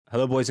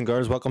Hello, boys and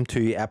girls. Welcome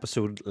to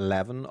episode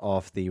 11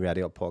 of the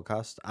Ready Up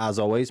podcast. As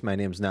always, my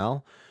name's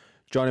Nal.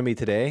 Joining me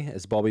today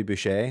is Bobby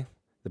Boucher,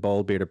 the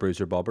bald bearded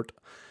bruiser Bobbert.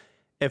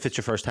 If it's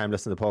your first time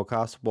listening to the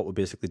podcast, what we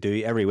basically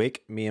do every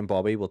week, me and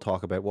Bobby will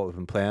talk about what we've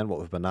been playing, what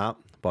we've been at.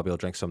 Bobby will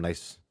drink some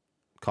nice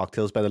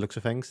cocktails by the looks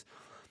of things.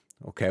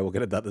 Okay, we'll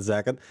get at that in a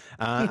second.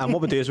 And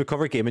what we do is we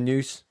cover gaming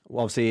news.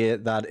 Obviously,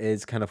 that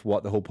is kind of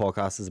what the whole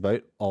podcast is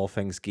about. All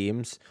things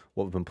games,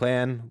 what we've been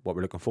playing, what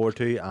we're looking forward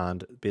to,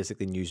 and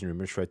basically news and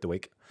rumours throughout the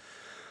week.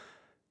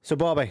 So,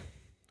 Bobby,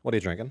 what are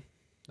you drinking,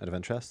 out of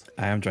interest?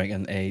 I am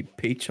drinking a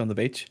peach on the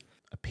beach.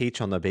 A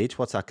peach on the beach?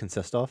 What's that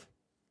consist of?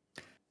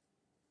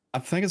 I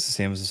think it's the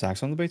same as a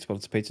Sax on the beach, but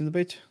it's peach on the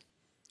beach.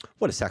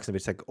 What is Sax on the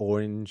beach? Like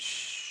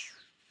orange?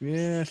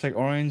 Yeah, it's like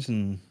orange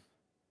and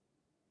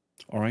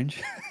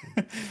orange.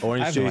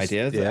 Orange I have juice? no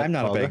idea. Yeah, I'm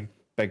not probably. a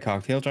big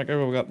cocktail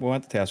drinker. We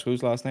went to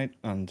Tesco's last night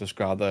and just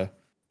grabbed a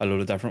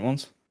load of different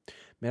ones.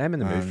 Man, I'm in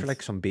the mood for And-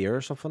 like some beer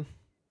or something.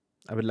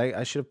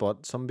 I should have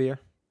bought some beer.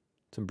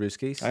 Some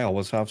brewskis. I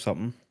always have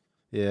something.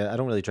 Yeah, I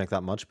don't really drink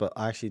that much, but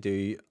I actually do.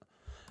 You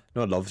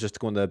know, I'd love just to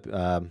go in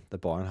the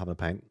bar and have a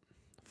pint.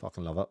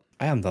 Fucking love it.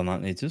 I haven't done that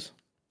in ages.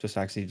 Just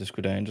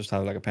go down, just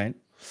have like a pint.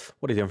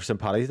 What are you doing for St.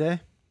 Paddy's Day?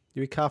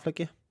 You a Catholic,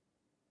 you?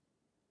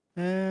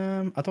 I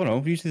don't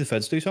know. Usually the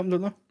Feds do something,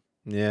 don't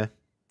they? Yeah.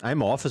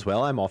 I'm off as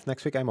well. I'm off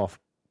next week. I'm off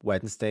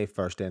Wednesday,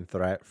 Thursday, and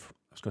Friday. I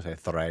was going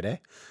to say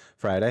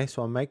Friday.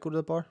 So I might go to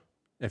the bar.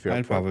 If you're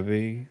I'd up for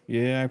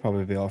it.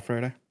 probably be off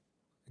Friday.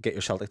 Get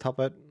your Celtic top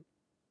out.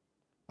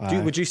 Aye.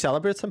 Would you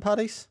celebrate St.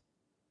 Paddy's?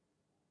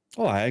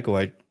 Oh, I go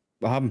out.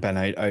 I haven't been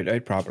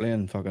out properly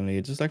in fucking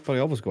ages, like, but I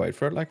always go out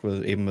for it, like,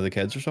 even with the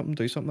kids or something,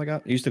 do something like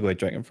that. I used to go out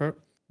drinking for it.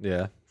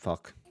 Yeah,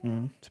 fuck.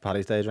 St.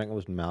 Paddy's Day drinking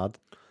was mad.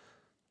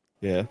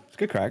 Yeah, it's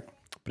good crack.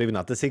 But even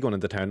that, to see going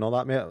into town and all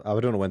that, mate, I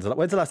don't know when's the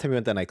last time you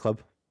went to a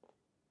nightclub?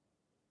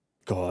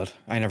 God,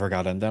 I never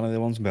got into any of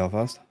the ones in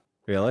Belfast.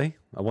 Really?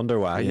 I wonder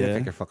why. You Yeah.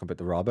 think you're fucking about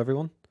to rob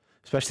everyone?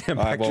 Especially in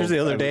Aye, pictures well, the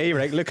other I- day. You're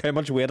like, look how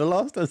much weight I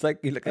lost. It's like,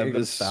 you look like you're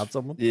going to stab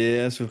someone.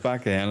 Yeah, so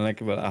back then,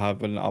 like, but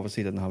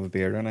obviously didn't have a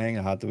beard or anything.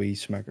 I had the wee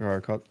smicker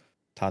haircut,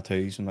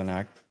 tattoos in my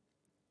neck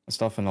and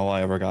stuff, and all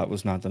I ever got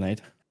was not the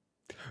night.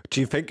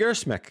 Do you think you're a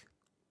smick?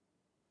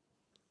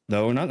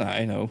 No, not that,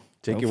 I know.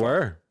 Do you think No, you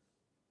were?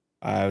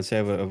 I would say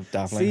I would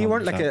definitely. See, you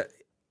weren't like 100%.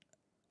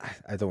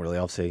 I don't really,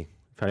 obviously,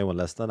 for anyone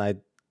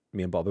listening,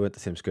 me and Bobby went to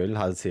the same school,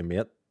 had the same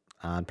mate,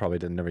 and probably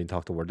didn't never even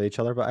talk a word to each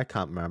other, but I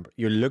can't remember.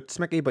 You looked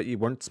smicky, but you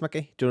weren't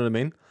smicky. Do you know what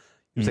I mean?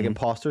 It was like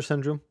imposter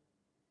syndrome.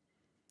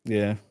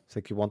 Yeah. It's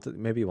like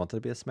maybe you wanted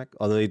to be a smick.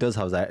 Although he does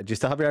have his eye. Do you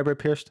still have your eyebrow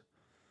pierced?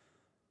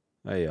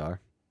 There you are.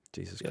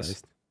 Jesus Yes.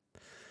 Christ.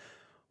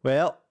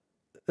 Well,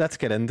 let's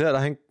get into it.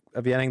 I think,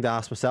 have you anything to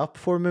ask myself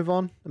before we move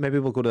on? Maybe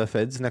we'll go to the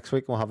Fids next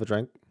week and we'll have a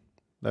drink.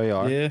 There you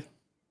are. Yeah.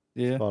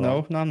 Yeah. Spot No,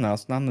 on. nothing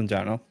else. Nothing in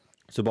general.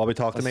 So, Bobby,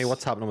 talk to me. Let's-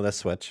 What's happening with this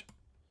Switch?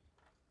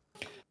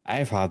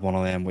 I've had one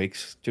of them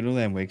weeks. Do you know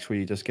them weeks where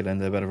you just get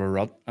into a bit of a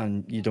rut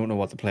and you don't know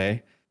what to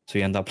play, so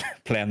you end up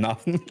playing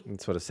nothing?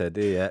 That's what I said.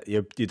 Yeah,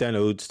 you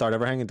download, start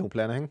everything, and don't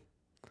play anything.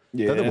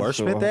 Yeah, They're the worst,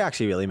 so mate. They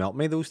actually really melt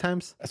me those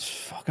times. it's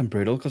fucking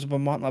brutal because I've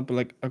been wanting to, but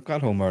like, I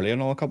got home early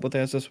and all a couple of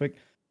days this week,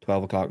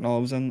 12 o'clock and all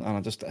I was in, and I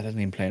didn't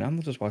even play nothing.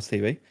 I just watched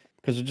TV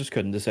because I just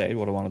couldn't decide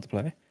what I wanted to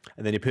play.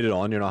 And then you put it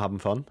on, you're not having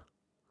fun.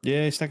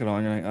 Yeah, you stick it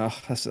on, you're like,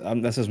 oh,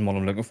 this isn't what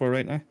I'm looking for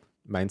right now.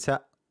 Mindset.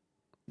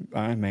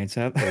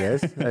 Mindset. It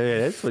is. It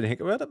is. When you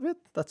think about it, mate.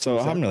 That's So I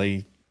what's haven't it.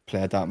 really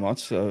played that much.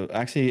 So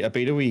actually, I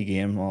beat a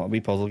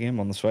wee puzzle game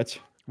on the Switch.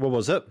 What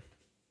was it?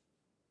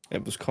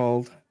 It was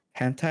called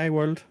Hentai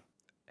World.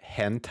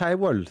 Hentai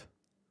World.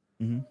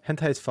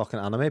 Hentai is fucking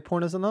anime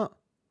porn, is it not?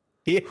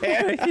 Yeah.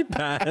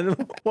 Man,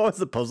 what was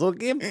the puzzle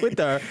game? Wait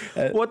there.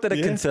 What did it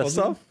yeah, consist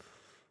puzzle. of?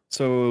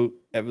 So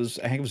I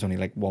think it was only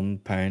like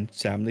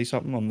 £1.70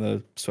 something on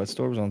the Switch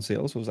store. It was on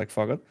sale, so I was like,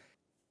 fuck it.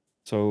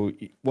 So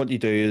what you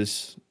do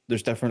is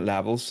there's different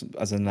levels,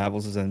 as in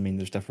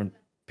there's different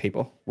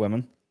people,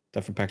 women,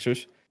 different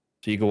pictures.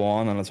 So you go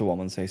on and it's a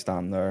woman, say,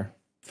 standing there,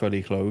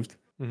 fully clothed,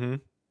 lying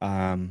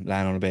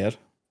on a bed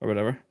or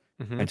whatever.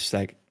 And she's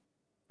like,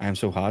 I'm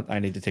so hot, I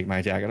need to take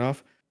my jacket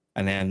off.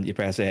 And then you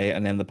press A,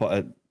 and then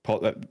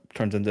it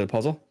turns into a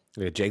puzzle.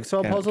 Like a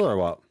jigsaw Yeah. puzzle or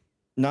what?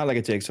 Not like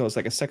a jigsaw, it's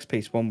like a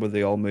 6-piece one where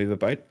they all move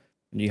about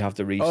and you have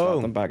to restart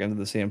Oh. them back into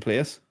the same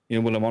place. You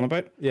know what I'm on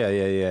about?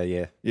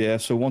 Yeah. Yeah,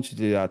 so once you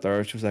do that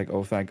there, she was like,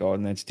 oh, thank God.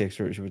 And then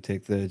she would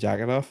take the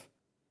jacket off.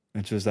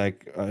 And she was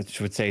like,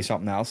 she would say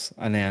something else.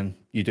 And then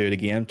you do it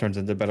again, turns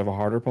into a bit of a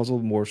harder puzzle,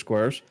 more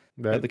squares.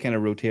 Right. That they kind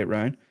of rotate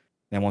around.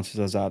 Then once she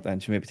does that, then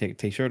she maybe take a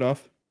t-shirt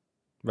off.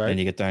 Right. Then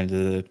you get down to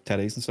the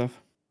teddies and stuff.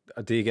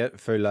 Do you get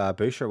full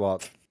bush or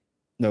what?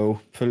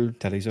 No, full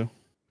teddies though.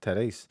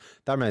 Teddies.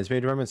 That reminds me,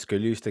 do you remember in school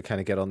you used to kind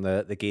of get on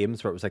the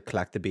games where it was like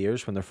collect the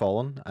beers when they're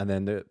falling, and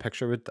then the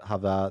picture would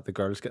have the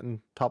girls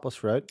getting topless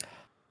throughout?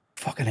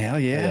 Fucking hell,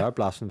 They yeah. are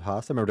blasting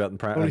past. I remember that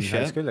in Holy high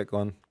shit. school, like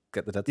going,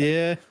 get the tits.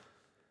 Yeah.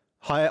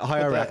 How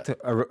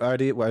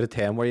But out of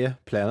 10 were you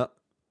playing it?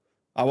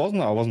 I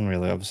wasn't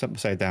really. I was sitting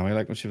beside Demi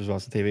like when she was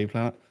watching TV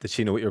playing it. Did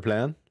she know what you were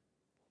playing?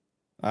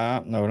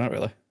 No, not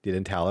really. You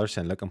didn't tell her,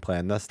 saying, "Look, I'm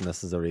playing this, and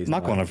this is the I'm reason."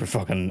 not going to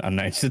fucking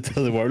announce it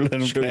to the world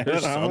and I'm Sure, playing it, am I?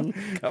 son.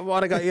 Come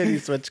on, I got you a new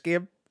Switch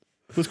game.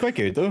 It was quite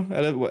good though.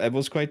 It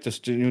was quite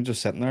just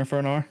just sitting there for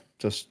an hour,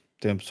 just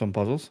doing some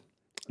puzzles.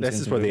 This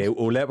is where the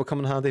OLED would come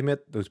in handy, mate.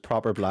 Those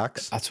proper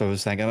blacks. That's what I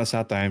was thinking. I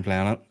sat down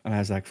playing it, and I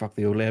was like, "Fuck,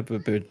 the OLED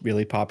would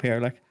really pop here,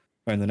 like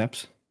around the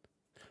nips."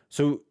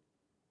 So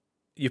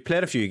you've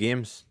played a few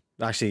games.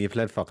 Actually, you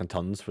played fucking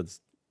tons for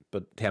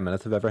but 10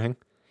 minutes of everything.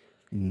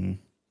 Mm.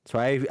 So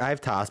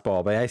I've tasked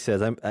Bobby. I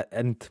says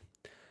and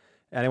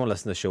anyone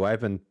listening to the show, I've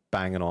been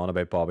banging on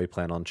about Bobby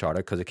playing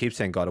Uncharted because I keep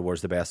saying God of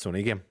War's the best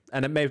Sony game,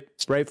 and it may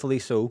rightfully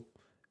so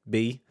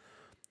be.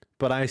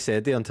 But I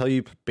said until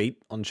you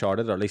beat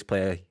Uncharted or at least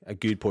play a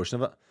good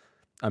portion of it,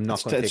 I'm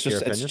not going to take your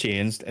opinion. It's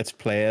changed. It's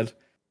played, and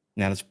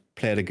then it's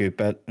played a good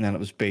bit, and then it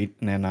was beat,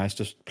 and then now it's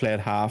just played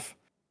half.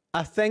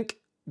 I think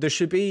there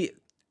should be.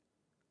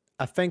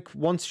 I think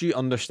once you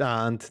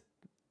understand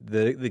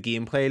the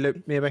gameplay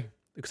loop, maybe,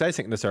 because I was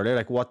thinking this earlier,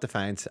 like what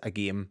defines a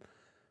game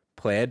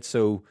played.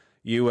 So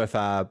you with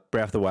Breath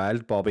of the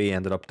Wild, Bobby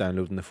ended up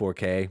downloading the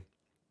 4K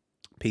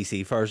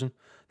PC version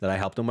that I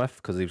helped him with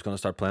because he was going to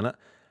start playing it.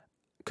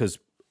 Because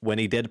when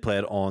he did play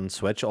it on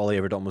Switch, all he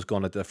ever done was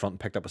gone at the front and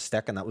picked up a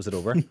stick, and that was it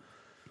over.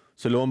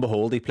 So lo and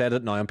behold, he played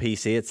it now on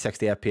PC at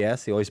 60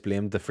 FPS. He always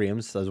blamed the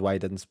frames as why he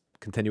didn't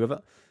continue with it.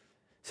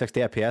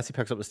 60 FPS, he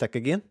picks up the stick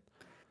again.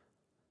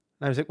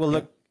 And I was like, well,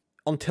 look,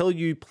 until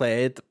you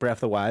played Breath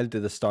of the Wild to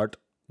the start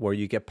where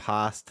you get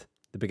past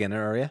the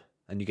beginner area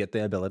and you get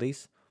the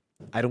abilities,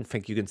 I don't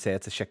think you can say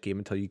it's a shit game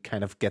until you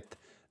kind of get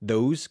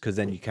those, because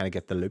then you kind of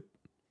get the loop.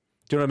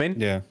 Do you know what I mean?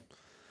 Yeah.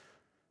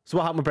 So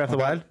what happened with Breath of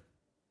the Wild?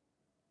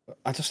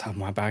 I just have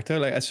my back there.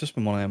 Like, it's just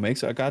been one of them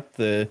weeks. I got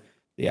the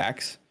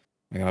axe.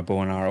 I got a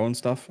bow and arrow and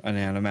stuff. And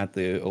then I met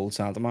the old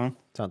Santa Man.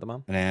 Santa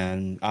Man. And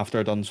then after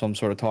I done some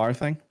sort of tower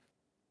thing.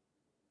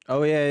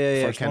 Oh,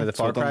 yeah. First Kind of one, the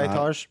Far so I done Cry that.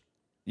 towers.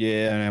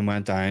 Yeah, and then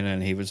went down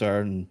and he was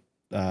there and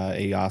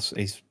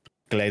he's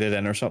glided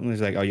in or something.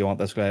 He's like, "Oh, you want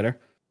this glider?"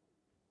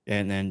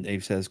 And then he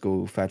says,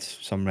 "Go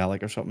fetch some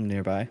relic or something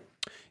nearby."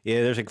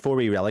 Yeah, there's like 4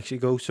 wee relics you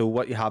go. So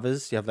what you have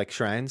is you have like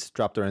shrines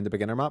dropped around the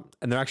beginner map,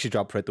 and they're actually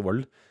dropped throughout the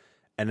world.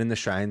 And in the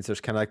shrines,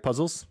 there's kind of like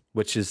puzzles,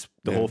 which is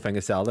the whole thing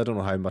of Zelda. I don't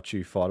know how much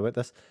you thought about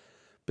this,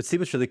 but see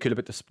what's really cool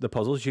about the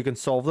puzzles? You can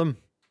solve them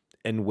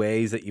in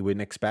ways that you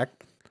wouldn't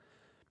expect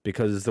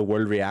because the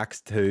world reacts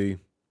to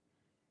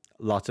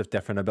lots of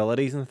different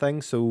abilities and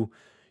things. So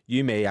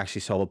you may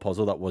actually solve a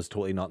puzzle that was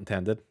totally not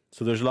intended.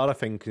 So there's a lot of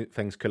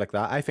things cool like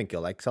that. I think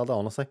you'll like Zelda,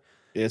 honestly.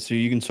 Yeah, so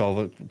you can solve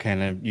it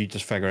kind of, you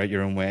just figure out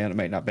your own way and it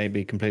might not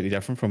be completely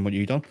different from what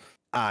you've done.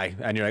 Aye,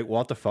 and you're like,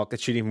 what the fuck? It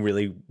shouldn't even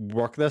really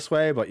work this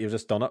way, but you've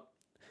just done it.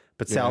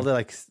 But Zelda,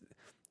 like,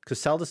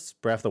 because Zelda's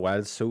Breath of the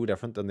Wild is so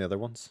different than the other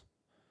ones.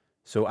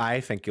 So I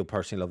think you'll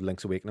personally love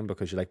Link's Awakening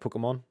because you like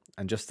Pokemon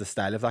and just the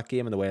style of that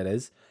game and the way it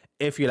is.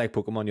 If you like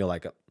Pokemon, you'll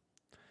like it.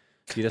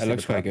 It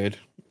looks quite good.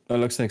 It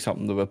looks like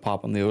something that would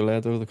pop on the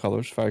OLED though, the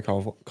colours, very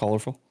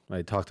colourful.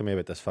 Right, talk to me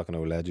about this fucking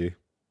OLED, you.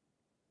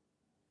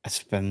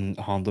 It's been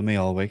haunting me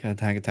all week. I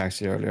think I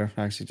texted you earlier,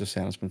 actually just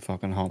saying it's been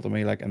fucking haunting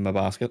me like in my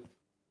basket.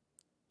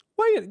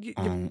 Why?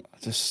 And I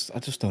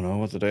just don't know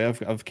what to do.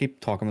 I've keep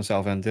talking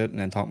myself into it and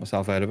then talking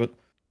myself out of it.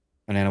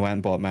 And then I went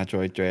and bought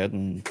Metroid Dread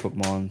and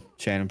Pokemon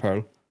Chain and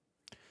Pearl.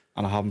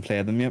 And I haven't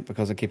played them yet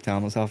because I keep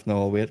telling myself, no,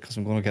 I'll wait because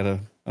I'm going to get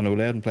an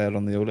OLED and play it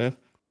on the OLED.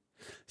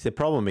 See, the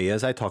problem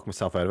is I talk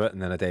myself out of it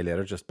and then a day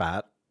later just buy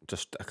it.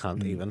 Just, I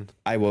can't even.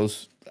 I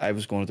was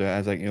going to do it. I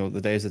was like,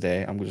 the day's the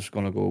day. I'm just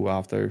going to go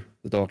after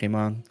the doggy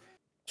man,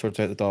 sort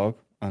out the dog,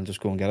 and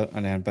just go and get it.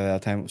 And then by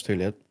that time, it was too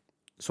late.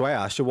 So I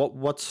asked you,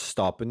 what's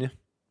stopping you?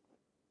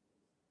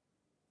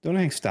 The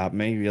only thing stopped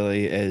me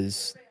really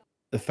is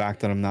the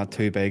fact that I'm not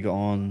too big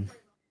on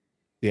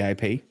the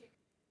IP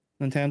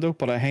Nintendo.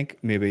 But I think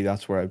maybe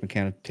that's where I've been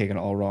kind of taking it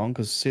all wrong.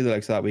 Because see, the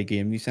likes of that wee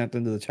game you sent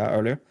into the chat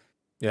earlier.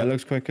 Yeah, it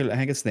looks quite cool. I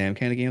think it's them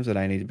kind of games that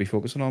I need to be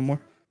focusing on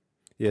more.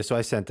 Yeah, so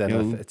I sent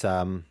in it's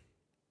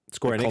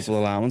Square Enix, Couple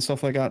of Lamb and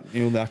stuff like that.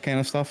 That kind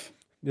of stuff.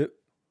 Yep,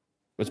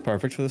 it's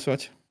perfect for the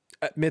Switch.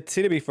 Mate,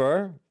 see, to be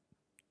fair,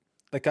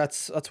 like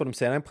that's what I'm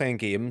saying. I'm playing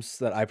games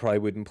that I probably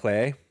wouldn't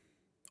play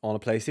on a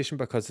PlayStation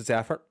because it's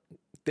effort.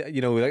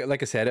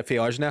 Like I said, it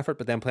feels an effort,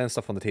 but then playing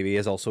stuff on the TV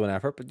is also an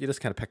effort. But you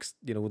just kind of pick,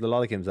 with a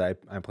lot of games that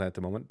I'm playing at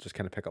the moment, just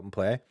kind of pick up and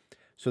play.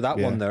 So that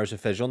one there's a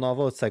visual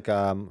novel. It's like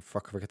I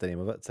forget the name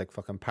of it. It's like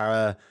fucking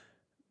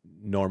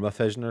Paranorma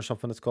Vision or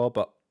something it's called,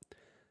 but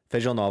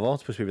visual novel.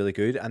 It's supposed to be really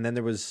good. And then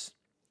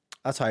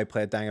that's how I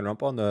played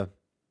Danganronpa on the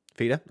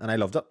Vita, and I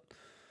loved it.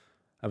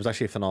 It was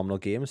actually a phenomenal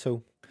game.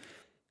 So,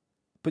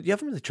 but you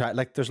haven't really tried.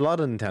 Like, there's a lot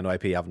of Nintendo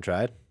IP you haven't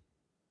tried.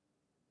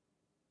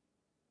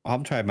 I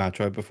haven't tried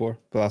Metroid before,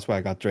 but that's why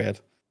I got Dread.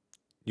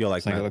 You'll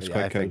like it looks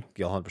quite cool. think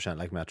you'll 100%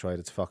 like Metroid.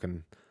 It's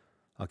fucking.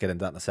 I'll get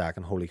into that in a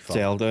second. Holy fuck.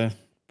 Zelda,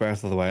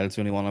 Breath of the Wild is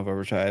the only one I've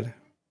ever tried.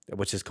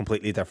 Which is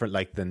completely different.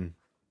 Like, do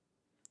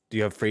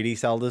you have 3D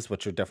Zeldas,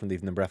 which are different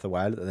even than Breath of the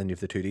Wild, and then you have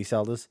the 2D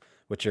Zeldas,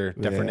 which are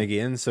different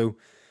again. So,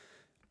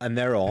 and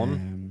they're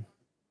on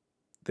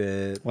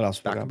what else?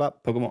 back to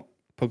back.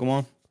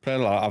 Pokemon. Played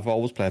a lot. I've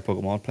always played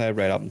Pokemon. Played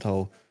right up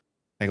until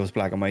I think it was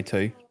Black and White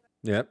 2.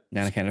 Yeah.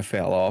 Then I kind of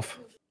fell off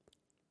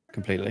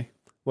completely.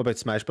 What about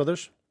Smash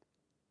Brothers?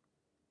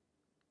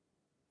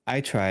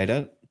 I tried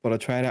it, but I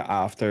tried it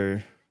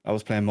after I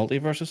was playing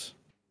Multiverses,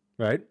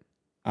 Right.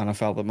 and I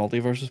felt that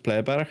Multiverses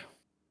played better.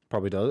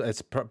 Probably does.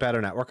 It's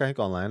better network, I think,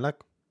 online. Like,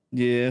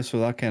 Yeah, so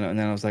that kind of, and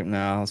then I was like,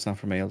 nah, that's not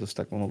for me. I'll just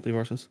stick with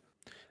Multiverses.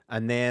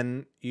 and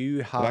then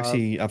you have.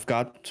 I've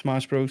got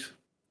Smash Bros.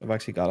 I've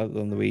actually got it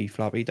on the wee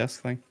floppy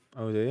disk thing.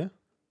 Oh, do you?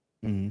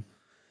 Mm-hmm.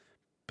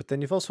 But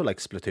then you've also like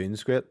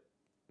Splatoon's great.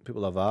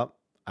 People love that.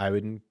 I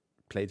wouldn't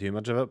play too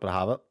much of it, but I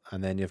have it.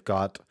 And then you've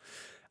got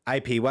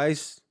IP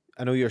wise.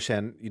 I know you're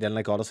saying you didn't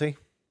like Odyssey,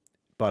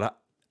 but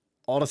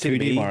Odyssey to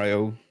 2D me,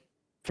 Mario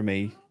for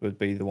me would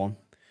be the one.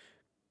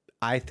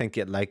 I think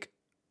you'd like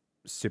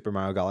Super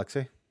Mario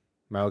Galaxy,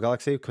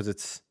 because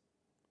it's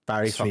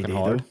very It's fucking 3D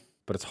hard. though.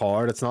 But it's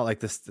hard. It's not like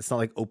this. It's not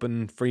like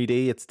open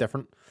 3D. It's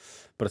different,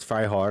 but it's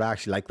very hard. I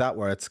actually like that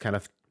where it's kind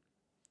of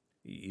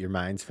your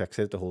mind's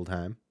fixated the whole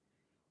time.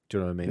 Do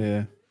you know what I mean?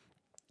 Yeah.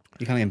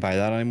 You can't even buy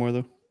that anymore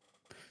though.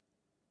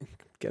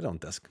 Get it on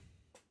disc.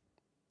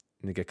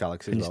 And you get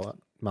Galaxy Can as you well.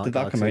 Mount Did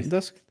that come out in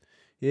Galaxies. disc?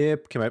 Yeah,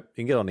 came out.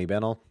 You can get it on eBay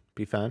and all.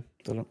 Be fine.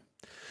 Did it?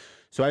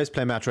 So I was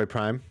playing Metroid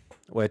Prime,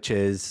 which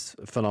is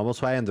phenomenal.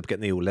 So I ended up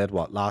getting the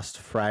OLED last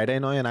Friday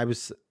now, and I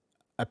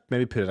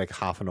maybe put it like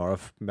half an hour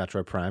of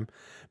Metroid Prime.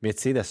 Mate,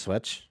 see this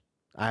Switch?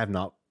 I have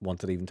not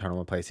wanted to even turn on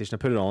my PlayStation. I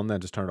put it on, then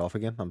just turn it off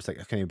again. I'm just like,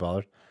 I can't even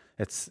bother.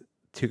 It's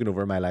taking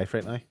over my life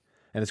right now,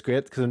 and it's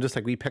great because I'm just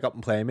like, we pick up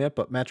and play, mate.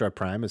 But Metroid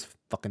Prime is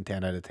fucking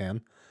 10 out of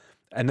 10,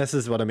 and this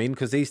is what I mean,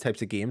 because these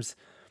types of games.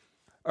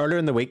 Earlier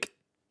in the week,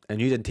 and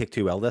you didn't take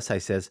too well this, I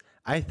says,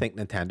 I think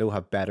Nintendo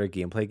have better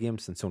gameplay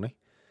games than Sony.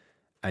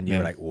 And you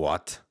were Yeah. like,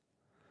 what?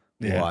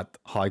 Yeah. What?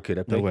 How could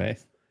it be? No way.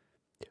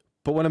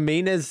 But what I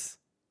mean is,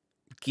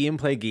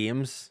 gameplay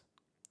games,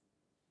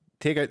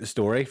 take out the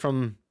story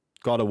from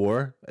God of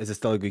War. Is it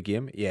still a good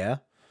game? Yeah.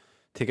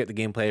 Take out the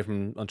gameplay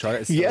from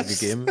Uncharted. It's still a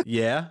good game.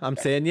 Yeah. I'm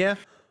saying yeah.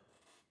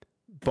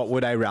 But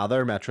would I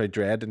rather Metroid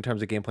Dread in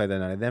terms of gameplay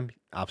than any of them?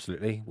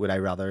 Absolutely. Would I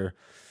rather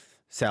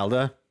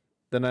Zelda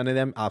than any of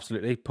them?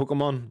 Absolutely.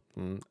 Pokemon,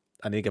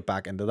 I need to get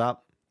back into that.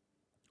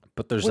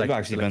 But there's We've like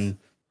actually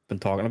been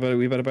talking about a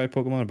wee bit about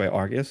Pokemon, about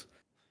Arceus,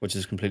 which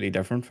is completely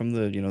different from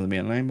the the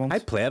mainline ones. I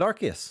played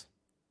Arceus.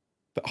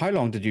 But how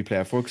long did you play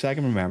it for? Because I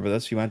can remember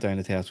this. You went down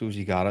to Tesco's,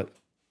 you got it,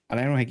 and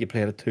I don't think you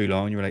played it too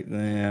long. You were like,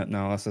 nah,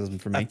 no, this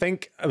isn't for me. I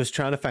think I was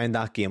trying to find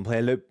that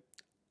gameplay loop,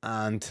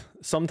 and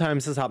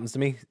sometimes this happens to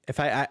me. If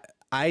I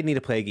need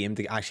to play a game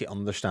to actually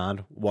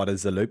understand what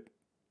is the loop,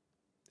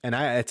 and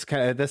it's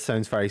kind of, this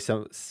sounds very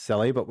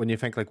silly, but when you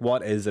think like,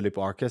 what is the loop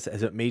Arceus?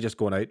 Is it me just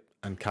going out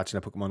and catching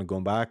a Pokemon and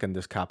going back and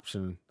just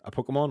capturing a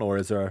Pokemon, or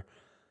is there,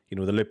 the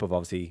loop of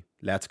obviously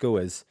Let's Go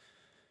is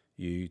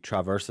you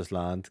traverse this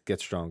land, get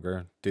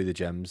stronger, do the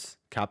gyms,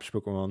 capture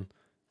Pokemon,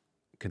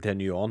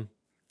 continue on,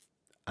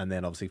 and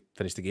then obviously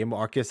finish the game. With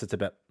Arceus, it's a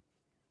bit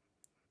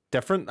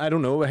different. I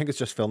don't know. I think it's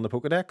just filling the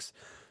Pokedex.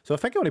 So I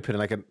think I only put in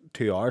like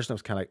 2 hours, and I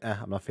was kind of like,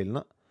 I'm not feeling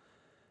it.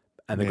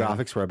 And the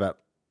graphics were a bit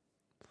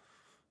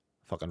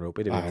fucking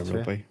ropey, to be honest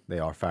with you. Ropey. They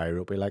are very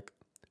ropey, like.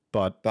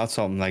 But That's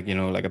something like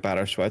like a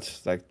better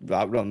Switch, like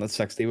that run at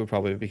 60 would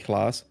probably be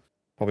class.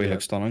 Probably Yeah.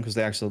 look stunning because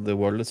the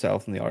world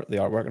itself and the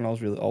artwork and all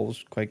is really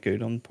always quite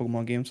good on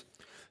Pokemon games.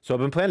 so I've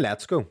been playing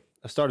Let's Go.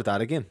 I started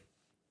that again,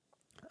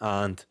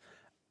 and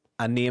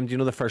I named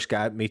the first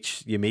guy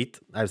you meet.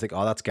 I was like,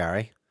 oh, that's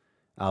Gary.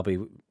 I'll be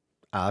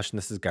Ash, and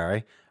this is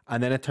Gary.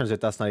 And then it turns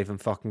out that's not even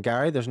fucking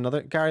Gary. There's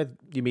another Gary.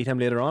 You meet him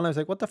later on. I was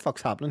like, what the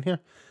fuck's happening here?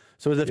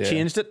 So they've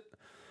changed it.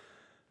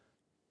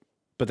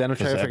 But then I'm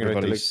trying to figure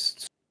out the look.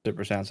 Everybody's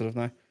super sensitive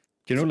now.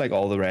 Do you know like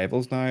all the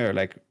rivals now are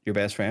like your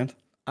best friend?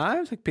 I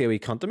was like, be a wee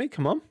cunt to me.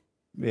 Come on.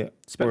 Yeah.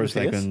 Spit in Whereas the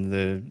like face.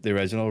 in the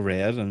original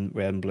Red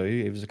and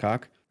Blue, he was a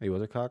cock. He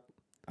was a cock.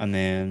 And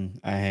then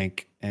I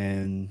think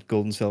in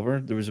Gold and Silver,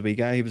 there was a wee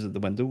guy. He was at the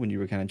window when you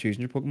were kind of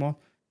choosing your Pokemon.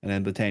 And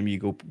then by the time you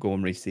go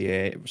and reach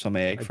the some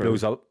egg It for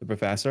blows up. the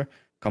professor,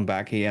 come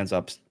back, he ends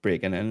up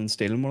breaking in and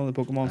stealing one of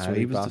the Pokemon. So Aye,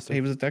 he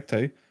bastard. was a dick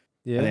too.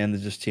 Yeah. And then they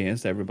just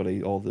changed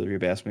everybody, all your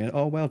best mate.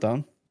 Oh, well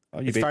done. Oh,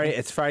 you beat me.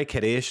 It's very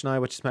kiddie-ish now,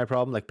 which is my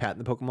problem. Like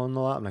petting the Pokemon and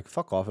all that. I'm like,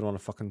 fuck off. I don't want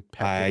to fucking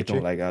pet I Pikachu.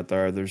 don't like that.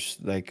 There's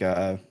like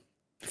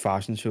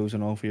fashion shows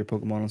and all for your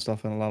Pokemon and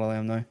stuff, and a lot of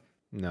them now.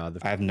 No,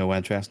 I have no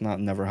interest in that.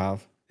 Never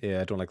have.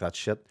 yeah, I don't like that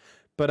shit.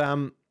 But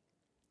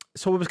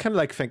so I was kind of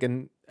like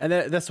thinking, and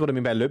this is what I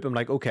mean by loop. I'm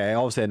like, okay,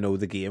 obviously I know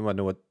the game. I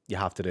know what you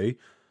have to do,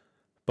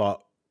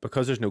 but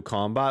because there's no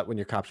combat when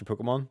you're capturing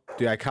Pokemon,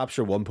 do I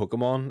capture one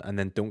Pokemon and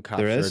then don't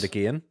capture is? it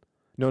again?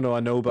 No,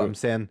 I know, but I'm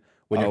saying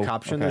when you're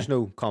capturing, okay. there's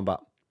no combat.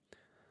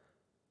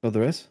 Oh,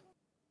 there is.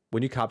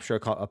 When you capture a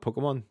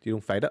Pokemon, you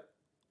don't fight it.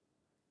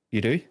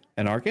 You do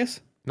in Arceus?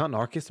 Not in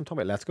Arceus. I'm talking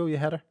about Let's Go, you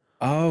header.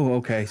 Oh,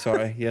 okay.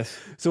 Sorry. Yes.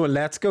 So in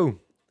Let's Go,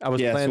 I was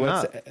Yeah. playing So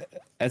that.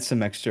 it's a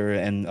mixture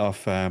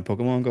of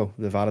Pokemon Go.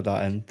 They've added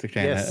that in to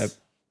kind Yes. of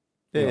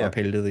Yeah.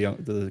 appeal to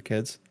the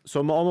kids. So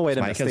I'm on my way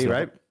to My Misty, kids love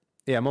right?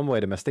 Yeah, I'm on my way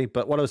to Misty.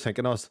 But what I was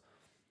thinking was,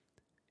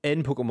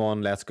 in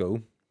Pokemon Let's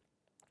Go,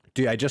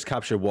 do I just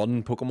capture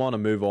one Pokemon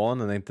and move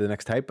on and then to the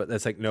next type? But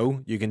it's like,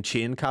 no, you can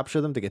chain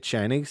capture them to get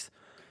shinies.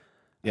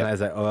 And I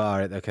was like, oh, all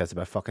right, okay, it's a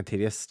bit fucking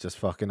tedious. Just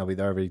fucking, I'll be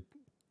there for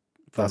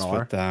That's an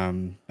hour.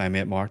 what my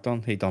mate Mark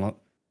done. He done it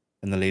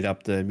in the lead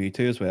up to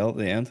Mewtwo as well. At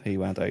the end, he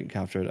went out and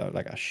captured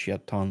like a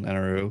shit ton in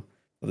a row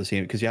of the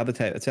same, because you had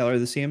to it's either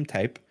the same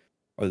type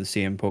or the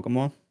same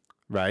Pokemon.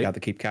 Right. You have to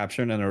keep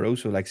capturing in a row.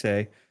 So like,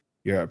 say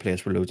you're at a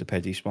place where loads of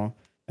Pidgeys spawn.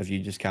 If you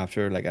just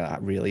capture like a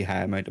really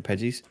high amount of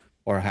Pidgeys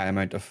or a high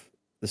amount of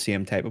the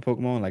same type of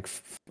Pokemon, like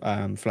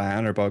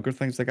Flying or Bug or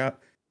things like that,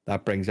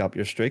 that brings up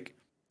your streak.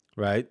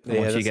 Right. And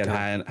once you get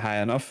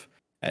high enough,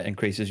 it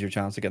increases your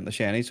chance of getting the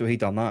shiny. So he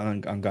done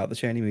that and got the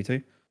shiny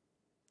Mewtwo.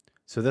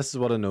 So this is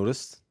what I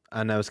noticed,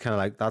 and I was kind of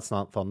like, that's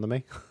not fun to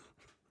me.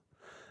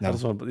 No. I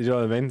just want, you know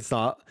what I mean? It's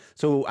not.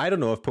 So I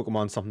don't know if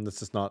Pokemon's something that's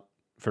just not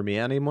for me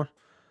anymore.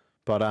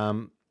 But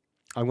I'm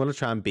going to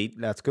try and beat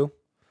Let's Go.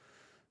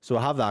 So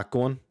I have that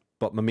going,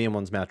 but my main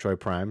one's Metroid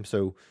Prime.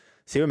 So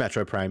see with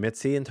Metroid Prime, it's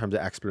see in terms of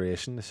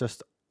exploration, it's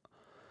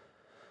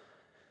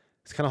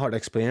kind of hard to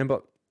explain,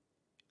 but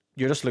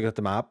you're just looking at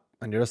the map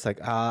and you're just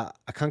like, I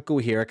can't go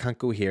here, I can't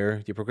go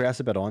here. You progress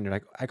a bit on, you're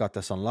like, I got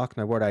this unlocked,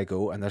 now where do I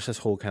go? And there's this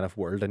whole kind of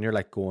world, and you're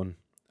like going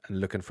and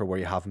looking for where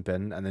you haven't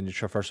been, and then you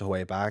traverse the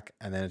way back,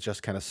 and then it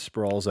just kind of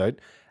sprawls out.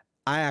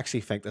 I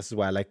actually think this is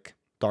why I like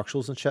Dark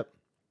Souls and shit,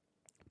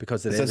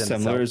 because it is it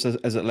similar? Is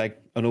it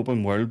like an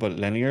open world but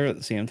linear at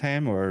the same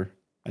time, or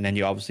and then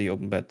you obviously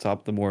open bits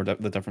up the more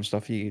the different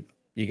stuff you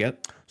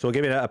get? So I'll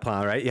give you a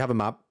plan, right? You have a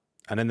map,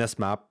 and in this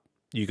map,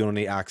 you can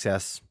only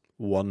access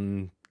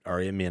one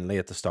area mainly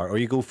at the start, or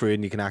you go through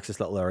and you can access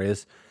little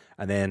areas,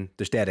 and then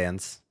there's dead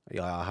ends.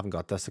 I haven't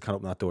got this, I can't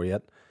open that door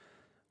yet.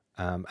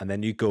 And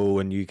then you go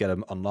and you get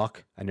an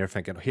unlock, and you're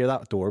thinking, hear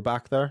that door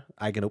back there?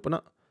 I can open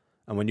it.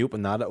 And when you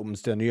open that, it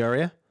opens to a new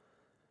area.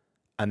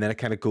 And then it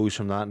kind of goes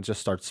from that and just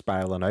starts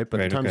spiraling out. But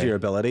in terms of your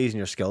abilities and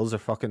your skills,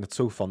 it's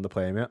so fun to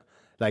play, mate.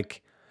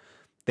 Like,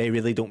 they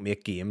really don't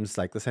make games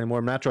like this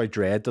anymore. Metroid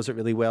Dread does it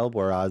really well,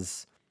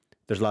 whereas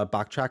there's a lot of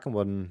backtracking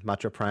when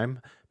Metroid Prime.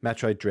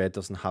 Metroid Dread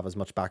doesn't have as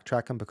much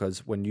backtracking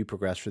because when you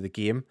progress through the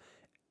game,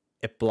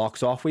 it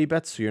blocks off wee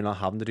bits, so you're not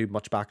having to do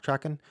much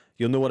backtracking.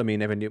 You'll know what I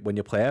mean when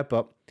you play it,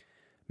 but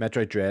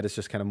Metroid Dread is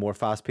just kind of more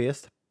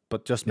fast-paced.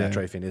 But just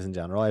Metroidvanias in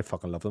general, I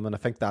fucking love them, and I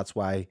think that's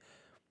why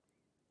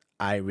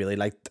I really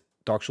liked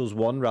Dark Souls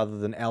 1 rather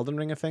than Elden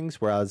Ring of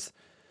things, whereas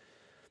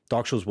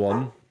Dark Souls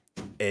 1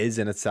 is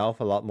in itself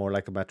a lot more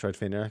like a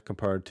Metroidvania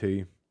compared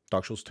to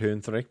Dark Souls 2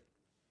 and 3.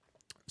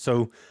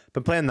 So,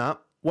 been playing that.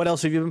 What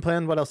else have you been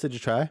playing? What else did you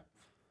try?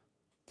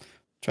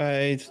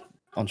 Tried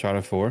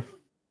Uncharted 4.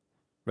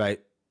 Right.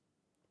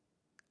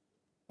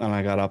 And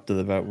I got up to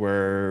the bit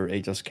where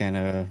he just kind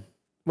of...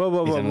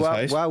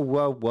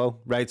 Whoa.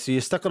 Right, so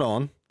you stuck it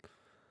on.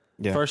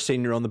 Yeah. First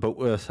scene, you're on the boat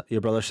with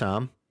your brother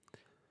Sam.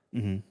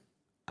 Mm-hmm.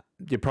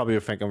 You probably were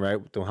thinking, right,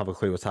 don't have a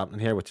clue what's happening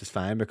here, which is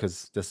fine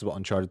because this is what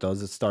Uncharted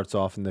does. It starts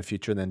off in the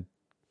future and then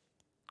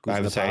goes I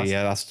in would the say, past.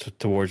 yeah, that's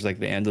towards like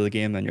the end of the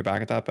game, then you're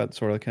back at that bit,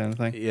 sort of kind of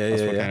thing.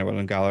 That's kind of what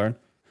I'm gathering.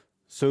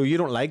 So you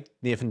don't like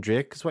Nathan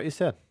Drake, is what you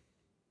said?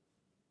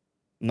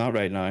 Not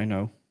right now,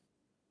 no.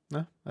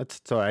 No,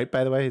 it's all right,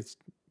 by the way.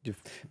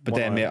 But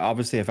then, mate,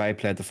 obviously, if I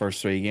played the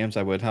first 3 games,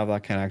 I would have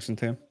that connection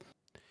to him.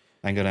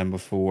 I got in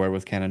before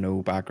with kind of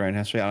no background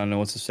history. I don't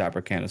know, it's a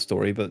separate kind of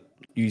story, but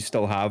you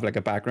still have like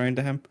a background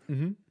to him.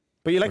 Mm-hmm.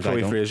 But you like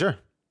Chloe Fraser.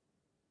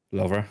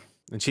 Love her.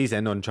 And she's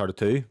in Uncharted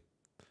 2.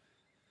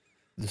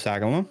 The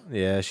second one?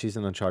 Yeah, she's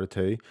in Uncharted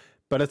 2.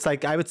 But it's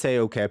like, I would say,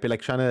 okay, it'd be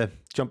like trying to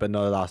jump into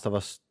The Last of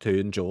Us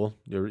 2 and Joel.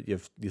 You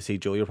see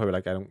Joel, you're probably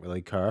like, I don't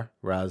really care.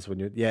 Whereas when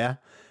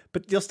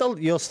but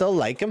you'll still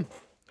like him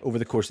over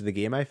the course of the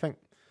game, I think.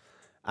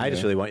 I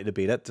just really want you to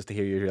beat it, just to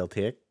hear your real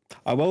take.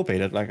 I will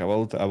beat it. Like I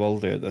will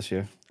do it this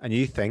year. And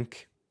you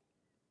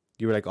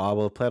were like, oh,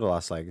 we'll play The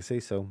Lost Legacy,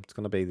 so it's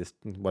gonna be this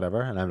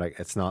whatever. And I'm like,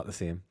 it's not the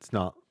same. It's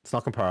not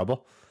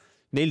comparable.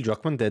 Neil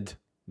Druckmann did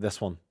this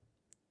one.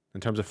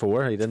 In terms of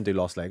 4, he didn't do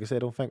Lost Legacy, I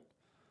don't think.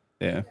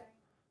 Yeah.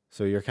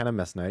 So you're kind of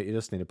missing out. You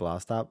just need to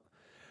blast that.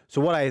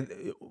 So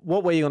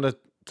what way are you gonna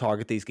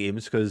target these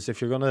games? Because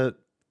if you're gonna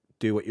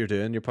do what you're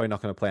doing, you're probably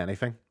not gonna play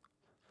anything.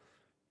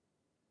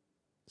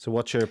 So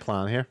what's your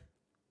plan here?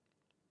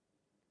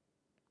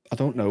 I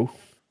don't know.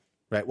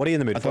 Right, what are you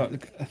in the mood for?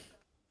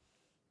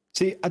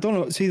 See, I don't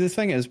know. See, the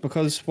thing is,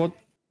 because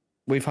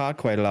we've had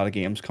quite a lot of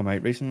games come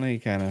out recently,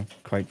 kind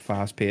of quite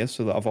fast paced,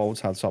 so that I've always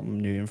had something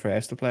new and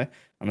fresh to play.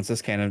 And it's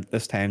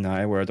this time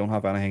now where I don't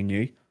have anything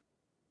new.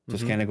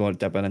 Just kind of going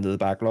dipping into the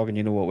backlog, and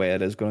you know what way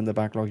it is going into the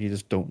backlog. You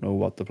just don't know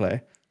what to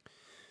play.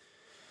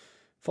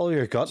 Follow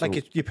your gut. So,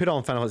 like you put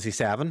on Final Fantasy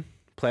 7,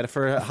 played it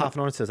for half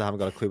an hour, and says I haven't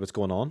got a clue what's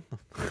going on.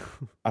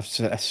 It's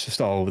just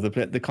all over the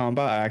place. The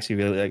combat, I actually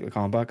really like the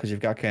combat because you've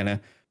got kind of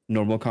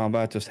normal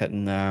combat, just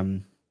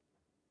hitting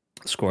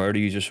square to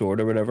use your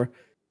sword or whatever,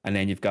 and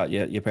then you've got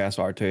you press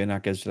R2 and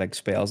that gives you like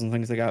spells and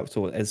things like that.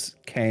 So it's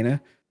kind of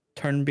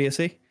turn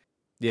basy.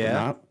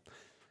 Yeah,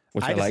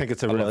 I just think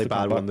it's a really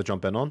bad one to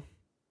jump in on.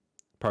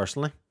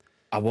 Personally,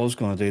 I was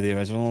going to do the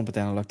original one, but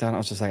then I looked at it and I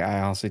was just like, I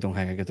honestly don't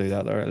think I could do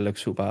that there. It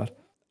looks so bad.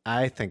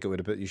 I think it would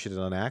have been, you should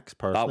have done X, That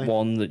personally.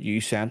 one that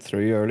you sent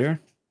through earlier,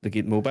 the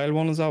Gate Mobile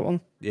one, is that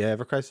one? Yeah,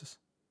 Ever Crisis.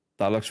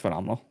 That looks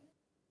phenomenal.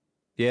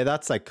 Yeah,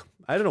 that's like,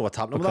 I don't know what's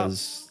happening with that.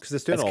 Because Because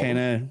it's doing it's all of kind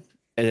them.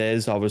 of, it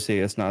is obviously,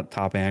 it's not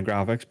top end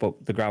graphics,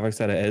 but the graphics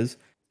that it is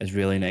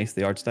really nice,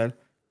 the art style.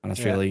 And it's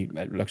Yeah.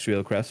 it looks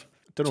real crisp.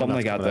 Don't know Something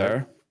when like that's that coming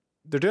out. there.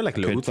 They're doing like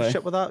could loads of play.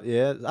 shit with that.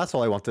 Yeah, that's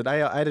all I wanted.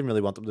 I didn't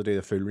really want them to do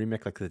the full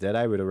remake like they did.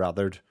 I would have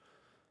rathered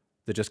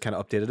they just kind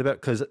of updated a bit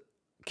because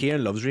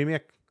Kieran loves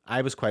remake.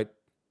 I was quite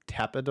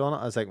tepid on it.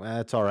 I was like,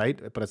 it's all right,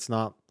 but it's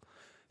not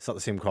the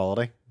same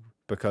quality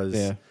because.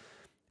 Yeah.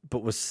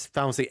 But with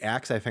Fantasy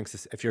X, I think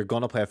if you're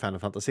gonna play a Final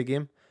Fantasy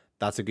game,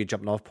 that's a good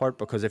jumping off part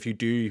because if you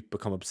do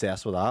become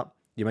obsessed with that,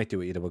 you might do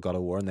what you did with God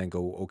of War and then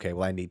go, okay,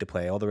 well I need to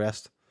play all the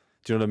rest.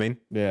 Do you know what I mean?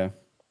 Yeah.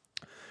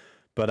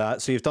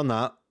 But so you've done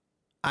that.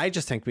 I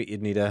just think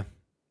you'd need to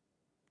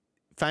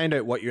find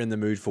out what you're in the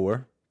mood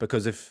for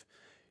because if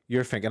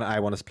you're thinking I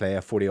want to play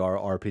a 40-hour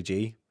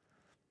RPG,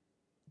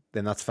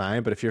 then that's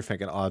fine. But if you're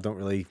thinking, I don't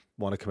really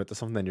want to commit to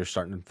something, then you're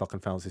starting in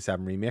fucking Fantasy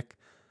 7 Remake.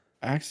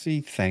 I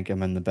actually think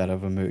I'm in a bit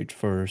of a mood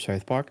for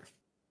South Park.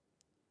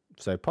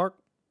 South Park.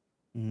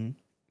 Mm-hmm.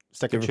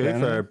 Stick You of ever play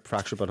Truth any? or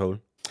Fractured But Whole?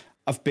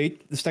 I've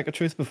beat the Stick of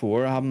Truth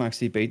before. I haven't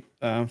actually beat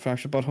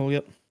Fractured Butthole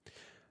yet.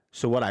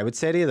 So what I would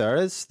say to you there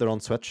is they're on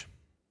Switch.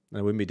 And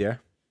it wouldn't be dear.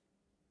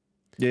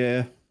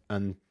 Yeah.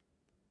 And at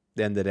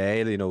the end of the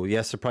day,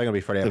 yes, they're probably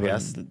going to be 30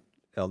 FPS.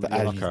 You'll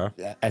not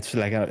care.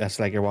 It's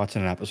like you're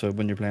watching an episode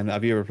when you're playing.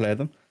 Have you ever played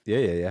them?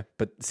 Yeah.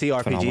 But see,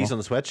 RPGs Phenomenal. on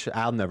the Switch,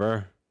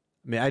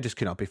 I just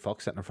could not be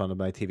fucked sitting in front of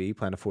my TV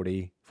playing a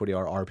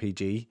 40-hour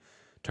RPG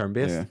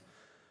turn-based. Yeah.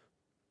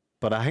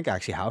 But I think I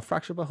actually have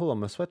Fractured But Whole on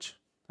my Switch.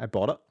 I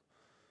bought it.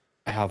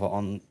 I have it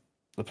on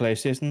the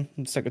PlayStation,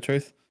 Stick of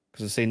Truth,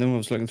 because I've seen them. I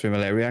was looking through my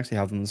library, actually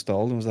have them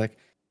installed, and was like,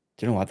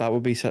 do you know what?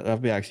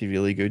 That'd be actually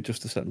really good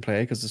just to sit and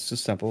play because it's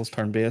just simple. It's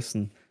turn-based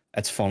and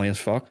it's funny as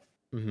fuck.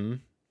 Mm-hmm.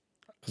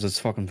 Because it's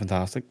fucking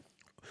fantastic.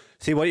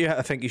 See, what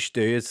I think you should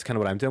do is kind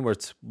of what I'm doing, where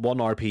it's one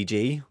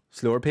RPG,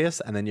 slower pace,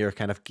 and then your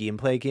kind of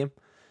gameplay game.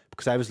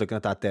 Because I was looking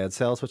at that Dead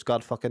Cells, which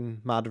got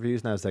fucking mad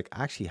reviews, and I was like,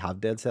 I actually have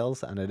Dead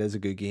Cells, and it is a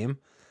good game,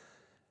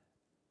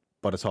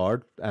 but it's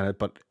hard. But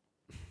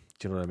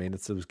do you know what I mean?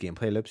 It's those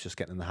gameplay loops, just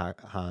getting in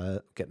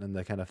the getting in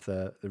the kind of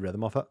the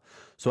rhythm of it.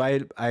 So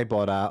I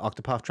bought a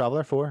Octopath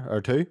Traveler 4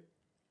 or 2.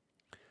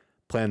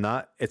 Playing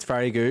that, it's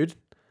very good.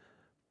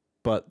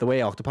 But the way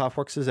Octopath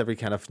works is every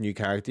kind of new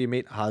character you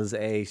meet has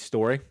a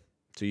story.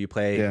 So you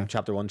play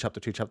chapter 1,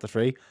 chapter 2, chapter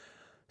 3.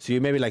 So you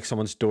maybe like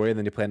someone's story and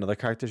then you play another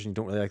characters and you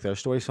don't really like their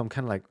story. So I'm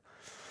kind of like,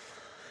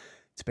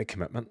 it's a big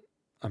commitment.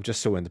 I'm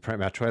just so into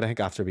Metroid. I think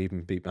after we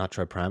even beat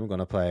Metroid Prime, I'm going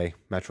to play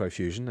Metroid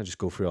Fusion and just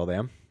go through all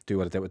them. Do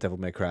what I did with Devil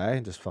May Cry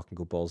and just fucking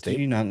go balls Do deep.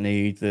 you not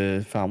need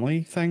the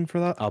family thing for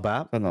that? I'll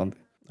bet.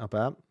 I'll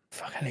bet.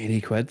 Fucking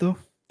 80 quid though.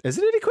 Is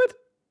it 80 quid?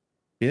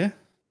 Yeah.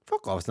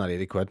 Fuck off, it's not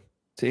 80 quid.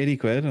 It's 80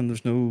 quid and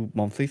there's no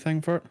monthly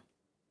thing for it.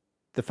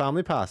 The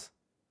family pass?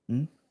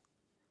 Hmm?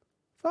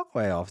 Fuck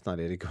way off, it's not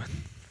 80 quid.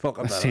 Fuck,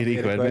 I'm It's not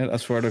 80 quid, mate. I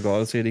swear to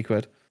God, it's 80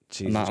 quid.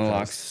 Jesus And that Christ.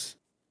 unlocks,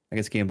 I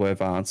guess, Game Boy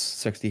Advance,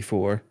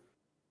 64,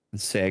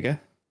 and Sega.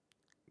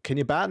 Can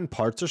you bat in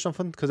parts or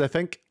something? Because I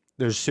think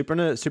there's Super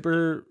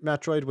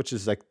Metroid, which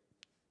is like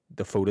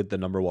voted the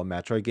number one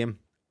Metroid game.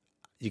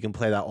 You can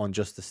play that on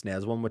just the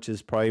SNES one, which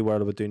is probably where I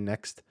would do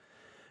next.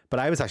 But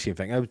I was actually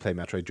thinking I would play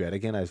Metroid Dread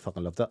again. I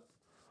fucking loved it.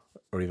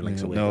 Or even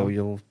Link's Awakening. No,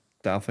 you'll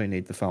definitely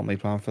need the family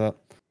plan for that.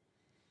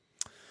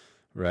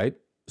 Right.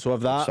 So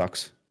of that,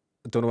 Sucks.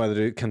 I don't know whether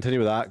to continue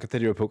with that,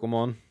 continue with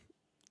Pokemon.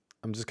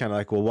 I'm just kind of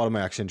like, well, what am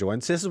I actually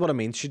enjoying? So this is what I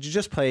mean. Should you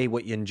just play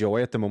what you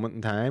enjoy at the moment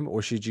in time,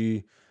 or should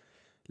you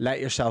let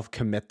yourself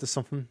commit to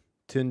something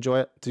to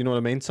enjoy it? Do you know what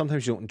I mean?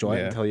 Sometimes you don't enjoy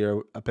it until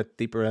you're a bit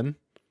deeper in.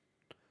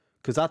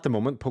 Because at the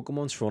moment,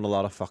 Pokemon's throwing a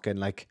lot of fucking,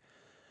 like,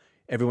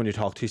 everyone you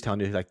talk to is telling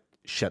you, like,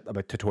 shit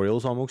about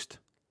tutorials almost.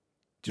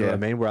 Do you know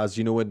what I mean? Whereas,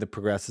 when it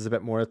progresses a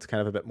bit more, it's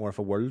kind of a bit more of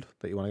a world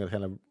that you want to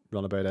kind of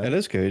run about in. It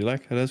is good,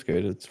 like, it is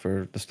good. It's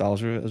for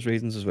nostalgia as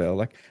reasons as well.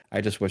 Like,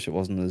 I just wish it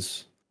wasn't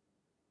as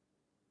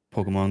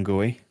Pokemon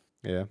Go-y.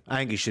 Yeah. I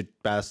think you should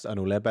best an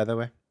OLED, by the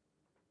way.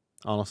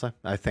 Honestly.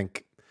 I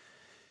think,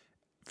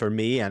 for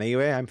me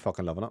anyway, I'm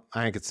fucking loving it.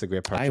 I think it's a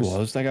great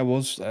purchase.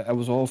 I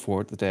was all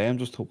for it today. I'm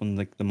just hoping,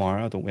 like,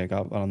 tomorrow I don't wake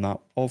up and I'm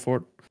not all for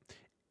it.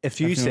 If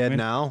you know what I said mean?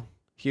 now,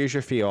 here's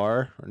your VR,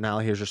 or now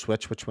here's your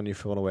Switch, which one you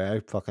throwing away?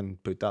 I'd fucking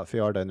put that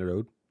VR down the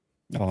road.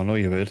 Oh, I know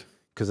you would.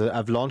 Because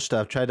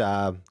I've tried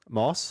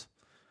Moss,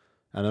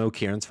 and I know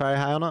Kieran's very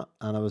high on it,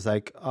 and I was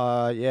like,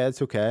 yeah,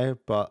 it's okay,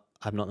 but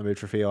I'm not in the mood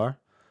for VR.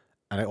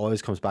 And it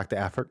always comes back to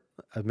effort.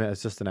 I admit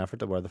it's just an effort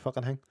to wear the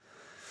fucking thing.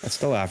 It's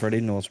still effort,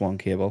 even though it's one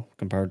cable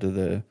compared to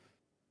the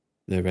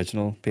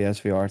original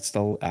PSVR. It's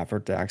still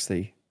effort to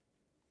actually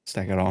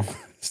stick it on,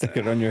 stick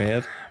it on your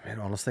head. I mean,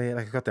 honestly,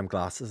 like I got them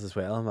glasses as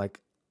well. I'm like,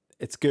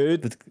 it's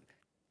good. The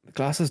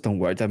glasses didn't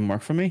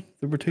work for me.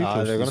 They were too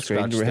close They're to gonna the screen.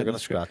 scratch. They were They're hitting gonna the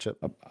screen. scratch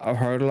it. I've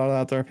heard a lot of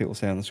that there. People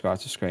saying the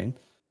scratch the screen,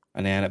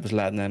 and then it was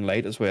letting in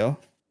light as well.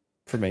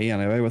 For me,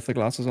 anyway, with the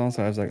glasses on,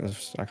 so I was like,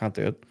 I can't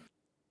do it.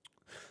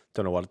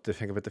 don't know what to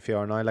think about the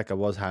VR now. Like I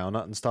was high on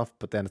it and stuff,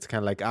 but then it's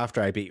kind of like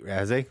after I beat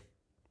Resi,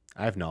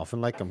 I have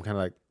nothing. Like I'm kind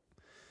of like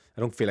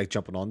I don't feel like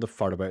jumping on to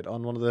fart about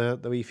on one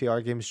of the wee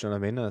VR games. Do you know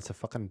what I mean? And it's a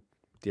fucking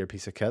dear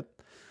piece of kit.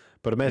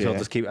 But I may as well Yeah.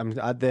 just keep. I'm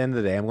at the end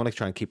of the day, I'm going to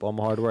try and keep all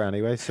my hardware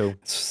anyway. So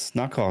It's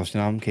not costing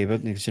you, keep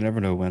it because you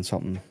never know when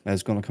something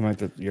is going to come out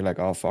that you're like,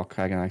 oh fuck,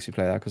 I can actually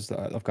play that because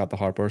I've got the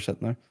hardware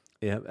sitting there.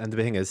 yeah, and the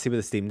big thing is, see with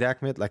the Steam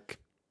Deck, mate. Like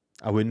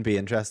I wouldn't be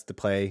interested to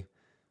play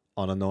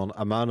on a non.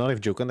 I'm not even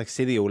joking. Like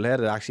see the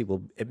OLED, it actually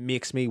will. It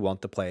makes me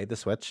want to play the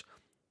Switch.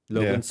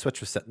 Logan's Switch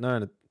was sitting there,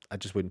 and I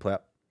just wouldn't play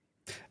it.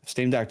 If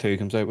Steam Deck 2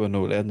 comes out with an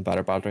OLED and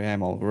better battery,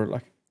 I'm all over it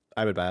like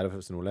I would buy it if it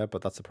was an OLED,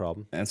 but that's the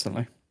problem.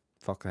 instantly.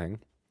 Fuck thing.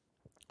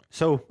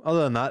 So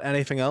other than that,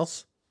 anything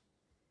else?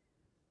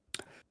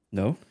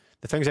 No.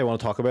 The things I want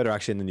to talk about are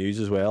actually in the news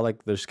as well.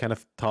 Like there's kind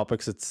of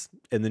topics that's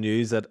in the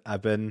news that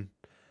I've been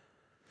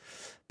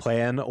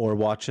playing or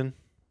watching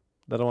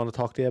that I want to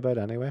talk to you about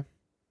anyway.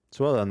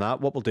 So other than that,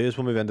 what we'll do is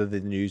we'll move into the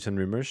news and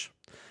rumours.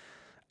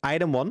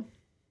 Item 1,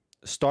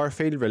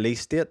 Starfield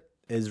release date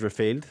is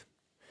revealed.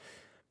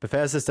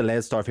 Bethesda's delayed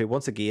Starfield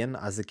once again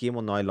as the game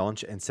will now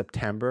launch in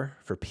September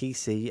for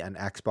PC and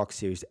Xbox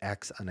Series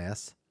X and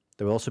S.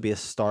 There will also be a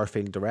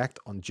Starfield Direct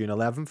on June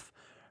 11th,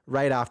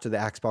 right after the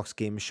Xbox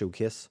Game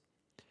Showcase.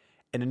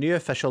 In a new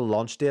official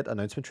launch date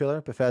announcement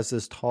trailer,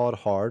 Bethesda's Todd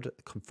Hard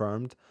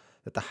confirmed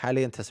that the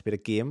highly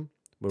anticipated game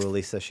will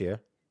release this year.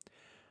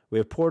 We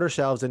have poured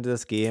ourselves into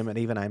this game, and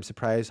even I'm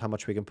surprised how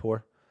much we can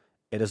pour.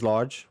 It is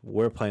large.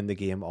 We're playing the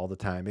game all the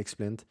time, he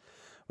explained.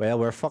 Well,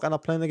 we're fucking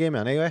up playing the game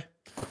anyway.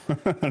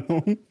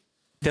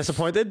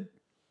 Disappointed?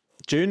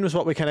 June was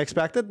what we kind of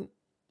expected.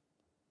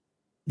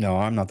 No,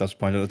 I'm not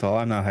disappointed at all.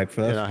 I'm not hyped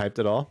for this. You're not hyped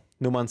at all.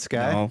 No Man's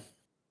Sky. No.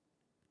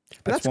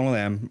 But It's one of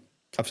them.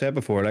 I've said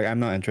before, like I'm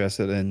not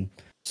interested in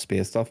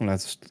space stuff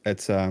unless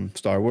it's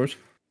Star Wars.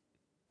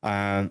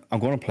 I'm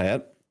going to play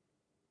it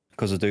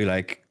because I do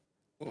like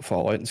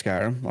Fallout and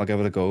Skyrim. I'll give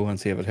it a go and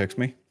see if it hooks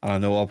me. And I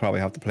know I'll probably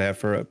have to play it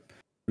for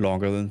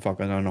longer than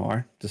fucking an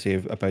hour to see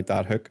about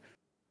that hook.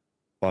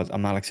 But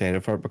I'm not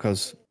excited for it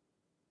because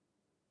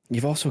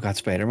you've also got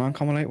Spider-Man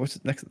coming out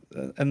next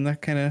in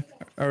that kind of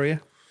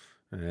area.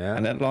 Yeah.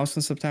 And it launched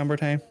in September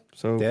time.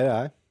 So Did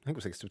I? I think it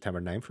was like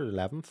September 9th or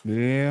 11th.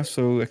 yeah,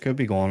 so it could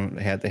be going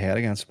head to head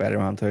against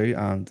Spider-Man 2,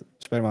 and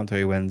Spider-Man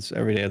 2 wins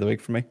every day of the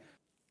week for me.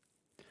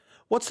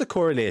 What's the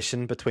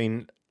correlation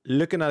between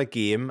looking at a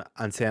game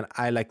and saying,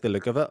 I like the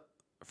look of it,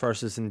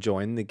 versus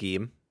enjoying the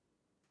game?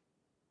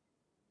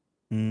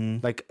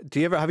 Like,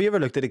 have you ever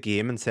looked at a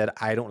game and said,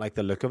 I don't like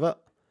the look of it,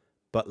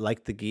 but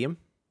like the game?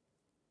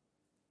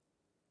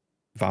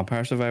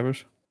 Vampire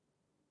Survivors.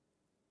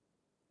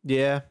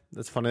 Yeah,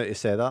 it's funny that you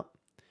say that.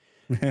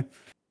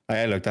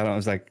 I looked at it and I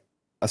was like,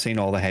 I seen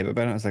all the hype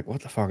about it. I was like,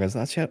 what the fuck is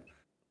that shit?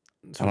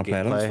 Some And I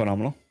played it. It's gameplay.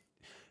 phenomenal.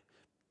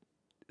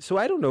 So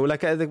I don't know.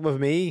 Like I think with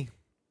me,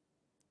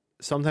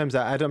 sometimes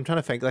I'm trying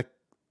to think. Like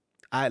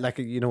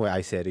you know what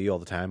I say to you all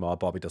the time. Oh,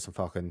 Bobby doesn't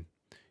fucking.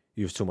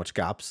 You have so much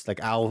gaps.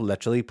 Like I'll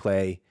literally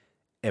play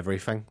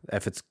everything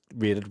if it's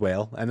rated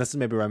well. And this is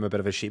maybe where I'm a bit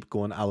of a sheep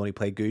going. I'll only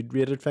play good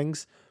rated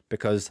things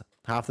because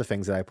half the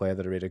things that I play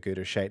that are rated good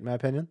are shite in my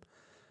opinion.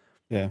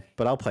 Yeah.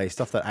 But I'll play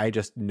stuff that I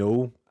just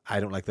know I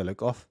don't like the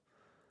look of,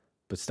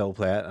 but still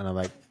play it. And I'm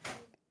like,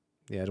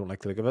 yeah, I don't like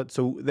the look of it.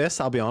 So this,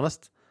 I'll be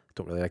honest,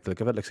 don't really like the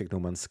look of it. Looks like No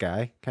Man's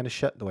Sky kind of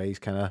shit. The way he's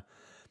kind of,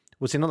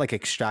 was he not like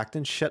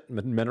extracting shit,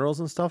 minerals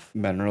and stuff?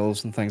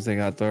 Minerals and things like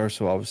that there.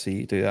 So obviously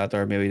you do that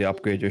there, maybe to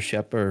upgrade your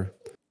ship or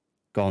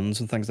guns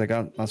and things like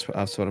that. That's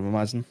what I'm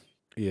imagining.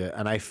 Yeah,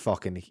 and I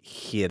fucking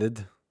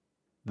hated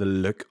the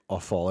look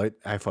of Fallout.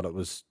 I thought it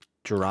was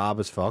drab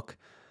as fuck.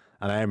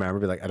 And I remember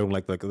being like, I don't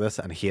like the look of this,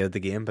 and hated the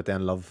game, but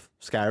then love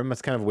Skyrim.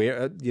 It's kind of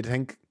weird. You'd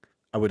think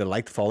I would have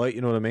liked Fallout,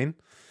 you know what I mean?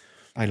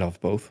 I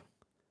love both.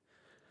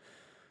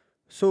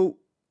 So,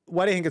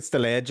 why do you think it's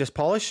delayed? Just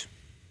polish?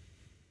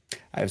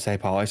 I would say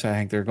polish. I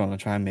think they're going to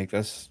try and make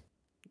this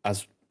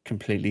as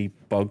completely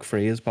bug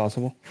free as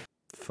possible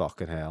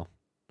Fucking hell.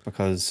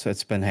 because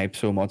it's been hyped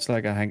so much.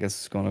 Like I think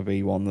it's going to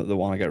be one that they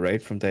want to get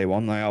right from day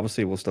one. Now,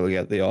 obviously, we'll still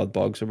get the odd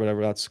bugs or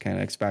whatever. That's kind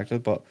of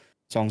expected, but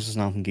as long as it's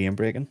nothing game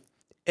breaking.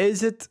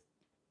 Is it,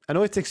 I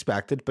know it's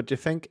expected, but do you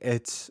think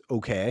it's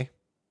okay,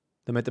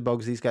 the amount of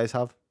bugs these guys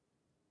have?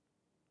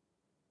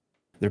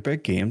 They're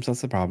big games.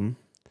 That's the problem.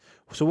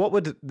 So what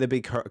would they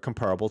be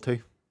comparable to?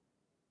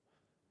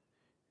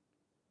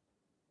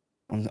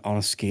 On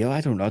a scale, I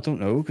don't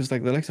know because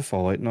like they like to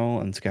Fallout and all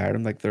and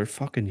Skyrim, like they're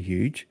fucking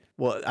huge.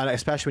 Well, and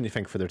especially when you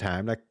think for their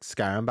time, like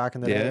Skyrim back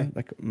in the Yeah, day.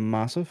 like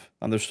massive,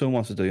 and there's so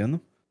much to do in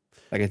them.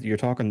 Like you're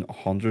talking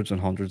hundreds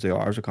and hundreds of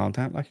hours of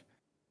content. Like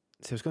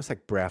See, I was going to say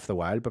Breath of the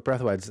Wild, but Breath of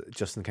the Wild's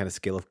just in kind of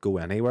scale of go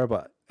anywhere.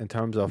 But in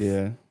terms of,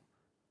 yeah,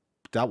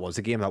 that was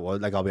a game that was,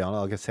 like, I'll be honest,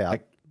 I'll just say,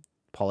 Like,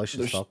 polished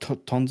and there's stuff.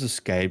 tons of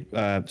Skype.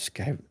 There's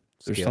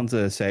Scale. tons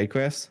of side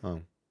quests Oh.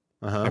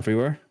 Uh-huh.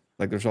 everywhere.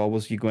 Like there's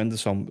always you go into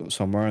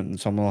somewhere and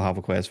someone will have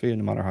a quest for you,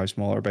 no matter how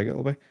small or big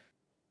it'll be.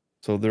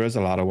 So there is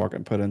a lot of work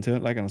and put into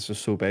it, like, and it's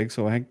just so big.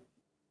 So I think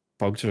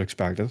bugs are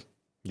expected.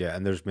 Yeah,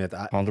 and there's made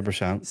 100%.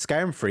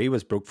 Skyrim 3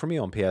 was broke for me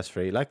on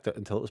PS3, like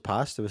until it was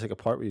passed. There was like a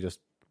part where you just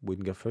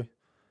wouldn't get through.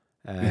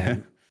 Yeah.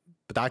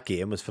 But that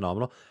game was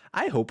phenomenal.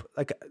 I hope,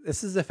 like,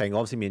 this is the thing.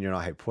 Obviously, me and you're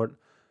not hyped for it,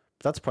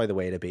 but that's probably the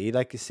way to be.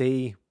 Like, you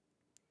see,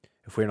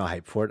 if we're not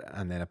hyped for it,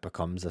 and then it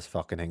becomes this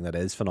fucking thing that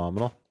is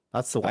phenomenal.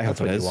 That's the I that's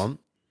hope what it you is. want.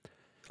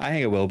 I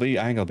think it will be.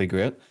 I think it'll be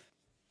great.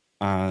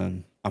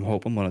 And I'm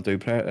hoping when I do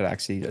play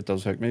it, it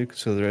does hook me.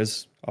 So there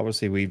is,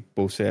 obviously, we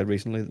both said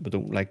recently that we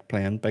don't like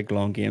playing big,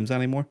 long games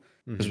anymore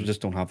because we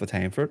just don't have the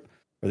time for it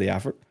or the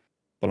effort.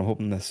 But I'm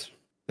hoping this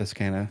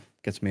kind of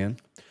gets me in.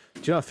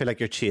 Do you not feel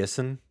like you're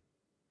chasing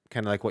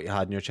kind of like what you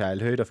had in your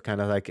childhood of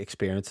kind of like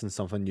experiencing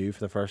something new for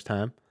the first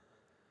time?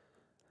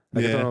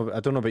 Like, Yeah. I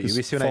don't know about you.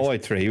 We see when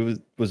Fallout 3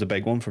 was a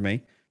big one for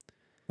me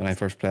when I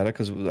first played it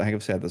because I think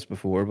I've said this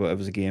before, but it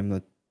was a game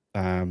that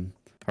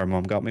her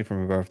mum got me for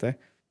my birthday.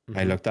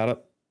 I looked at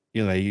it.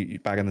 You know,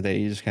 back in the day,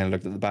 you just kind of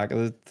looked at the back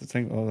of the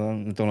thing. Oh,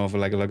 I don't know if I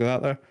like a look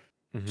at that there.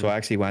 So I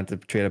actually went to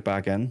trade it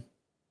back in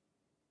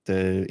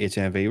the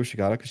HMV where she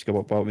got it because she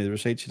bought me the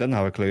receipt. She didn't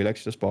have a clue, like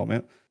she just bought me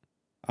it.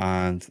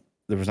 And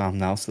there was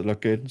nothing else that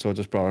looked good. So I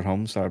just brought it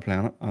home, started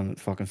playing it, and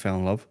fucking fell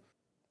in love.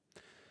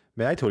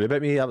 May I told you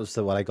about me? That was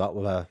what I got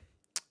with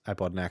I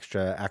bought an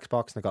extra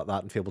Xbox and I got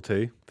that in Fable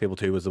 2. Fable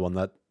 2 was the one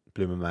that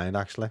blew my mind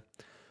actually.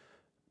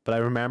 But I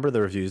remember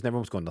the reviews and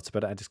everyone was going nuts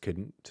about it. I just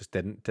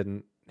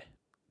didn't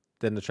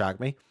attract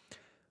me.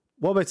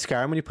 What about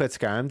Skyrim? When you played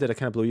Skyrim, did it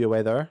kind of blow you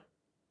away there?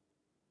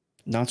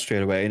 Not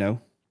straight away, no.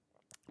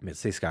 I mean,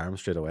 say Skyrim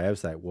straight away. I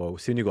was like, whoa.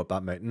 Soon you go up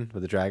that mountain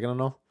with the dragon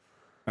and all.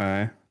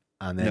 Aye.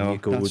 And then you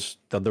go the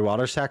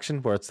underwater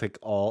section where it's like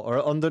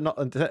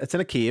it's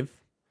in a cave.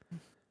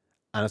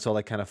 And it's all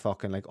like kind of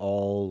fucking like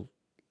all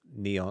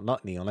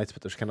not neon lights,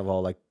 but there's kind of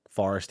all like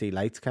foresty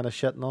lights kind of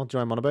shit and all. Do you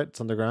know what I'm on about?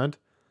 It's underground.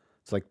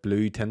 It's like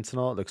blue tints and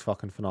all. It looks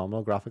fucking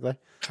phenomenal graphically.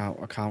 I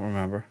can't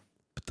remember.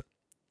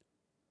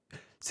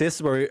 See, this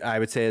is where I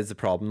would say is the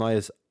problem now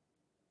is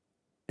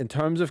in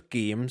terms of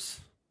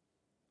games,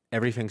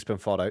 everything's been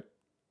thought out.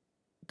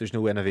 There's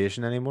no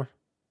innovation anymore.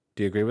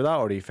 Do you agree with that?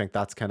 Or do you think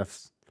that's kind of...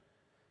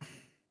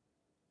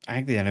 I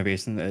think the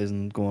innovation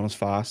isn't going as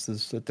fast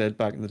as it did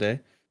back in the day.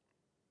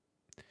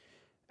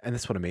 And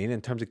that's what I mean.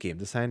 In terms of game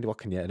design, what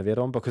can you innovate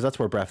on? Because that's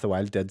where Breath of the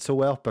Wild did so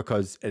well,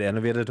 because it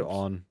innovated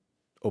on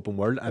open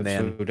world, and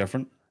then so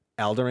different.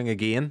 Elden Ring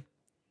again,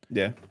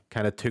 yeah,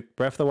 kind of took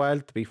Breath of the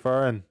Wild, to be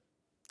fair, and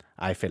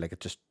I feel like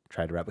it just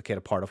tried to replicate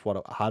a part of what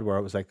it had, where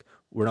it was like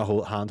we're not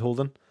hand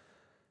holding,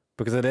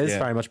 because it is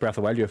very much Breath of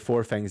the Wild. You have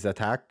 4 things to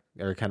attack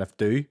or kind of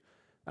do,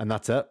 and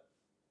that's it.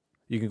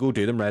 You can go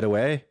do them right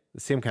away. The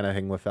same kind of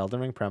thing with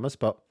Elden Ring premise,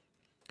 but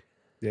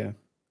yeah,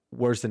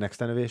 where's the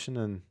next innovation?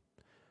 And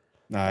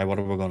what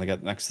are we going to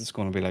get next? It's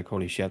going to be like,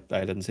 holy shit,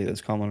 I didn't see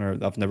this coming, or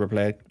I've never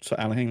played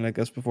anything like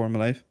this before in my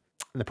life.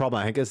 And the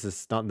problem I think is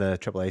it's not in the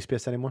AAA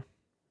space anymore.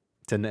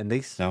 It's in the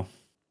indies. No,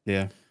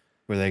 yeah,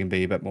 where they can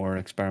be a bit more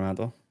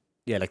experimental.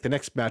 Yeah, like the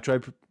next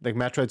Metroid, like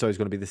Metroid's always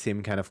going to be the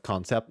same kind of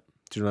concept.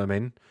 Do you know what I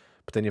mean?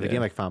 But then you have a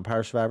game like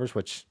Vampire Survivors,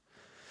 which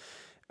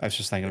I was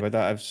just thinking about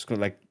that. I was just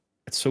going like,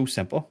 it's so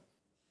simple,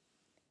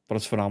 but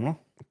it's phenomenal.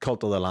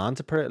 Cult of the Lamb's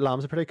a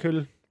pretty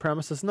cool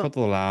premise, isn't it? Cult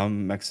of the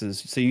Lamb mixes.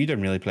 So you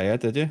didn't really play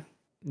it, did you?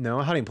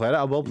 No, I hadn't played it.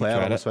 I will play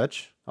it on the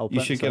Switch.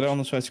 You should get it on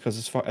the Switch because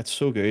it's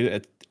so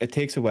good. It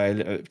takes a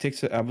while.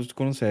 I was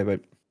going to say about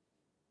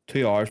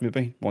 2 hours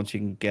maybe once you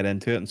can get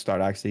into it and start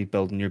actually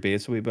building your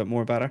base a wee bit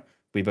more better, a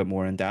wee bit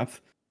more in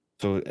depth.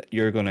 So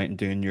you're going out and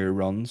doing your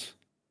runs,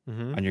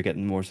 and you're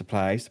getting more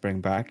supplies to bring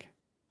back,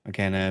 and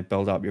kind of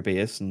build up your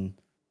base and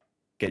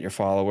get your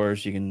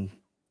followers. You can.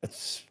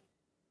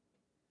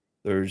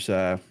 There's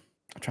I'm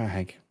trying to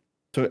think.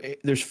 So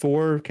there's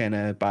 4 kind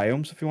of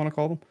biomes, if you want to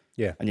call them.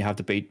 Yeah. And you have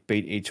to beat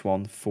each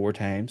one 4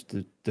 times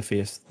to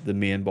face the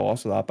main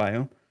boss of that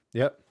biome.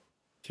 Yep.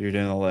 So you're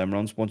doing all them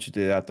runs. Once you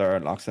do that, there it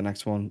unlocks the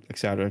next one,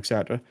 etc.,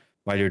 etc.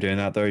 While you're doing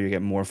that, there you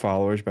get more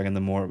followers, bringing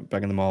them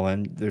all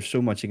in. There's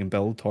so much you can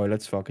build.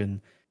 Toilets, fucking, you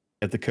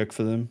have to cook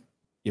for them.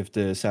 You have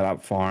to set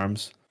up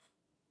farms.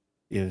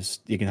 You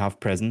can have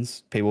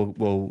prisons. People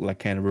will like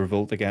kind of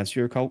revolt against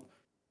your cult,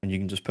 and you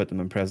can just put them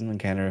in prison and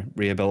kind of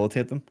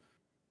rehabilitate them.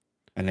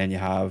 And then you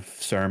have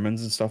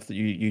sermons and stuff that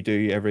you do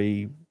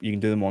you can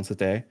do them once a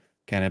day.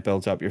 Kind of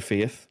builds up your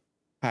faith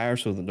higher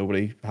so that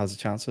nobody has a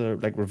chance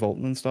of like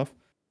revolting and stuff.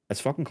 It's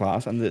fucking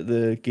class, and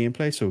the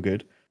gameplay's so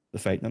good. The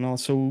fighting and all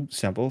so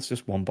simple. It's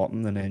just one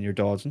button and then you're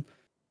dodging.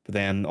 But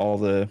then all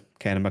the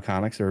kind of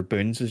mechanics or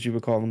boons, as you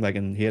would call them, like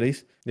in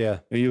Hades,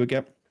 you would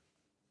get,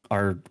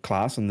 are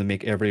class, and they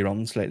make every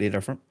run slightly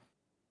different.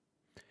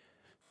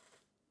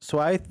 So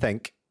I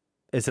think,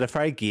 is it a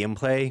very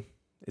gameplay?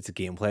 It's a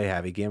gameplay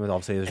heavy game, and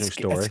obviously there's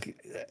no story.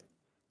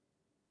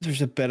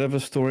 There's a bit of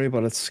a story,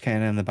 but it's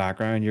kind of in the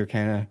background.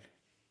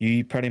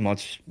 You pretty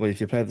much, well,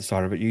 if you play at the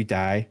start of it, you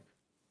die,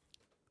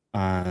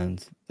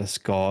 and this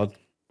god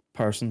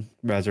person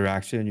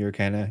resurrects you, and you're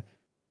kind of,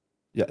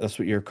 that's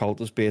what your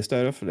cult is based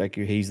out of. Like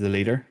he's the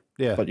leader,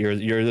 but you're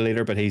the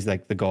leader, but he's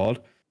like the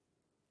god,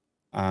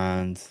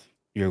 and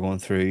you're going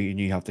through, and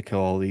you have to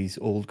kill all these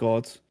old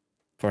gods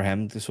for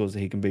him so that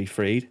he can be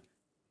freed.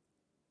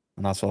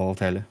 and that's all I'll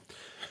tell you.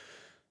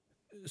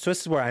 So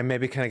this is where I'm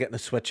maybe kind of getting a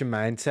switch in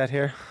mindset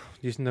here,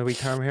 using the wee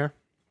term here.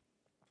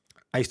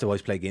 I used to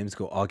always play games,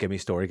 go, oh, give me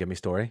story, give me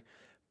story.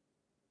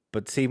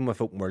 But see, even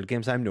with open world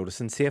games, I'm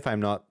noticing, see if I'm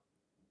not,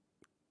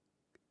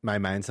 my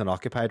mind's not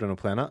occupied when I'm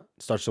playing it,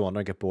 starts to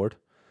wander and get bored.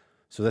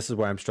 So this is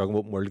where I'm struggling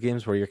with open world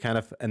games, where you're kind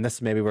of, and this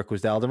is maybe where it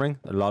goes to Elden Ring,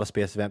 a lot of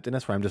space of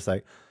emptiness, where I'm just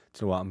like,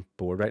 do you know what, I'm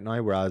bored right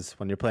now. Whereas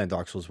when you're playing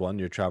Dark Souls 1,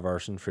 you're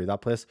traversing through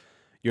that place,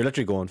 you're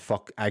literally going,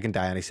 fuck, I can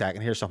die any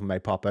second here, something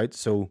might pop out.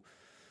 So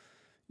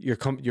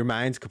your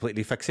mind's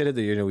completely fixated.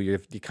 You know, you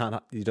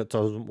can't, you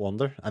doesn't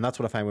wander, and that's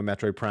what I find with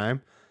Metroid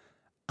Prime.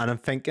 And I'm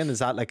thinking, is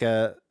that like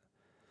a,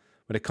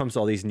 when it comes to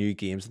all these new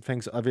games and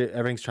things,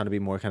 everything's trying to be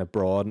more kind of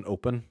broad and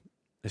open.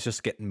 It's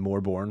just getting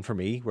more boring for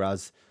me.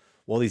 Whereas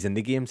all these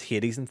indie games,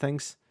 Hades and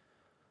things,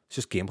 it's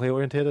just gameplay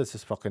oriented. It's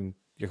just fucking,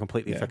 you're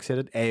completely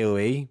fixated.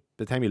 AOE, by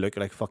the time you look,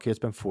 you're like, fuck you, it's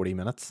been 40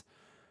 minutes.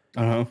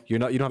 I know. You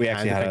don't have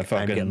time to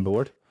think, I'm getting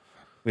bored.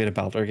 We had a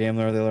Belter game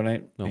there the other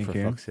night. No, for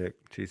fuck's sake.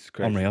 Jesus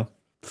Christ.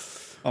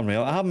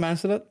 Unreal. I haven't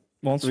mentioned it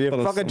once. You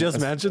fucking just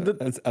mentioned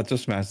it. I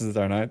just mentioned it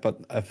there now,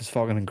 but it was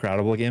fucking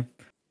incredible game.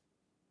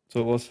 So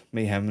it was.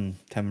 Me, him,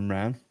 and Tim and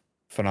Ryan.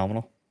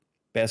 Phenomenal.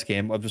 Best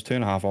game. It was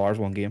 2.5 hours,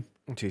 one game.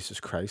 Jesus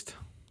Christ.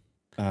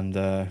 And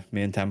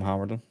me and Tim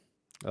hammered them.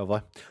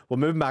 Lovely. Well,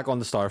 moving back on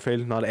to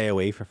Starfield, not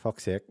AOE, for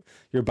fuck's sake.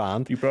 You're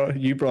banned. You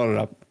brought it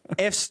up.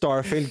 If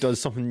Starfield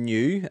does something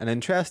new and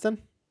interesting,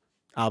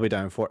 I'll be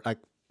down for it. Like,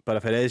 but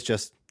if it is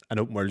just an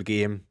open world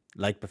game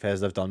like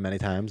Bethesda have done many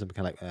times, I'm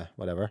kind of like,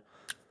 whatever.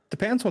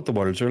 Depends what the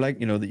worlds are like,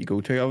 you know, that you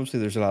go to. Obviously,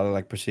 there's a lot of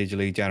like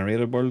procedurally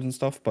generated worlds and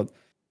stuff, but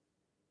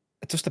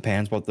it just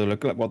depends what they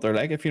look like, what they're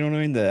like, if you know what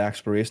I mean, the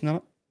exploration of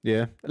it.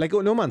 Yeah, like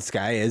No Man's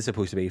Sky is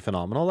supposed to be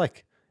phenomenal,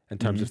 like in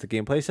terms of the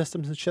gameplay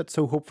systems and shit.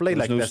 So hopefully,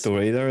 there's like no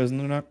story there, isn't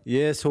there? Not?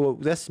 Yeah, so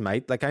this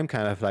might, like, I'm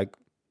kind of like,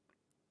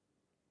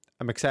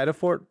 I'm excited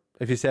for it.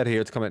 If you said here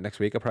it's coming out next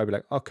week, I'd probably be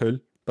like, oh, cool,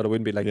 but I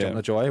wouldn't be like jumping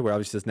at joy. Where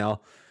obviously now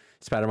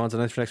Spider-Man's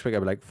announced for next week, I'd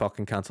be like,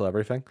 fucking cancel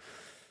everything.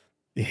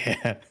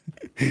 Yeah.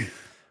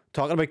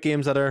 Talking about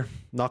games that are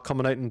not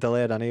coming out and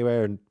delayed anyway,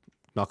 or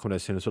not coming out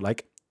as soon as we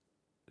like.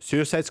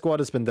 Suicide Squad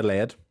has been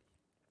delayed.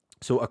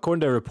 So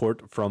according to a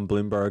report from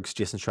Bloomberg's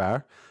Jason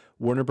Schreier,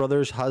 Warner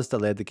Brothers has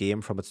delayed the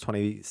game from its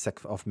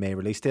 26th of May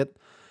release date.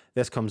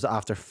 This comes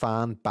after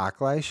fan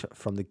backlash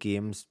from the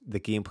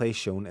gameplay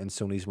shown in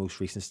Sony's most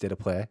recent state of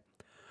play.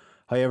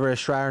 However, as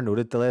Schreier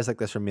noted, delays like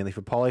this are mainly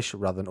for polish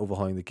rather than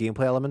overhauling the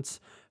gameplay elements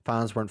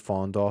fans weren't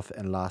fond of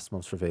in last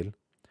month's reveal.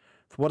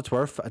 For what it's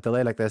worth, a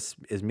delay like this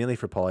is mainly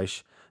for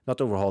polish, not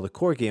to overhaul the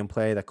core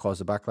gameplay that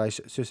caused the backlash.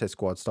 Suicide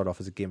Squad started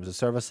off as a game as a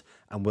service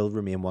and will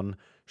remain one,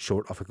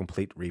 short of a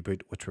complete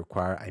reboot, which will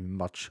require a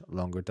much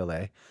longer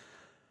delay.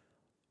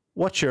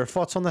 What's your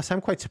thoughts on this?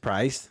 I'm quite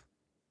surprised.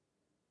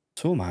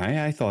 So am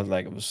I. I thought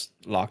like it was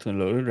locked and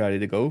loaded, ready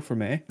to go for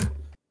me.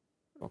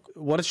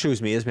 What it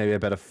shows me is maybe a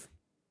bit of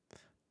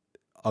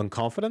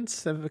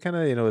unconfidence. Kind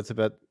of, it's a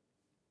bit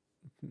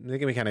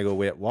making me kind of go,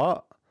 wait,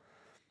 what?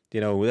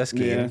 This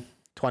game,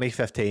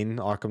 2015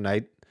 Arkham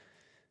Knight,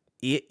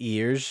 8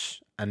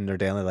 years, and they're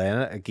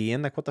delaying it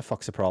again. Like, what the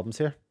fuck's the problems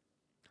here?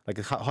 Like,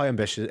 how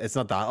ambitious? It's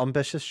not that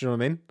ambitious. You know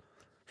what I mean?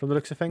 From the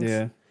looks of things.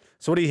 Yeah.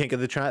 So, what do you think of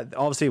the trend?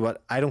 Obviously,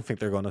 I don't think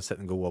they're going to sit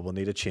and go, well, we'll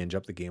need to change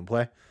up the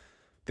gameplay.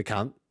 They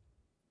can't.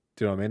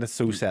 Do you know what I mean? It's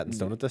so set in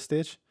stone at this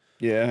stage.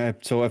 Yeah.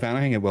 So, if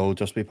anything, it will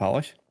just be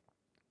polish,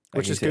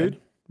 which is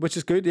good. Which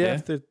is good. Yeah.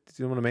 Do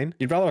you know what I mean?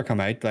 You'd rather come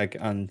out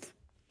and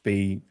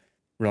be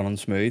running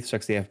smooth,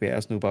 60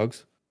 FPS, no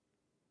bugs.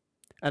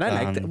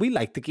 And we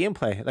liked the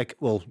gameplay. Like,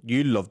 well,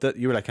 you loved it.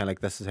 You were like, kind of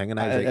like, this is thing, and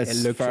I was like,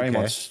 it looks very okay.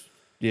 much.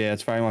 Yeah,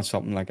 it's very much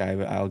something like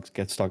I'll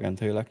get stuck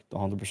into, like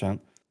 100%.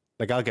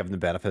 Like, I'll give them the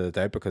benefit of the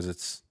doubt because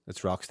it's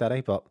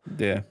Rocksteady, but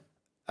yeah,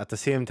 at the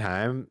same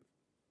time,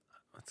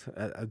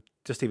 I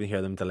just even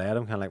hear them delay it,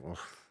 I'm kind of like, well,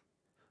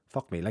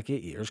 fuck me, like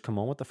 8 years. Come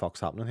on, what the fuck's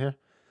happening here?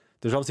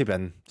 There's obviously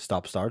been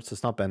stop starts.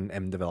 It's not been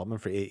in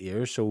development for 8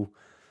 years, so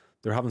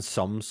they're having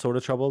some sort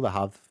of trouble.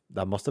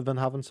 They must have been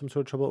having some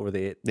sort of trouble over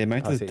the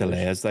amount of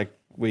delays like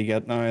we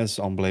get now is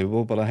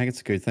unbelievable. But I think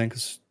it's a good thing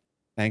because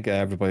I think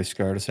everybody's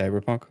scared of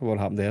Cyberpunk. What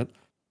happened to it?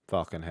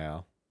 Fucking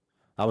hell,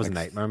 that was a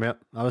nightmare, mate.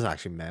 That was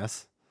actually a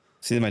mess.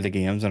 See the amount of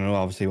games. I know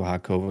obviously we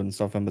had COVID and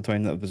stuff in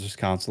between that was just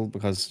cancelled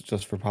because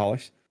just for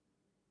polish.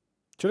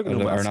 Should have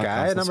No Man's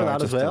Sky. I remember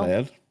that as well.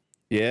 Delayed.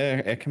 Yeah,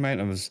 it came out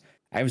and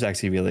I was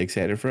actually really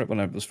excited for it when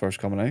it was first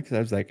coming out because I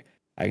was like,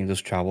 I can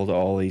just travel to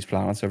all these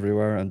planets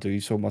everywhere and do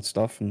so much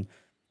stuff, and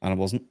it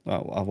wasn't.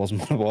 I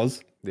wasn't what it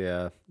was.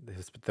 Yeah,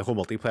 the whole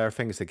multiplayer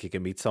thing is like you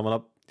can meet someone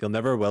up. You'll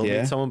never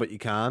meet someone, but you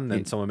can.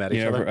 Then someone met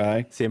each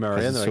other. Same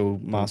area. It's so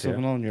massive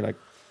and all, and you're like.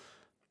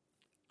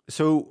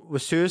 So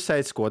with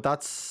Suicide Squad,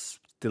 that's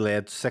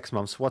delayed 6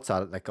 months. What's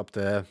that like up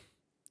to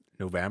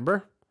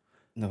November?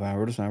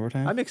 December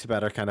time. That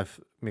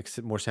makes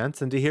it more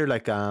sense. And to hear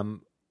like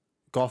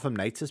Gotham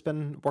Knights has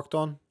been worked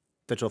on.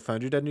 Digital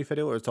Foundry did a new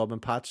video, or it's all been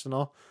patched and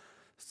all.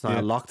 It's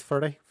not locked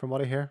 30 from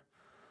what I hear.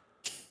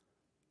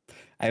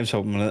 I was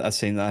hoping when I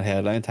seen that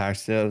headline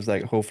text, I was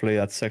like, hopefully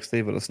that's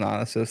 60, but it's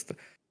not. It's just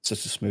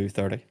a smooth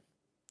 30.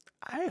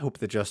 I hope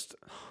they just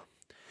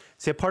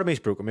see. A part of me's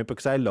broken me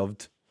because I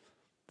loved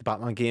the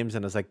Batman games,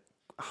 and it's like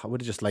I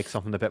would have just liked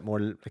something a bit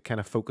more kind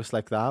of focused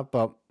like that.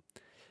 But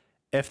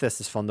if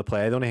this is fun to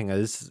play, the only thing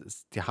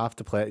is you have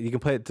to play. You can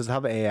play it. Does it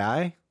have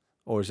AI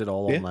or is it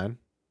all Yeah. online?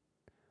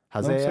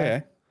 Has No, AI? so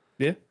yeah.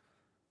 Yeah.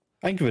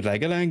 I think you would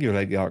like it. I think you would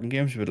like the Arkham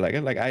games. You would like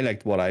it. Like, I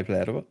liked what I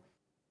played of it.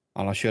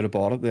 And I should have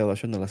bought it the other. I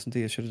shouldn't have listened to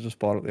you. I should have just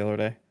bought it the other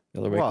day.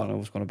 The other week What? when I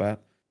was going to buy it.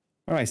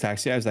 All right,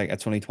 taxi. I was like,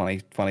 it's only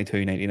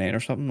 $22.99 or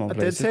something. On I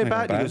did say PlayStation.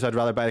 bad. You goes, I'd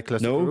rather buy the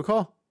Callisto No.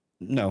 Protocol.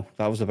 No,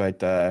 that was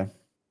about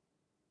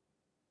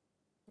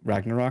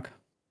Ragnarok.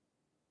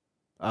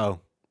 Oh,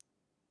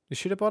 you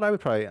should have bought. I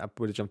would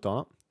have jumped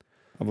on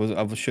it.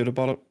 I should have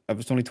bought it. It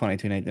was only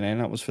 £22.99.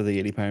 That was for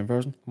the £80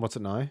 version. What's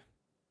it now?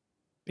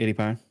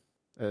 £80.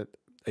 Are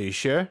you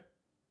sure?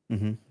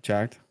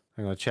 Checked.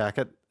 I'm gonna check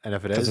it, and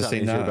if it is, Because I've that seen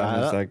means that. you're buying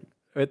And it's it. like,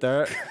 Right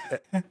there.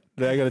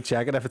 Then I'm gonna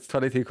check it. If it's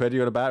 22 quid,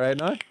 you're gonna buy it right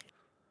now.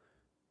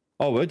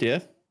 oh, would yeah.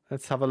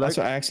 Let's have a look. That's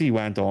what I actually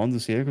went on to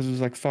see it because it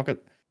was like, fuck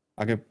it.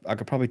 I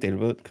could probably deal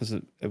with it because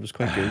it was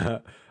quite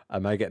good.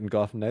 Am I getting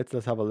Gotham Knights?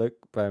 Let's have a look.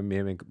 By me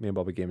and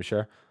Bobby Game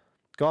Share.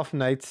 Gotham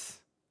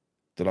Knights.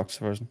 Deluxe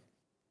version.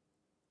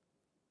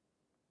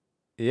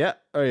 Yeah,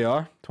 there you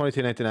are.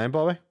 22.99,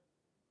 Bobby.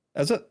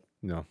 Is it?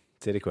 No,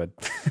 it's 80 quid.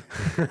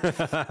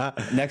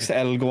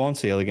 It'll go on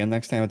sale again.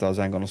 Next time it does,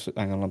 I'm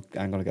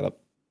gonna get it.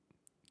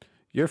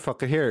 You're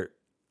fucking here.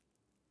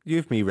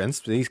 You've me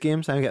rinsed these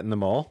games. I'm getting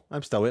them all.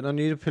 I'm still waiting on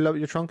you to pull out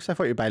your trunks. I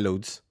thought you'd buy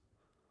loads.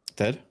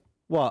 Did?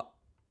 What?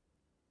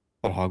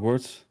 But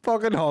Hogwarts.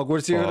 Fucking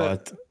Hogwarts. You're gonna...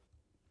 But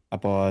I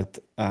bought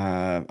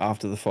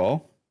After the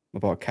Fall. I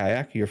bought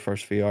Kayak, your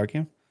first VR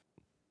game.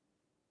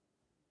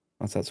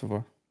 That's that so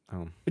far.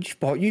 Oh.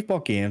 But you've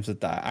bought games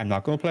that I'm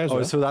not going to play as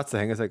well. So that's the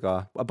thing. It's like,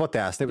 I bought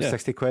Destiny. It was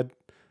 60 quid.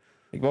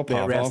 Like, what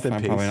Yeah, rest in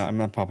I'm peace.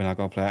 probably not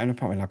going to play. I'm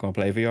probably not going to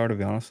play VR, to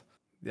be honest.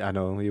 Yeah, I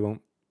know you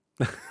won't.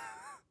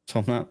 So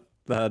I'm not.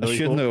 I know I you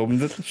shouldn't won't. have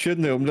opened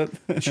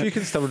it. Sure, you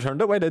can still return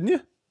it. Why didn't you?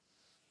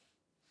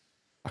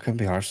 I couldn't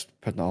be arsed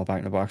putting it all back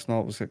in the box and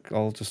all. It was like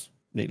all just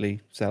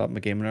neatly set up in my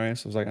gaming area.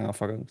 So I was like, oh,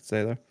 fuck it,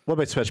 stay there. What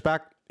about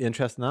Switchback? You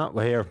interested in that?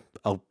 Well, here,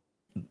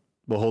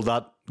 we'll hold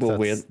that. We'll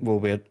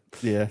wait.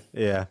 Yeah.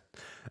 Yeah.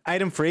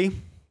 Item 3.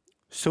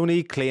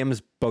 Sony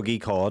claims buggy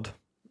COD.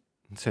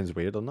 Sounds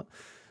weird, doesn't it?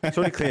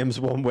 Sony claims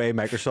one way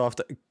Microsoft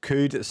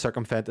could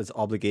circumvent its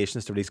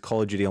obligations to release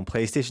Call of Duty on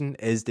PlayStation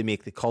is to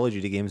make the Call of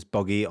Duty games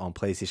buggy on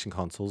PlayStation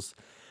consoles,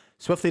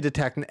 swiftly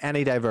detecting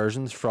any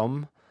diversions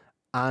from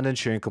and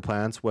ensuring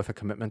compliance with a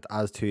commitment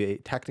as to a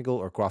technical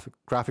or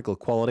graphical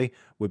quality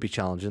would be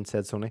challenging,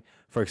 said Sony.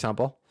 For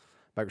example,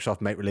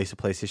 Microsoft might release a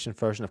PlayStation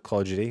version of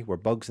Call of Duty where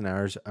bugs and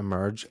errors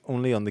emerge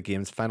only on the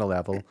game's final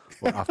level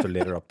or after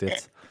later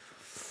updates.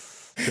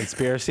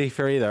 Conspiracy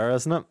theory there,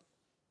 isn't it?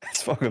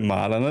 It's fucking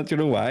mad, isn't it? Do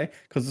you know why?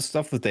 Because the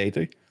stuff that they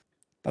do.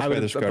 That's why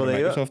they're scared of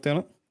Microsoft doing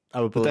it.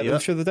 I would believe I'm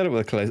it. sure they did it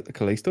with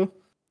Callisto.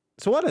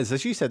 So what is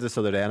this? You said this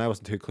the other day and I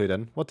wasn't too clued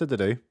in. What did they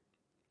do?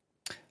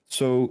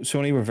 So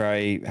Sony were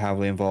very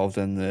heavily involved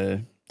in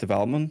the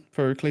development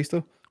for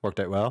Callisto. Worked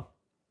out well.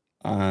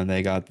 And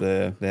they had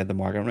the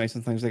marketing rights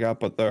and things like that.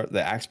 But the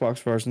Xbox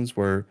versions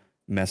were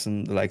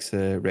missing the likes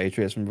of ray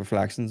tracing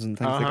reflections and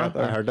things like that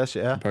there. I heard this,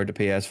 yeah. Compared to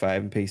PS5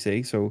 and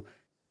PC. So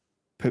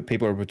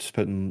people were just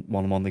putting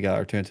one and one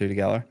together, two and two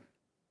together,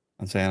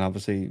 and saying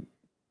obviously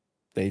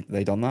they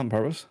done that on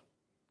purpose.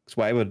 Because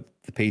why would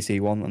the PC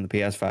one and the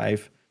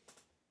PS5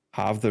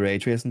 have the ray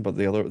tracing, but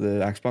the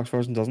Xbox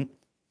version doesn't?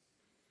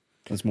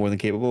 It's more than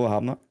capable of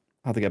having it.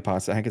 I have to get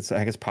past it. I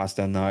think it's passed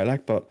down now,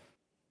 but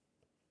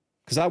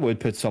because that would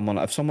put someone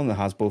that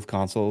has both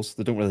consoles,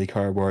 they don't really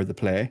care where they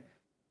play,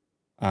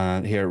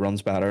 and here it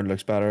runs better and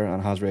looks better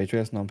and has ray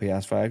tracing on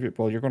PS5.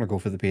 Well, you're going to go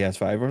for the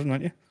PS5 version,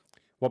 aren't you?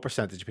 What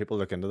percentage of people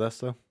look into this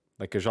though?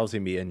 Like there's obviously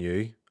me and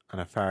you and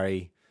a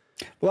very...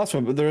 Well, that's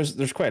what, but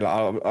there's quite a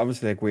lot.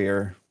 Obviously, like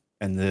we're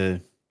in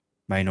the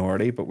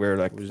minority, but we're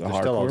like There's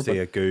hardcore, still obviously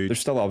a good... there's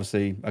still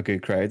obviously a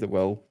good crowd that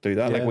will do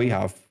that. Yeah.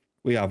 Like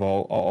we have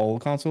all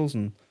consoles,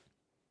 and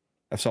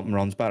if something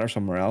runs better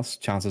somewhere else,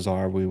 chances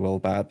are we will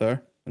buy it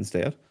there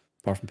instead.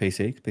 Apart from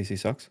PC, 'cause PC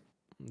sucks.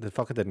 They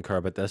fucking didn't care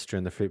about this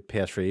during the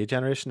PS3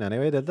 generation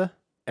anyway, did they?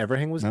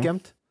 Everything was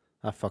gimped.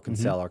 That fucking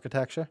cell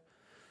architecture.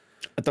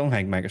 I don't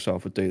think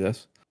Microsoft would do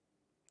this.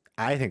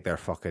 I think they're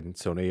fucking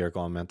Sony are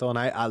gone mental. And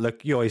I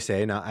look, you always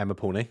say, nah, I'm a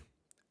pony.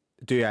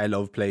 Do I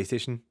love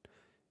PlayStation?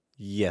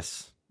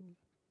 Yes.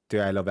 Do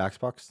I love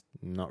Xbox?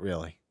 Not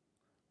really.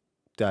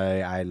 Do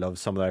I love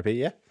some of their IP?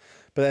 Yeah.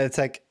 But it's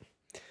like,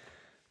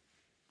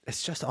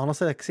 it's just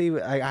honestly, like, see,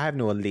 I have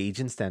no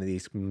allegiance to any of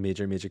these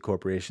major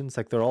corporations.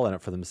 Like, they're all in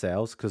it for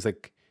themselves. Because,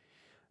 like,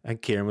 I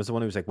think Kieran was the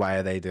one who was like, why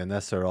are they doing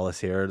this or all this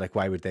here? Like,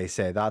 why would they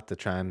say that to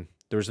try and...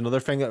 There was another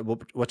thing,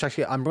 which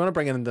actually, I'm going to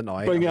bring it into now.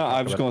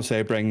 I was going to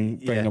say bring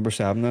number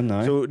 7 then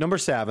now. So, number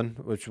 7,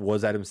 which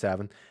was item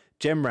 7,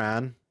 Jim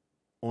Ryan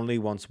only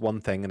wants one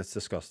thing, and it's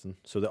disgusting.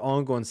 So, the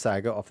ongoing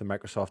saga of the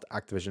Microsoft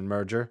Activision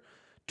merger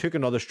took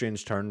another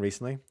strange turn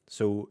recently.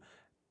 So,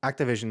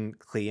 Activision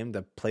claimed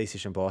that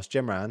PlayStation boss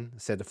Jim Ryan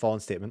said the following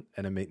statement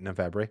in a meeting in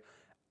February: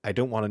 I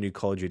don't want a new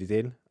Call of Duty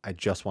deal. I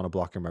just want to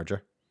block your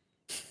merger.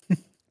 Does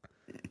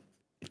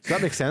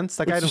that make sense?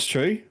 Like, Which I don't. is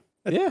true.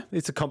 Yeah,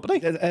 it's a company.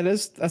 It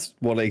is. That's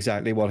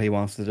exactly what he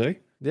wants to do.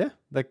 Yeah,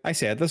 like I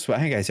said this. I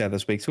think I said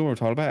this week. So we were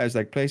talking about it. I was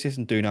like,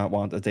 PlayStation do not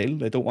want a deal.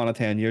 They don't want a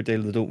 10-year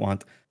deal. They don't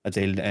want a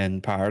deal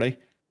in parity.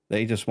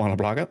 They just want to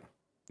block it,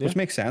 which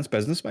makes sense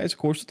business wise. Of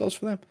course, it does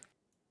for them.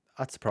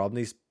 that's the problem.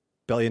 These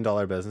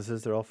billion-dollar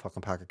businesses, they're all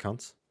fucking pack of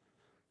cunts.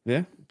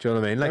 Yeah, Do you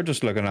know what I mean? they're Like,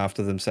 just looking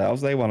after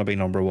themselves. They want to be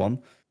number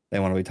one. They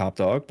want to be top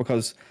dog.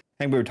 Because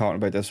I think we were talking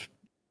about this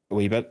a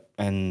wee bit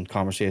in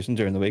conversation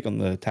during the week on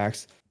the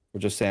text. We're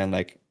just saying,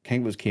 like, I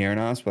think it was Kieran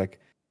asked, like,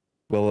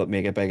 will it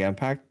make a big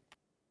impact?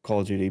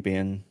 Call of Duty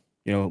being,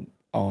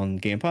 on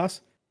Game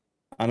Pass,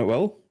 and it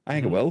will. I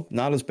think it will.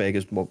 Not as big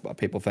as what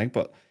people think,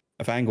 but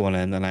if I'm going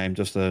in and I'm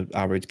just an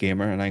average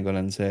gamer and I'm going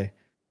in and say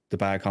to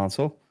buy a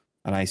console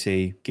and I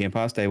see Game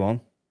Pass day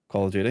one,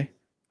 Call of Duty,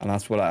 and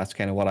that's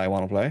kind of what I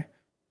want to play,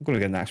 I'm going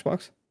to get an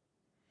Xbox.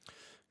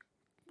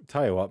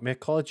 tell you what, mate,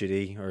 Call of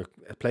Duty or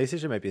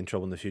PlayStation might be in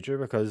trouble in the future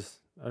because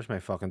there's my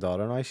fucking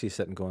daughter now. She's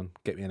sitting going,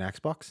 get me an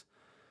Xbox.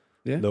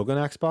 Yeah. Logan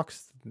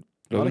Xbox.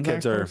 A lot of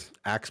kids are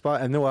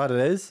Xbox. And know what it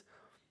is?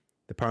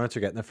 The parents are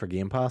getting it for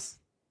Game Pass.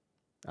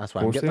 That's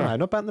why I'm getting it. I'm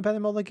not betting to buy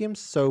them all the games,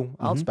 so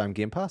I'll spam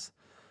Game Pass.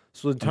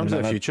 So in terms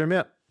of the future,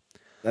 mate.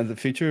 And the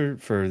future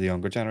for the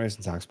younger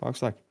generation's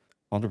Xbox, like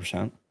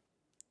 100%.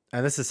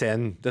 And this is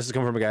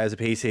coming from a guy who's a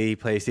PC,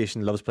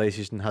 PlayStation, loves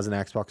PlayStation, has an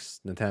Xbox,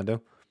 Nintendo.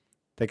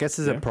 I guess this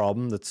is a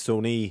problem that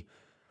Sony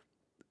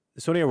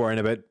are worrying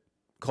about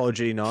Call of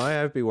Duty now.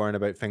 I'd be worrying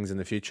about things in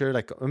the future.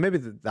 Like, or maybe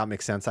that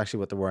makes sense actually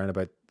what they're worrying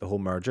about the whole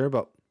merger,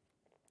 but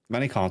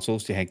many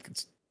consoles do you think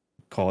it's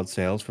COD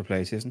sales for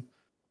PlayStation?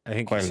 I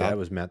think quite a lot. It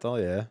was mental,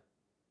 yeah.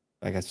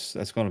 Like it's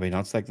going to be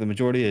nuts. Like the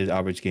majority of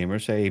average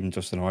gamers, say even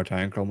just in our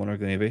town, Cryin or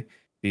maybe, if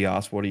you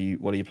ask what do you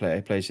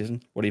play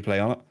PlayStation? What do you play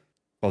on it?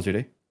 Call of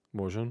Duty.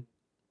 Warzone.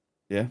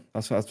 Yeah,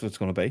 that's what it's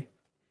going to be.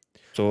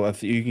 So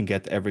if you can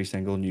get every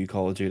single new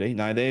Call of Duty,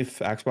 now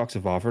Xbox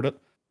have offered it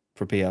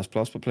for PS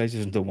Plus, but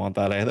PlayStation don't want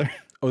that either.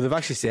 Oh, they've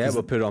actually said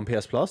we'll put it on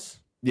PS Plus.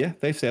 Yeah,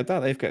 they've said that.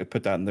 They've got to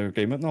put that in their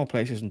agreement. No,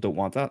 PlayStation don't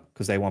want that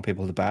because they want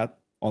people to buy it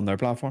on their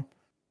platform.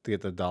 To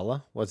get the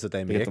dollar? What's it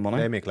they make? Get the money.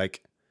 They make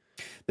like...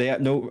 They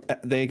get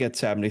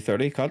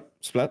 70-30 cut,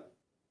 split.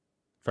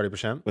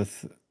 30%?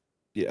 With,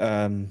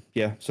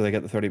 so they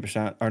get the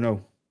 30%, or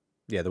no.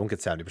 Yeah, they won't get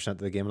 70% of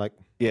the game, like...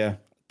 Yeah,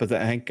 but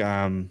I think,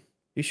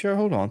 you sure?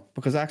 Hold on,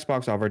 because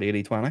Xbox offered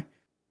 80-20.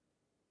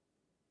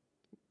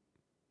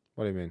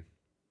 What do you mean?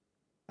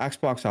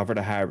 Xbox offered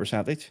a higher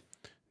percentage.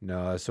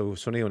 No, so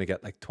Sony only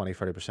get like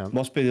 20-30%.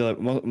 Must be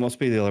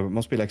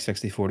like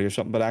 60-40 or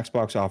something. But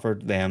Xbox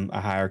offered them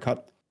a higher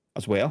cut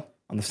as well,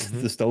 and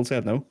they still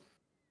said no.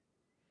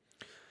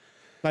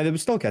 Now they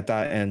would still get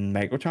that in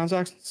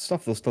microtransactions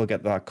stuff. They'll still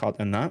get that cut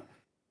in that,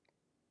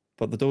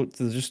 but they don't.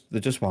 They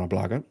just want to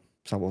block it.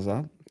 Simple as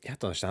that. You have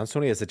to understand,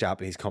 Sony is a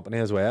Japanese company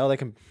as well. They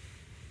can,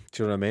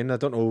 do you know what I mean? I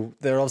don't know.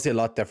 They're obviously a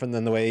lot different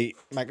than the way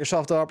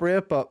Microsoft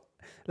operate, but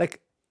like,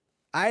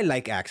 I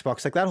like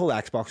Xbox. Like that whole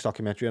Xbox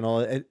documentary and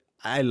all.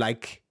 I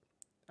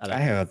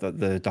heard that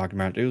the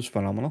documentary was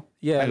phenomenal.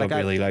 Yeah, I like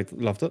really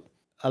loved it.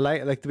 I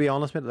like to be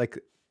honest with, like,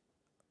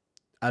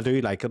 I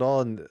do like it all,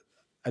 and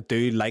I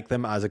do like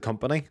them as a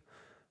company.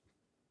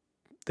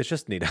 They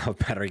just need to have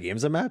better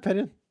games, in my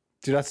opinion.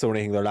 Dude, that's the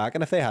only thing they're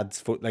lacking. If they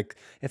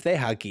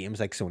had games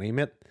like Sony,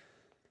 mate,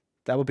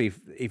 that would be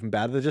even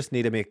better. They just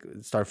need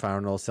to start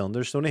firing all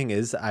cylinders. The only thing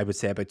is, I would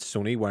say about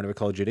Sony worrying about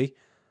Call of Duty,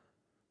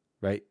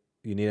 right?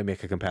 You need to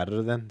make a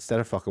competitor then. Instead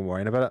of fucking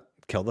worrying about it,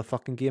 kill the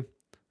fucking game.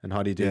 And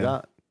how do you do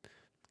that?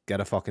 Get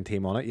a fucking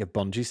team on it. You have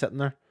Bungie sitting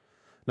there.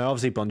 Now,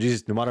 obviously,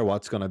 Bungie's, no matter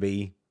what's going to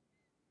be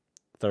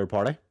third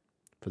party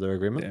for their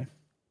agreement. Yeah.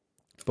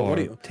 But what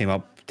do you... Team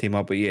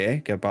up with EA,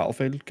 get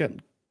Battlefield,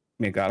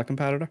 make that a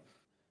competitor.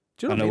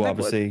 Do you know I know what I mean?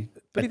 obviously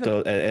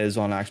it is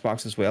on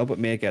Xbox as well, but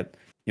make it,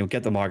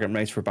 get the market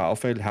rights for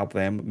Battlefield, help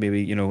them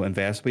maybe,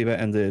 invest a wee bit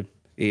into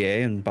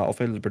EA and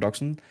Battlefield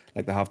production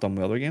like they have done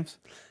with other games.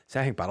 See,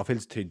 I think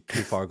Battlefield's too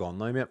far gone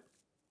now, mate.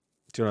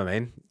 Do you know what I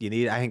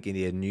mean? I think you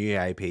need a new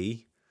IP.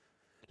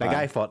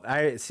 Like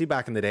I see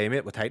back in the day,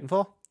 mate, with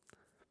Titanfall,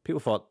 people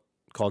thought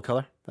COD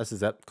Killer. This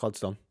is it. COD's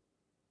done.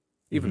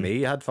 Even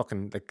me, I had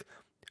fucking like,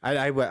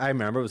 I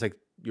remember it was like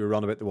you were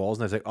running about the walls,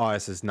 and I was like, oh,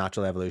 this is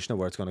natural evolution of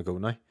where it's going to go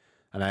now.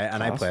 And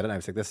I played it, and I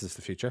was like, this is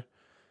the future.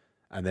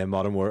 And then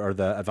Modern War or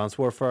the Advanced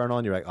Warfare and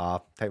on, you're like,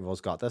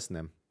 Titanfall's got this, and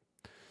then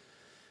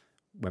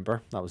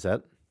whimper. That was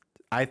it.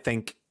 I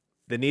think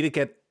they need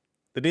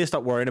to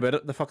stop worrying about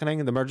it. The fucking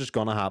thing, the merger's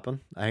gonna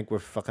happen. I think we're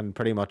fucking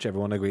pretty much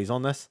everyone agrees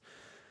on this.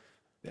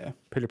 Yeah,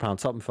 put your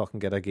pants up and fucking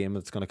get a game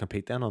that's gonna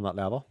compete then on that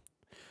level.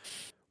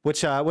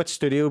 Which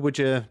studio would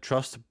you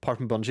trust apart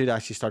from Bungie to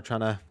actually start trying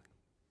to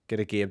get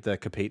a game to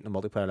compete in a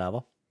multiplayer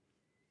level?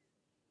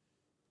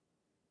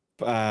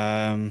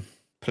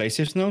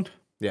 PlayStation owned?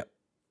 Yeah.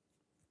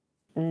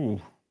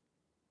 Ooh,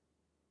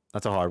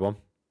 that's a hard one.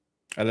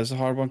 It is a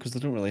hard one because they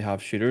don't really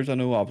have shooters. I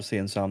know obviously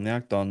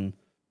Insomniac done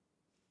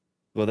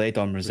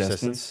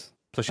Resistance.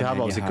 Plus you have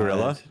obviously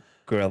Guerrilla.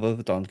 Guerrilla,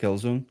 they done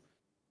Killzone.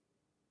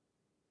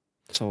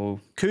 So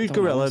I Could don't know,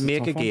 Gorilla it's a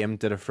make a tough one. game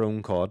to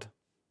dethrone COD?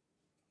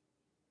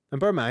 And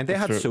bear in mind, they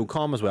had Through-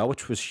 SOCOM as well,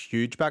 which was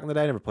huge back in the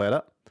day. I never played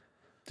it.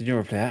 Did you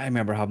ever play it? I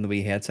remember having the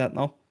wee headset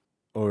now.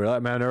 Oh, really? I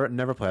mean, I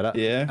never played it.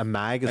 Yeah, And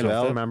MAG I as loved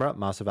well, it. remember it?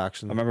 Massive I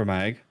Action. remember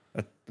Mag.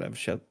 That was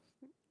shit.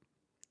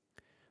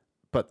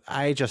 But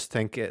I just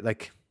think, I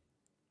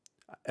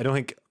don't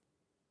think...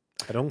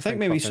 I don't I think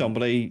maybe fucking-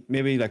 somebody,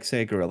 maybe like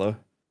say Gorilla,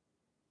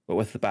 but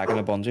with the backing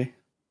of Bungie.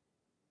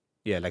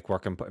 Yeah, like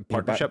working in You know,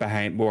 partnership.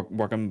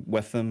 working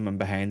with them and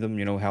behind them,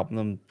 helping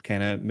them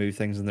kind of move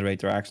things in the right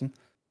direction.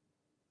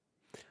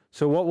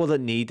 So what will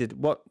it need?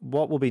 What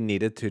will be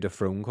needed to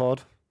dethrone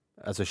COD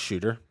as a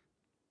shooter?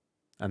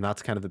 And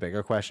that's kind of the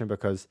bigger question,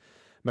 because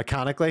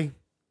mechanically,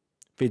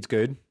 feels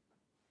good.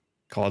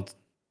 COD,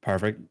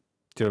 perfect.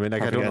 Do you know what I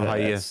mean? Like,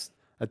 Perfect.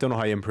 I don't know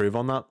how you improve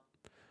on that.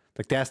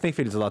 Like, Destiny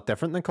feels a lot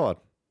different than COD.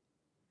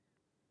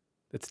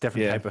 It's a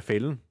different Yeah. type of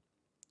feeling.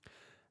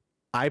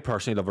 I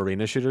personally love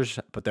arena shooters,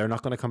 but they're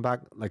not going to come back.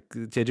 Like,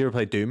 did you ever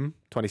play Doom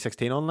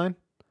 2016 online?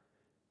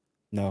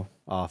 No.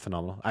 Oh,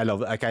 phenomenal! I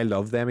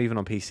love them even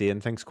on PC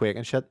and things, Quake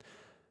and shit.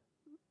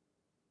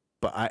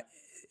 But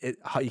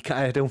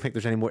I don't think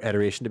there's any more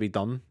iteration to be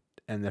done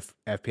in the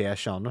FPS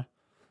genre.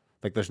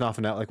 Like, there's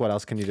nothing else. Like, what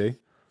else can you do?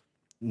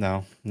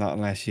 No, not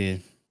unless you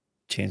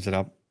change it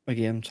up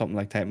again. Something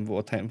like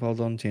what Titanfall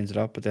done, change it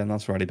up, but then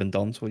that's already been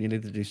done, so you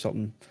need to do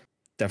something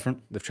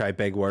different. They've tried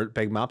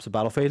big maps of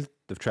Battlefield.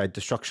 They've tried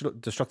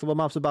destructible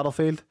maps of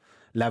Battlefield.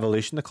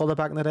 Levolution, they called it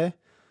back in the day.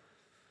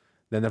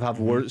 Then they've had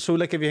so,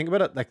 like, if you think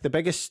about it, like, the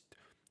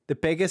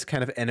biggest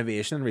kind of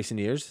innovation in recent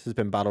years has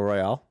been Battle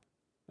Royale.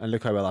 And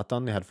look how well that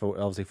done. They had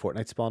obviously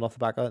Fortnite spawned off the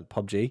back of it,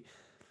 PUBG.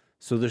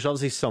 So there's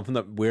obviously something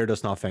that we're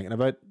just not thinking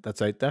about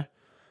that's out there.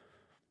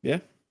 Yeah.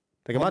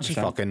 Like, imagine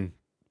 100%. fucking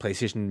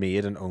PlayStation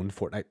made and owned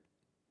Fortnite.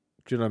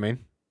 Do you know what I mean?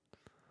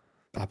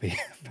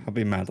 I'd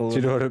be mental. Do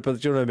you know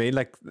what I mean?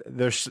 Like,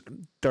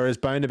 there is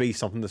bound to be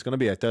something that's going to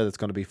be out there that's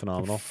going to be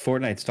phenomenal.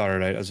 Fortnite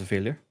started out as a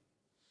failure.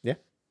 Yeah.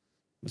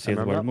 See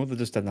the remember world that. mode, they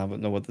just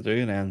didn't know what to do,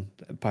 and then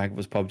it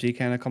was PUBG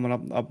kind of coming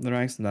up in the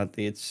ranks, and that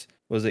it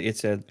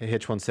said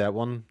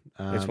H1Z1,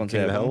 H1Z1.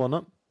 King of the Hill, wasn't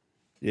it?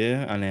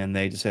 yeah, and then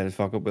they decided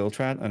fuck it, we'll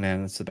try it, and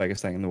then it's the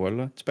biggest thing in the world.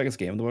 It's the biggest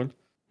game in the world.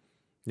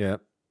 Yeah.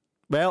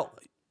 Well,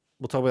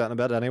 we'll talk about that in a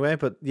bit anyway.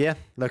 But yeah,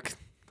 look,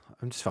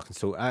 I'm just fucking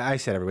so. I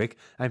said every week,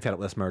 I'm fed up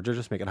with this merger.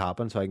 Just make it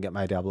happen so I can get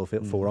my Diablo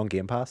 4 on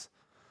Game Pass.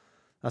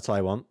 That's all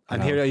I want.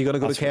 And know. here, are you going to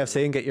go to That's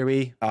KFC and get your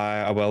wee?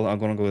 I will. I'm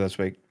going to go this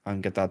week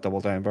and get that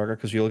double down burger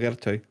because you'll get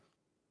it too.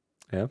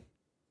 Yeah.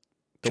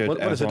 Should, What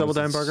is as a long double as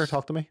down it's- burger?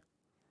 Talk to me.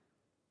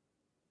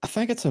 I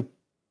think it's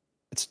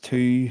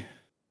 2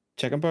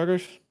 chicken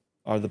burgers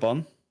or the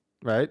bun,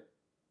 Right.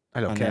 I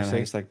love and then I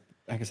think KFC.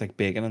 it's like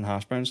bacon and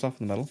hash brown stuff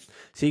in the middle.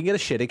 So you can get a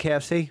shitty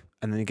KFC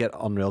and then you get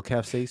unreal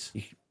KFCs.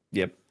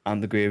 Yep,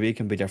 and the gravy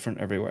can be different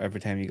every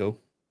time you go.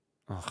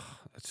 Oh,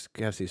 it's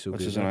KFC so Which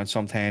good. is man. annoying.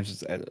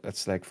 Sometimes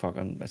it's like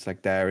fucking, it's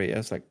like diarrhea.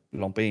 It's like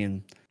lumpy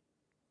and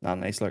not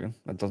nice looking.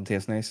 It doesn't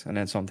taste nice. And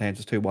then sometimes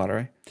it's too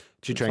watery.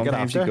 Do you drink it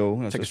Sometimes after? you go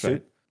and it's Take a just right.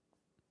 soup?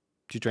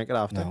 Do you drink it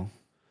after?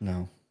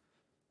 No.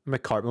 I'm a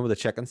cartman with a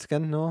chicken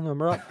skin. No,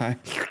 remember that?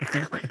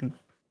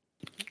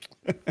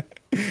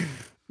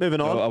 Moving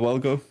on. I will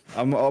go.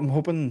 I'm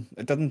hoping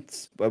it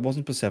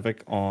wasn't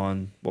specific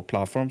on what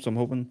platforms. I'm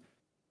hoping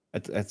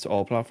it's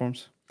all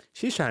platforms.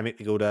 She's trying to make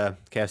me go to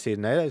KFC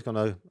tonight.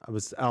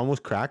 I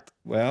almost cracked.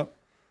 Well,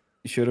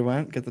 you should have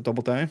went, get the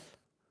double down,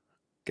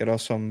 get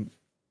us some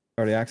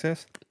early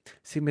access.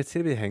 See, mate,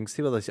 see the thing.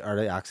 See with this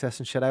early access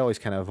and shit. I always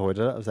kind of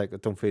avoided it. I was like, I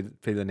don't feel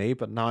the need.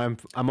 But now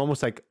I'm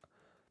almost like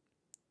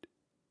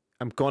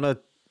I'm gonna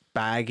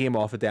buy a game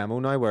off a demo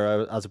now,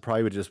 where as I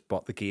probably would just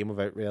bought the game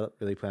without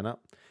really playing it.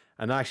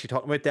 And now actually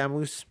talking about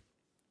demos,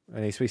 a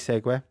nice wee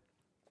segue.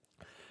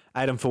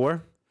 Item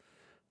 4,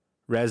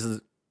 I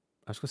was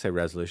gonna say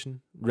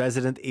resolution.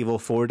 Resident Evil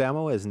 4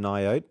 demo is now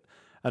out.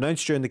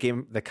 Announced during the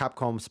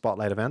Capcom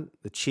Spotlight event,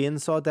 the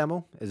Chainsaw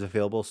demo is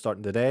available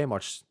starting today,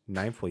 March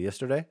 9th, well,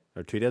 yesterday,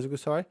 or 2 days ago,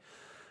 sorry,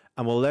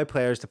 and will allow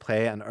players to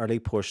play an early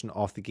portion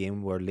of the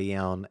game where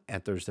Leon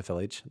enters the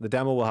village. The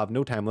demo will have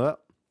no time limit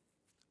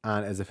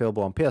and is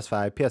available on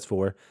PS5,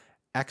 PS4,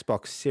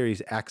 Xbox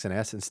Series X and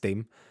S, and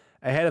Steam.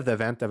 Ahead of the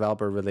event, the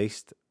developer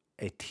released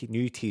a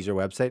new teaser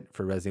website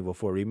for Resident Evil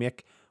 4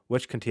 Remake,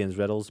 which contains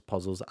riddles,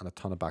 puzzles, and a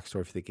ton of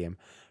backstory for the game.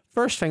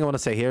 First thing I want to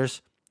say here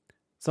is,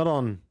 it's not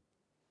on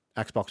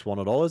Xbox One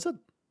at all, is it?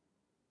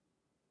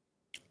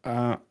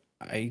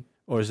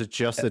 Or is it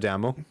just the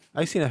demo?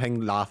 I seen a thing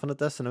laughing at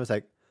this, and I was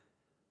like,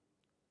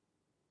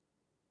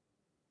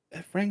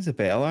 It rings a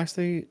bell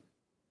actually.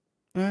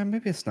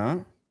 Maybe it's not.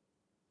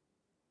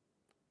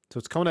 so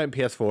it's coming out in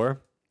PS4,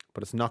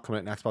 but it's not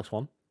coming out in Xbox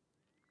One.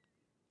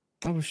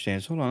 That was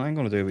changed. Hold on, I'm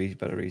gonna do a wee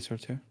bit of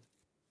research here.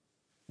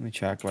 Let me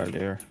check while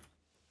there.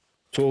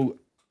 So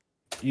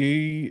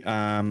you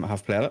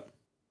have played it.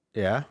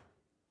 Yeah.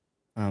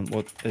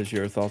 What is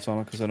your thoughts on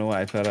it? Because I know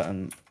I played it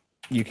and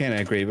you kind of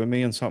agree with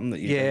me on something that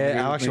you didn't Yeah, agree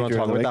I with actually me want to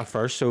talk during about the that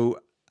first.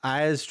 So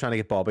I was trying to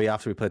get Bobby,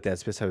 after we played Dead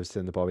Space, I was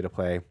telling the Bobby to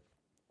play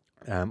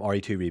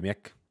RE2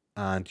 Remake.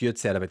 And you had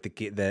said about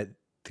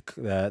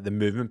the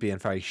movement being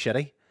very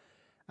shitty.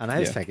 And I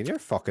was thinking, you're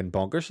fucking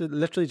bonkers. It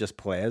literally just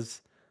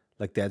plays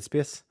like Dead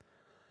Space.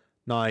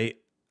 Now,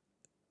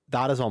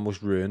 that has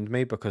almost ruined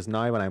me because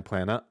now when I'm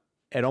playing it,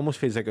 it almost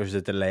feels like there's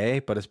a delay,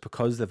 but it's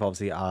because they've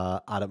obviously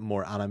added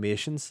more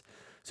animations.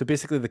 So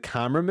basically the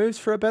camera moves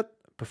for a bit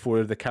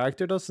before the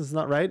character does, isn't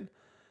that right?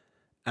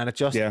 And it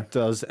just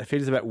does, it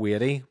feels a bit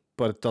weighty,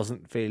 but it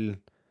doesn't feel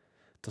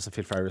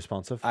very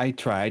responsive. I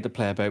tried to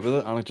play about with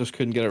it and I just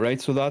couldn't get it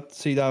right. So that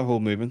whole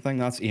movement thing,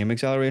 that's aim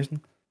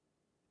acceleration.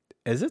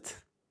 Is it?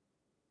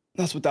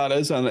 That's what that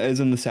is, and it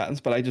is in the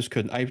settings, but I just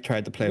couldn't. I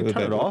tried to play with it.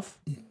 Turn it off.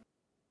 You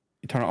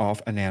turn it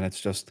off, and then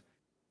it's just,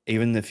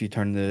 even if you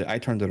I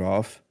turned it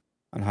off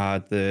and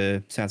had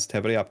the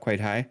sensitivity up quite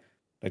high,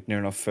 like near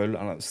enough full,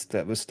 and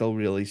it was still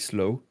really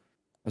slow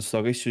and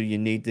sluggish. So you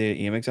need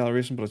the aim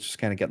acceleration, but it's just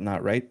kind of getting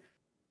that right.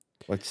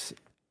 Which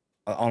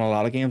on a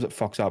lot of games it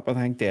fucks up. I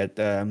think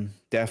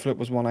Deathloop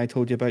was one I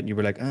told you about, and you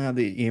were like,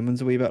 the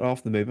aiming's a wee bit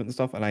off, the movement and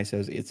stuff, and I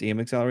says it's aim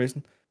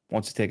acceleration.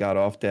 Once you take that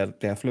off,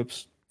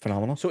 Deathloop's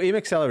phenomenal. So aim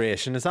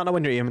acceleration, is that not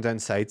when you're aiming down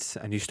sights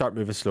and you start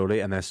moving slowly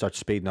and then it starts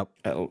speeding up?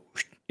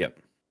 Yep.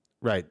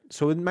 Right.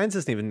 So mine's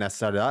isn't even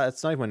necessarily that.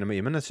 It's not even when I'm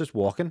aiming, it's just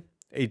walking.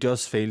 It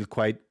does feel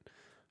quite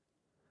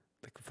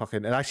like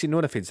fucking, it actually, know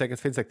what it feels like? It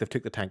feels like they've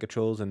took the tank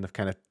controls and they've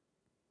kind of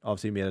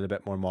obviously made it a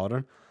bit more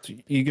modern. So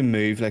you can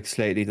move like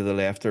slightly to the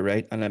left or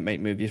right, and it might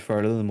move you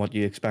further than what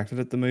you expected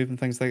it to move and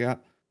things like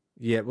that.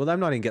 Yeah, well, I'm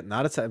not even getting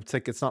that. It's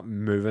like it's not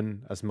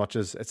moving as much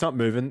as, it's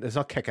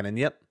not kicking in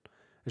yet.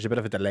 There's a bit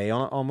of a delay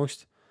on it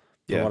almost.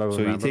 Yeah, so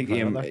you take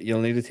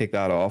you'll need to take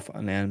that off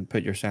and then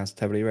put your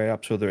sensitivity right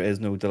up so there is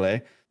no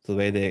delay. So the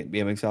way the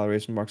aim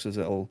acceleration works is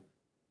it'll,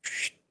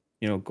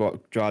 go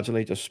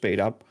gradually just speed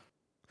up.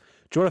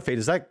 Do you know what it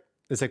feels like?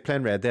 It's like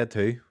playing Red Dead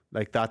 2.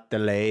 Like that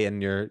delay in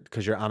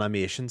because your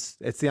animations,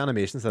 it's the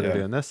animations that are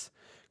doing this.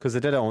 Because they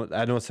did it,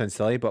 I know it sounds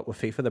silly, but with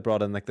FIFA they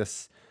brought in like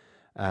this,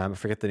 I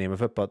forget the name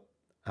of it, but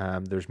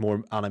there's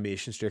more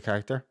animations to your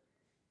character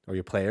or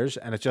your players,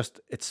 and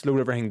it slowed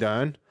everything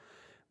down.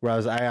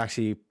 Whereas I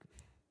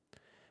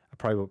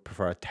probably would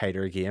prefer a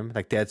tighter game.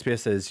 Like Dead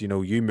Space is, you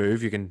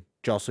move, you can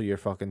jostle your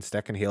fucking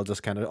stick and he'll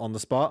just kind of on the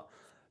spot.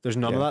 There's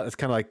none of that. It's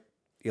kind of like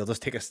he'll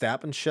just take a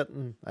step and shit,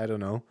 and I don't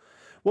know.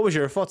 What was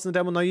your thoughts on the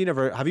demo?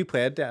 Now, have you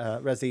played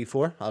Resident Evil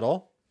 4 at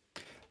all?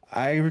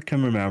 I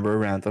can remember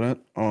renting it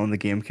on the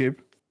GameCube.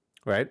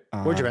 Right.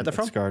 Where'd you rent it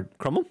from?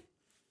 Crumble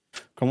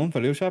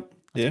Video Shop.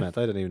 That's meant.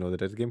 I didn't even know they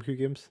did GameCube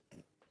games.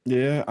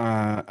 Yeah,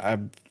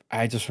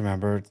 I just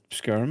remember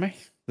scaring me,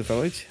 the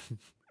village.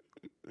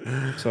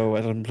 So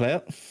I didn't play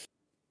it.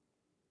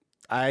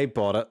 I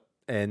bought it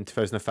in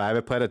 2005. I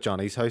played at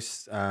Johnny's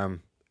house.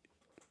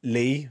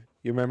 Lee,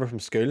 you remember from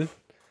school,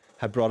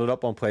 had brought it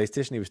up on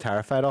PlayStation. He was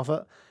terrified of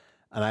it.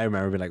 And I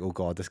remember being like, oh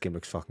God, this game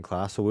looks fucking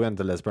class. So we went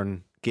to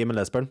Lisburn, game in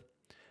Lisburn.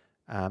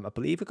 I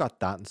believe we got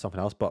that and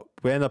something else, but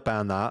we ended up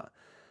buying that.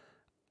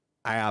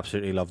 I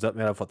absolutely loved it.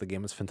 I thought the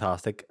game was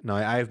fantastic. Now,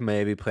 I've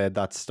maybe played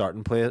that start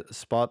and play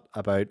spot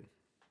about,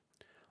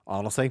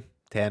 honestly,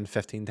 10,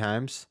 15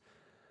 times.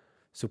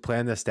 So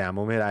playing this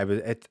demo,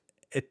 mate,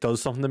 it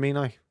does something to me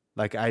now.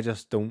 Like, I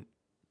just don't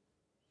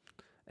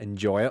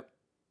enjoy it.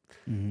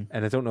 Mm-hmm.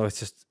 And I don't know, it's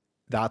just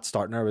that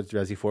starting there with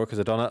Resi 4, because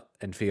I've done it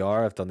in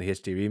VR, I've done the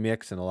HD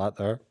remakes and all that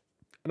there.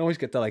 I always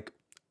get to like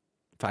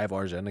 5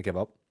 hours in, I give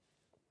up.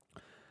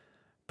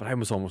 But I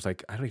was almost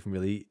like, I don't even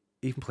really,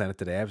 even playing it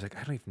today, I was like,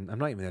 I'm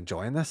not even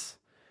enjoying this.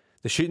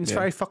 The shooting's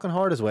very fucking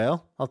hard as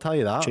well, I'll tell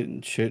you that.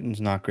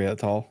 Shooting's not great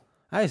at all.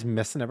 I was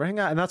missing everything,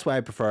 and that's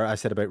why I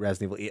said about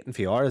Resident Evil 8 in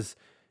VR is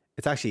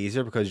it's actually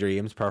easier because your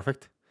aim's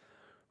perfect.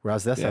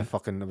 Whereas this, I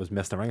was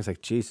missing everything. It's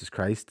like, Jesus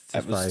Christ.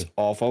 It was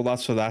awful.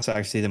 That's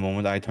actually the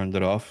moment I turned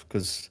it off,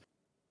 because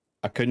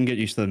I couldn't get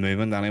used to the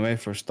movement anyway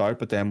for a start,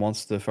 but then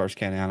once the first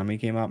kind of enemy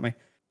came at me,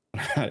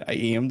 I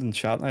aimed and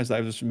shot, and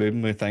I was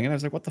moving my thing, and I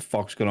was like, what the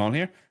fuck's going on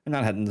here? And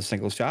not hitting the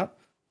single shot.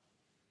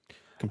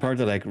 Compared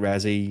to like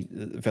Resi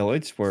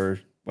Village,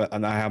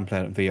 and I haven't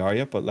played it in VR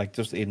yet, but like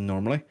just even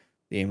normally,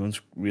 the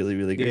aiming's really,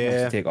 really good.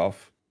 Yeah. To take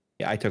off.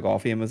 Yeah, I took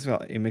off aim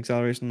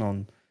acceleration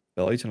on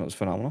Village, and it was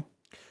phenomenal.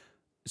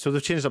 So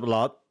they've changed up a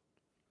lot.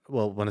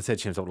 Well, when I say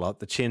changed up a lot,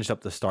 they changed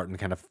up the start and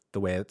kind of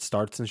the way it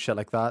starts and shit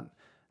like that.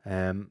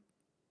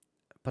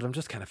 But I'm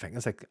just kind of thinking,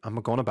 it's like, I'm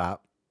going to bat.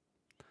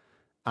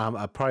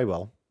 I probably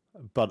will,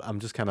 but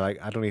I'm just kind of like,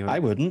 I don't even. I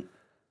wouldn't.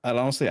 I'd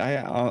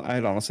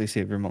honestly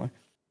save your money.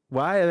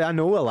 Why? I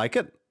know I like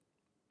it,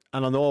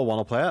 and I know I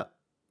want to play it,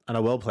 and I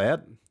will play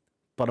it.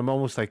 But I'm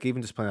almost like,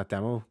 even just playing that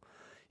demo,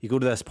 you go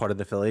to this part of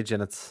the village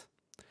and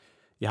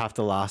you have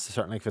to last a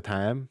certain length of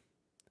time.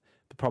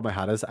 The problem I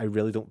had is I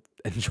really don't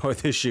enjoy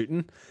the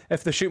shooting.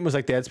 If the shooting was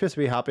like Dead Space, I'd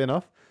be happy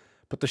enough.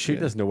 But the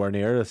shooting is nowhere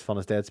near as fun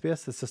as Dead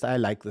Space. It's just, I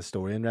like the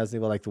story in Resident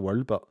Evil, I like the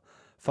world, but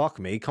fuck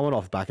me, coming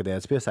off the back of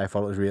Dead Space, I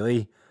thought it was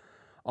really,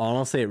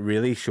 honestly, it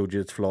really showed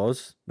you its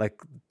flaws.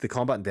 Like, the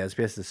combat in Dead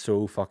Space is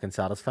so fucking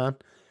satisfying,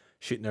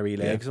 shooting their wee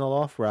legs and all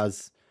off,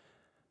 whereas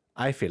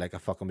I feel like I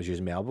fucking was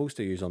using my elbows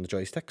to use on the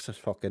joysticks. It's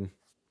fucking...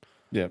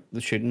 Yeah,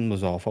 the shooting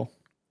was awful.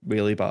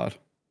 Really bad.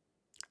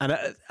 And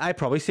I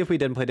probably see if we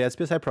didn't play Dead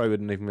Space, I probably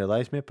wouldn't even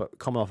realize, mate. But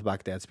coming off the back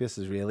of Dead Space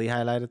has really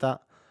highlighted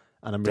that,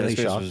 and I'm Dead really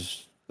Space shocked.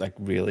 was like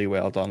really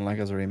well done, like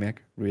as a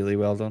remake, really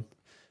well done.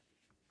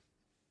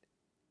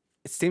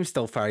 It seems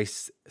still very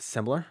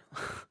similar,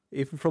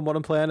 even from what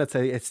I'm playing.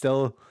 It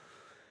still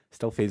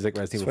feels like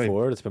Resident Evil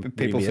 4. It's been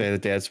People remade. say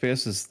that Dead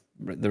Space is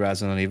the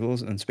Resident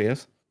Evils in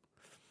space.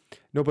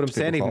 No, but I'm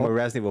saying even call with it.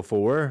 Resident Evil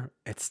 4,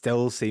 it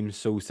still seems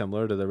so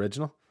similar to the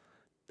original.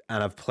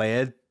 And I've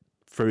played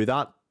through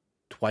that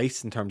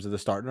twice in terms of the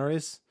starting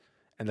areas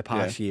in the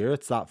past year.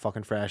 It's that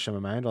fucking fresh in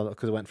my mind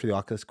because I went through the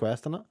Oculus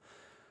Quest on it.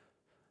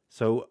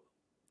 So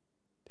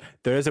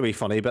there is a wee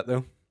funny bit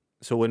though.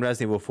 So in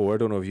Resident Evil 4, I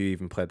don't know if you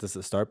even played this at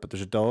the start, but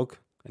there's a dog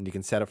and you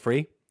can set it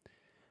free.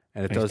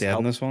 And it He's does dead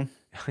help. in this one.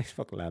 He's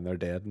fucking lying there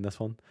dead in this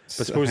one.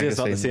 But I suppose think it's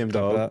I've not the seen same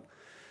clip of dog. that.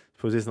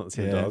 Suppose it's not the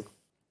same Yeah. dog.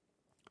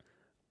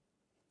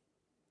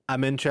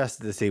 I'm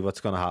interested to see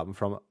what's going to happen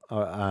from it.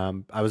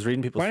 I was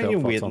reading people's Why don't you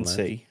thoughts wait and online.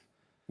 see?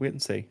 Wait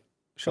and see.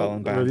 Sure, Well,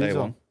 and the ban day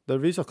one.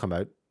 reviews will come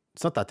out.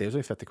 It's not that dear, it's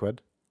only 50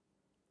 quid.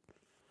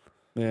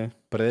 Yeah.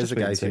 But it is Just the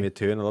wait and guys who see. made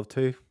 2 and I love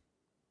 2.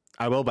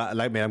 I will bat,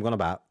 like me, I'm going to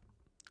bat.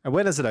 And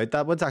when is it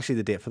out? When's actually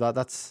the date for that?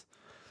 That's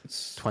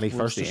It's 21st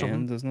towards or the something?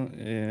 end, isn't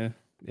it? Yeah.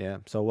 Yeah,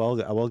 so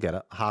I will get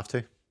it. Have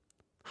to,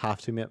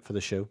 mate, for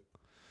the show.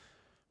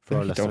 For No,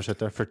 our you listeners don't. out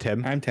there. For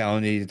Tim. I'm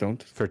telling you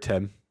don't. For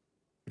Tim.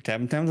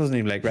 Tim doesn't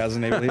even like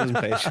Resident Evil. He doesn't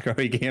play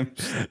scary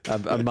games.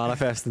 I'm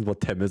manifesting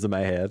what Tim is in my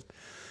head.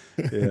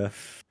 Yeah.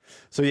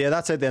 So yeah,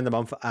 that's at the end of the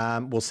month.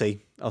 We'll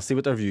see. I'll see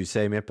what the reviews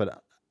say, mate.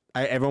 But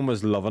everyone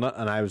was loving it,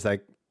 and I was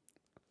like,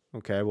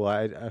 okay, well,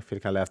 I feel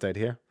like I left out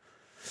here.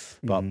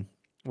 But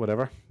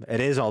whatever. It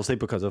is obviously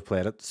because I've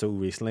played it so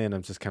recently, and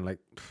I'm just kind of like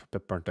a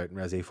bit burnt out in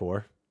Resi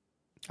 4.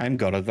 I'm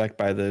gutted like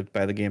by the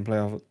gameplay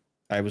of it.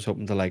 I was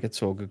hoping to like it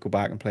so I could go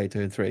back and play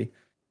 2 and 3.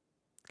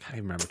 Can't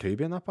even remember 2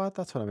 being that bad.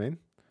 That's what I mean.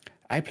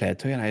 I played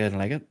 2 and I didn't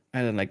like it. I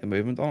didn't like the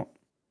movement on it.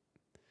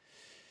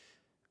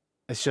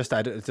 It's just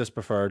I just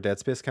prefer Dead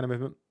Space kind of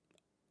movement.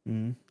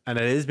 Mm. And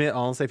it is, mate,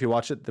 honestly, if you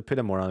watch it, they put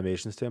in more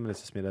animations to him and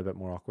it's just made it a bit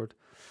more awkward.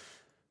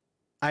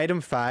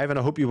 Item 5, and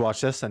I hope you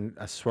watch this, and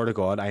I swear to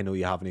God, I know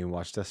you haven't even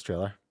watched this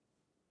trailer.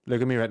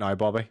 Look at me right now,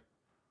 Bobby.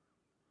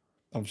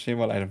 I'm seeing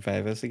what item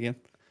 5 is again.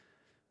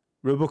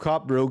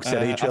 Robocop Rogue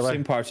City trailer. I've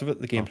seen parts of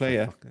it, the gameplay,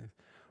 yeah.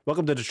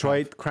 Welcome to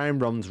Detroit. Crime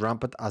runs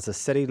rampant as the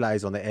city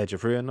lies on the edge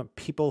of ruin.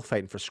 People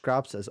fighting for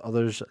scraps as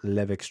others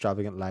live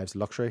extravagant lives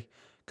of luxury.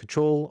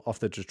 Control of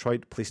the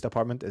Detroit Police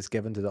Department is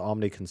given to the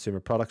Omni Consumer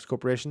Products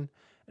Corporation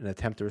in an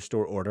attempt to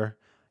restore order.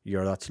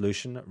 You're that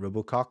solution,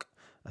 Robocop,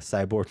 a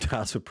cyborg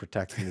tasked with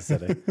protecting the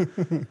city.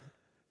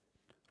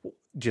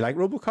 Do you like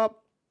Robocop?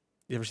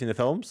 You ever seen the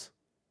films?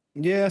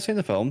 Yeah, I've seen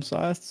the films.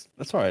 That's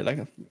all right.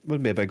 Like, I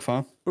wouldn't be a big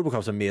fan.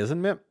 Robocop's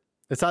amazing, mate.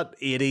 It's that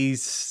 80s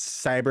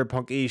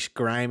cyberpunkish,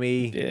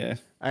 grimy. Yeah.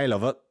 I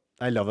love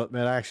it,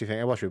 man. I actually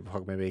think I watched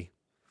Robocop maybe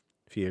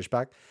a few years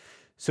back.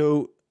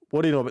 So,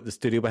 what do you know about the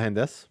studio behind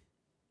this?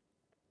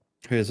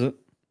 Who is it?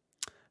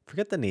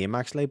 Forget the name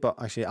actually, but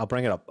actually I'll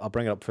bring it up. I'll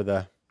bring it up for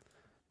the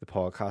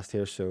podcast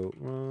here.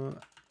 So,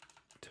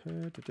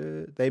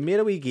 they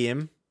made a wee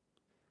game,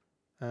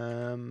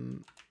 a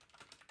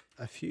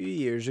few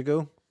years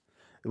ago.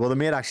 Well, they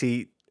made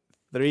actually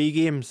 3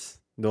 games.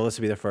 No, this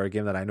will be their third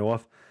game that I know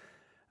of.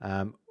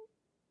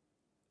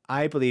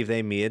 I believe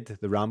they made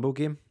the Rambo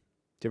game.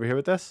 Did you ever hear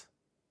about this?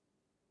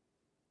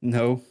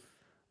 No.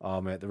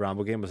 Oh mate, the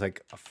Rambo game was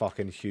like a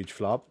fucking huge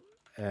flop.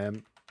 Yeah,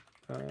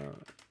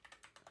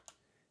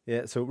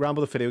 so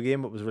Rambo the video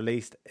game, it was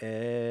released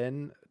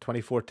in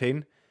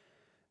 2014.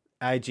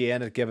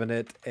 IGN had given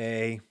it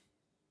a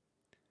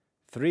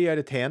 3 out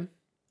of 10.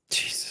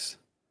 Jesus.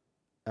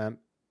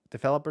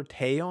 Developer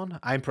Taeon.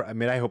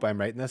 I hope I'm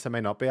right in this. I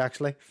might not be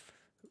actually.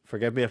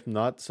 Forgive me if I'm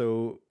not.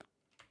 So,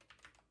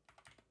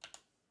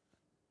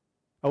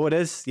 oh, it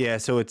is. Yeah,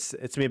 so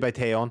it's made by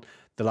Taeon,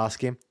 the last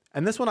game,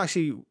 and this one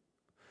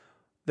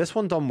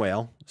done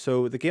well.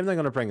 So the game they're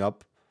going to bring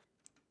up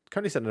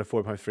currently sitting at a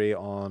 4.3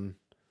 on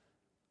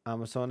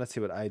Amazon. Let's see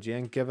what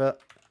IGN give it.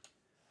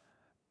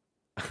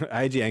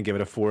 IGN give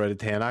it a 4 out of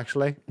 10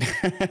 actually,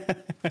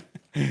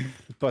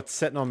 but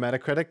sitting on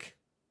Metacritic.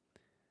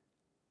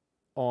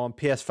 On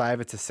PS5,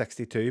 it's a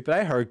 62, but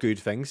I heard good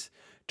things.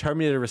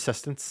 Terminator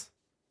Resistance,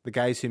 the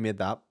guys who made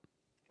that.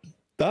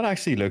 That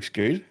actually looks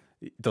good.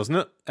 Doesn't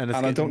it? And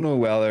I don't know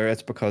whether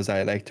it's because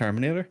I like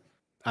Terminator.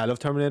 I love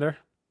Terminator.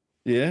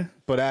 Yeah.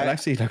 But it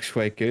actually looks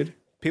quite good.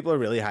 People are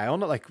really high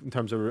on it, like in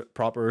terms of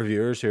proper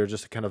reviewers who are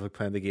just kind of like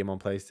playing the game on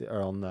PlayStation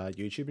or on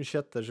YouTube and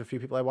shit. There's a few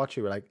people I watch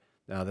who were like,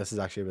 no, this is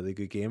actually a really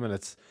good game and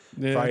it's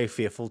very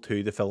faithful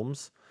to the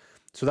films.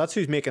 So that's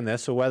who's making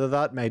this. So whether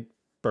that might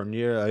burn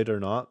you out or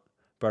not,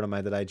 bear in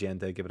mind that IGN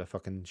did give it a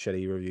fucking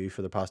shitty review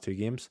for the past 2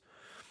 games.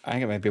 I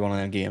think it might be one of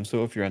them games,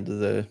 so if you're into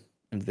the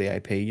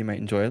IP, you might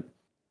enjoy it.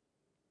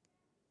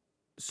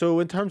 So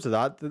in terms of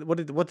that,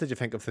 what did you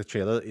think of the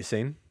trailer that you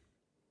seen?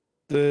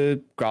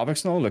 The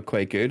graphics and all look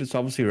quite good. It's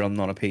obviously running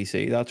on a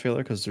PC, that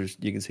trailer, because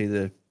you can see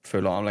the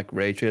full on like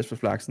ray trace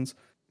reflections.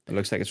 It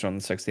looks like it's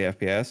running 60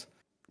 FPS.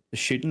 The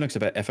shooting looks a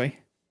bit iffy.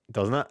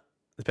 Doesn't it?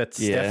 a bit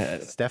Yeah.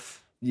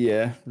 stiff.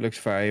 Yeah, looks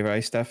very,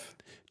 very stiff.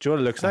 Do you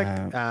know what it looks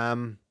like?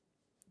 Um,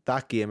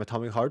 That game,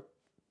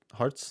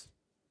 Hearts.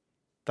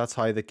 That's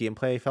how the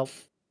gameplay felt.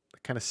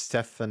 Kind of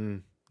stiff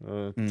and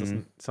mm,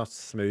 doesn't. It's not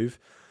smooth.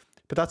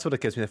 But that's what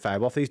it gives me the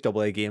vibe off these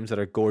AA games that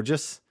are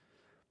gorgeous.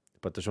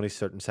 But there's only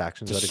certain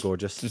sections that are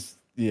gorgeous.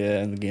 yeah,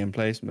 and the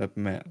gameplay's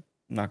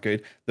not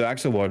good. The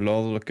actual world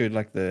all look good,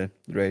 like the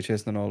ray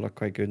chasing and all look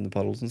quite good in the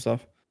puddles and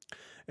stuff.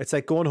 It's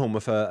like going home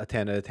with a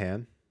 10 out of 10,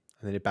 and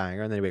then you bang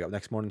her, and then you wake up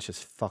next morning, and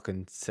she's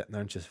fucking sitting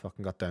there and she's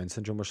fucking got Down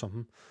syndrome or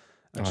something.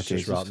 And Oh, she's just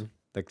Jesus. rotten.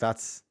 Like,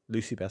 that's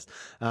Lucy Best.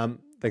 Like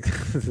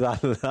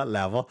that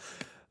level.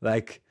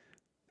 Like,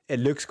 it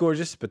looks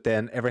gorgeous, but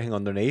then everything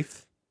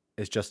underneath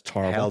is just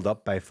Horrible. held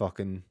up by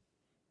fucking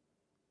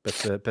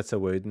bits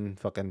of wood and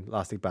fucking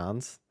elastic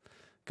bands.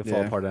 Could fall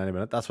Yeah. apart at any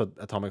minute. That's what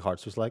Atomic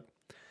Hearts was like.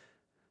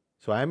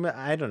 So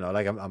I don't know.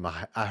 Like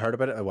I heard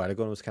about it a while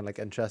ago and was kind of like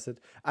interested.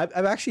 I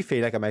actually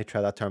feel like I might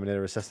try that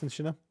Terminator Resistance.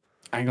 You know,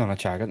 I'm gonna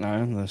check it now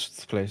in this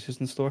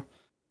PlayStation store.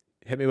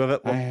 hit me with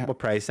it. I- What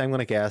price? I'm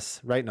gonna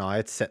guess right now.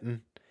 It's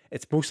sitting.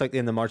 It's most likely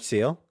in the March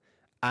sale.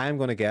 I'm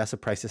gonna guess the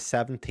price is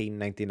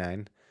 $17.99,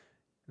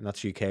 and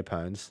that's UK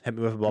pounds. Hit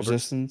me with a bobber.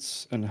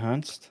 Resistance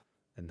enhanced,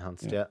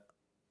 Enhanced, Yeah. yeah.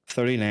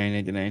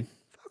 $39.99.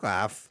 Fuck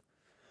off.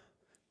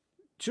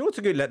 Do you know what's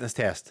a good litmus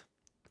test?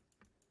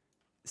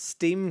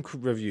 Steam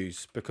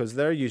reviews, because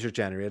they're user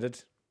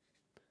generated.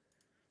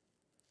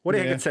 What do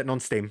you think Yeah. it's sitting on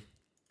Steam?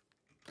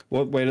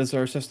 What way does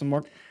our system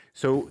work?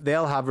 So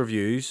they'll have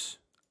reviews,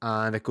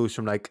 and it goes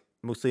from like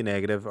mostly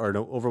negative, or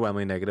no,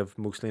 overwhelmingly negative,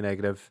 mostly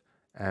negative,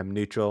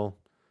 neutral,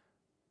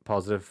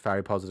 positive,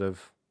 very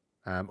positive,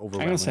 I'm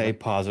overwhelmingly. gonna say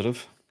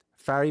positive.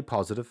 Very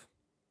positive.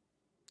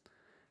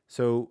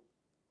 So,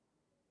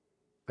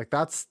 like,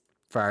 that's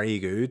very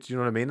good. You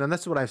know what I mean? And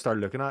this is what I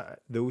started looking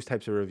at, those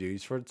types of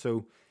reviews for it.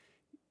 So,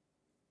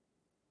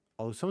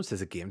 although someone says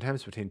the game time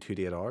is between 2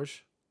 to 8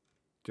 hours.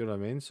 Do you know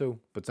what I mean? So,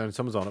 but then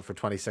someone's on it for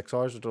 26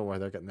 hours. I don't know where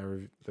they're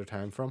getting their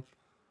time from.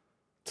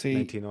 See,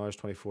 19 hours,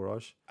 24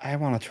 hours. I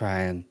want to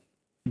try and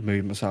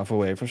move myself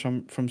away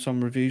from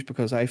some reviews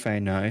because I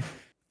find now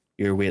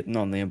you're waiting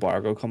on the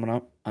embargo coming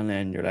up, and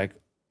then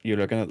you're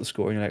looking at the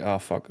score and you're like, oh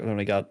fuck, I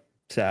only got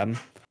 7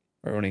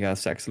 or only got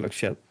 6. It looks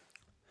shit.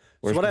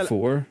 Whereas what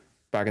before,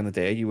 back in the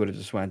day, you would have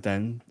just went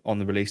in on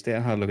the release day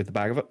and had a look at the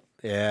back of it,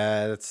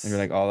 Yeah, that's. and you're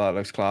like, oh, that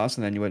looks class,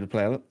 and then you would have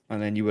played it,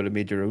 and then you would have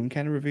made your own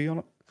kind of review on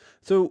it.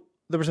 So,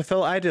 there was a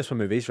film, I just for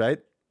movies, right?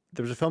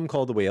 There was a film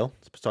called The Whale.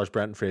 It stars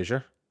Brendan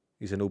Fraser.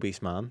 He's an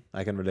obese man.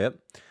 I can relate.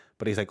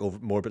 But he's like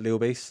morbidly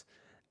obese.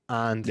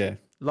 And Yeah,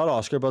 a lot of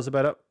Oscar buzz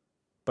about it,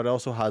 but it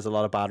also has a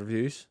lot of bad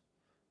reviews.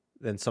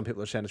 Then some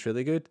people are saying it's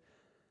really good.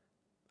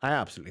 I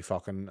absolutely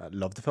fucking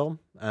love the film.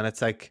 And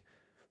it's like,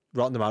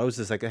 Rotten Tomatoes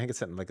is like, I think it's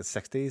sitting like the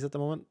 60s at the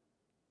moment.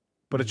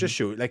 But it just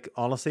shows, like,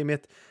 honestly,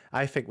 mate,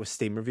 I think with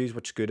Steam reviews,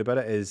 what's good about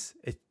it is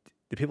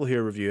the people who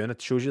are reviewing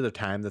it shows you the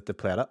time that they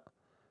played it.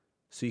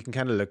 So you can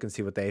kind of look and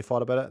see what they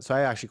thought about it. So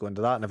I actually go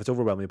into that, and if it's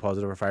overwhelmingly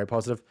positive or very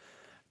positive,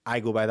 I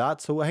go by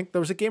that. So I think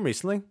there was a game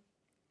recently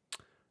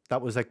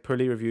that was like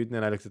poorly reviewed, and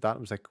then I looked at that and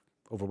it was like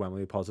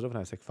overwhelmingly positive, and I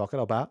was like, fuck it,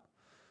 I'll bet.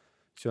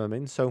 Do you know what I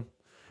mean? So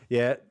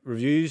yeah,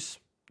 reviews,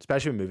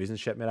 especially with movies and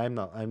shit, man,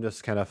 I'm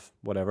just kind of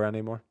whatever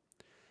anymore.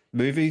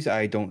 movies,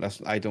 I don't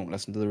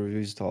listen to the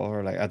reviews at all,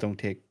 or like I don't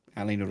take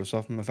any notice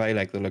of them. If I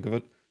like the look of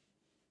it,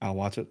 I'll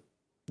watch it.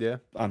 Yeah.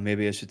 And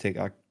maybe I should take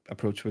that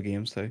approach with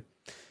games too.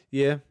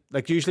 Yeah.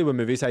 Like usually with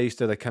movies, I used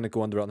to like kind of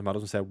go on the Rotten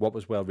Tomatoes and say what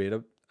was well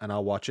rated, and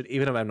I'll watch it,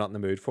 even if I'm not in the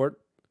mood for it.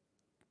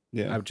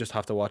 Yeah, I would just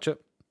have to watch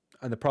it.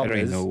 And the I problem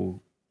don't is, even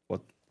know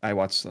what I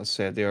watched. I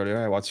said earlier,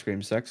 I watched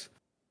Scream 6.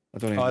 I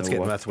don't even oh, it's know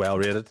getting what. that's well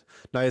rated.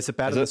 Now is it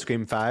better Is than it?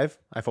 Scream 5?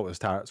 I thought it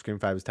was Scream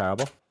 5 was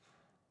terrible.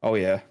 Oh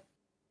yeah,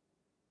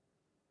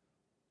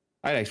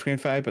 I like Scream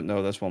 5, but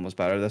no, this one was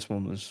better. This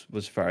one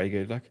was very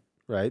good. Like,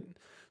 Right.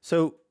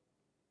 So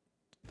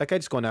like I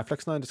just go on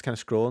Netflix now and just kind of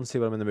scroll and see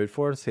what I'm in the mood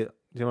for. See, you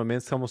know what I mean?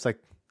 It's almost like,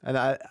 and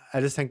I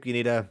just think you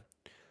need to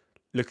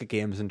look at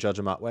games and judge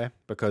them that way,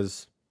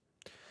 because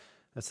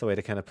that's the way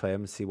to kind of play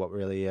them and see what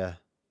really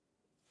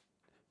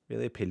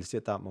really appeals to you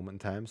at that moment in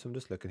time. So I'm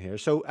just looking here.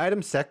 So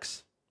item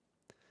 6.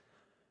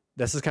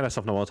 This is kind of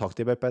something I want to talk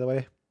to you about, by the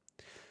way.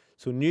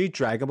 So new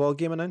Dragon Ball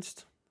game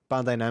announced.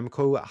 Bandai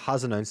Namco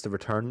has announced the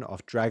return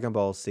of Dragon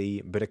Ball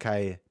Z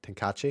Budokai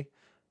Tenkaichi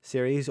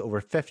series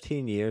over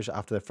 15 years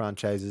after the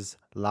franchise's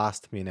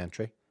last main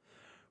entry.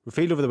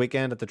 Revealed over the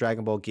weekend at the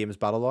Dragon Ball Games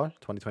Battle Hour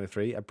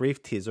 2023, a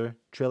brief teaser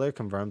trailer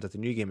confirmed that the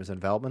new game is in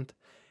development.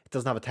 It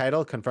doesn't have a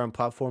title, confirmed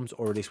platforms,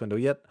 or release window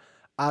yet.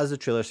 As the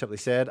trailer simply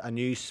said, a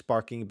new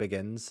Sparking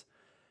begins.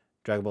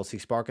 Dragon Ball Z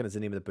Sparking is the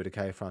name of the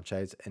Budokai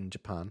franchise in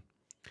Japan.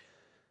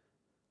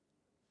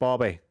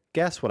 Bobby,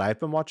 guess what I've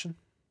been watching?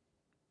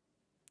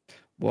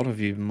 what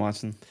have you been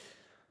watching?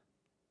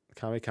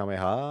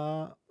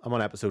 Kamehameha. I'm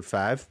on episode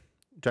 5.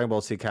 Dragon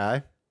Ball Z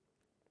Kai.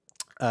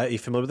 Are you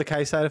familiar with the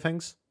Kai side of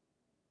things?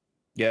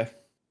 Yeah,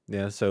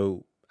 Yeah,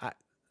 so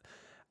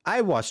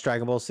I watched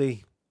Dragon Ball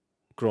Z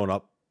growing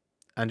up.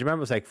 And do you remember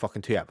it was like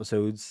fucking 2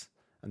 episodes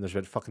and there's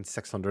about fucking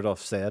 600 of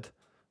said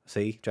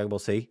C, Dragon Ball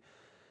Z.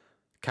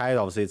 Kai,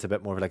 obviously, it's a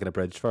bit more of like an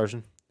abridged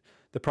version.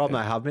 The problem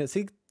I have, mate,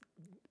 see,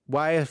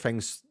 why are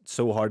things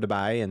so hard to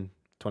buy in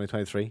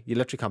 2023? You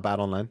literally can't buy it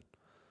online.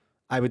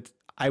 I would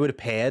have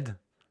paid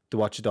to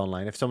watch it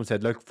online. If someone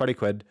said, look, 30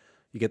 quid,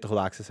 you get the whole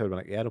access, I would be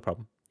like, yeah, no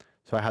problem.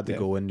 So I had to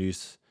go and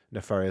use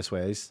nefarious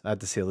ways. I had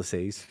to sail the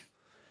seas.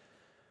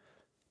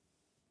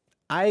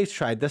 I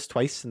tried this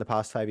twice in the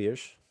past 5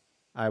 years.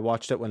 I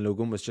watched it when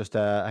Logan was just,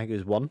 I think it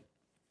was 1.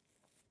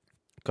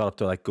 Got up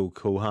to like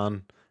Gohan.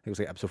 I think it was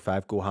like episode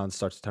 5. Gohan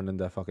starts to turn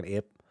into a fucking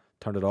ape.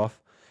 Turned it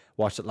off.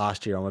 Watched it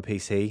last year on my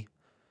PC.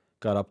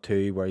 Got up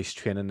to where he's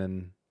training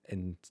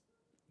in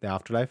the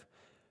afterlife.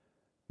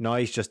 Now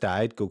he's just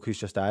died. Goku's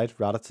just died.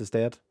 Raditz is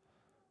dead.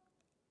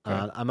 Okay.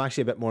 And I'm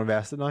actually a bit more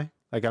invested now.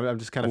 Like I'm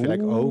just kind of feel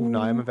like, oh,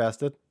 now I'm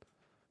invested.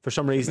 For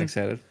some reason. I'm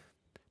excited.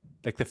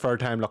 Like the third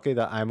time lucky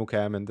that I'm okay,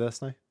 I'm into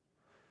this now.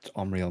 It's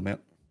unreal, mate.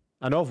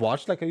 I know I've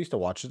watched, like I used to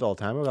watch it all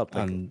the time. I got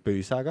like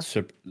Boo Saga.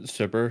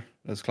 Super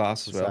is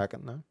class as well.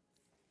 Second now.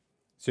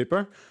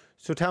 Super.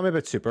 So tell me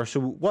about Super. So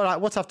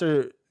what's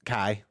after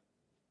Kai?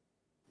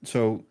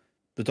 So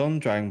they done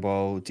Dragon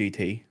Ball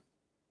GT.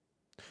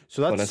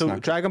 So that's so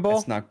not, Dragon Ball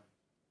it's not,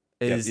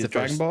 is the the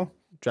Dragon first, Ball.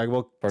 Dragon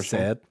Ball First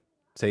said.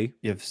 See?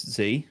 You have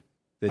Z.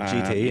 The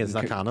GT is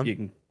not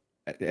canon.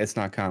 It's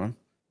not canon.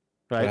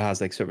 Right. But it has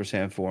like Super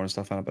Saiyan 4 and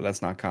stuff in it, but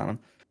that's not canon.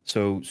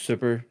 So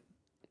Super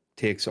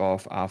takes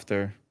off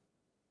after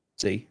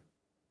Z.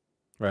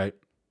 Right.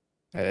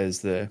 It is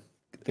the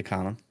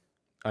canon.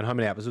 And how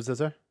many episodes is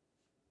there?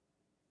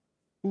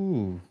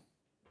 Ooh.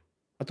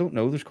 I don't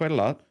know. There's quite a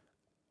lot.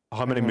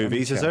 How many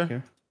movies is there?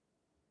 Here.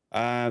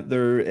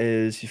 There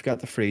is, you've got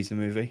the Frieza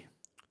movie.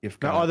 You've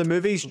got, now, are the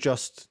movies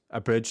just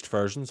abridged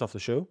versions of the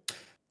show?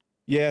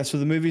 Yeah, so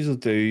the movies they'll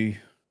do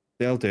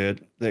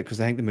it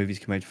because I think the movies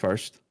come out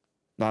first.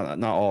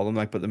 Not all of them,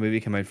 like, but the movie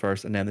came out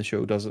first, and then the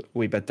show does it a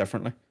wee bit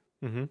differently.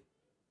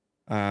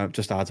 Mm-hmm.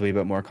 Just adds a wee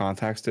bit more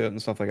context to it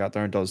and stuff like that.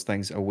 There and does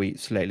things a wee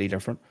slightly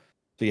different.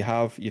 So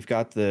you've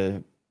got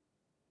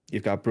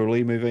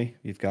Broly movie,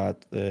 you've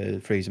got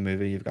the Frieza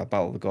movie, you've got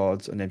Battle of the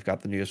Gods, and then you've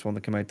got the newest one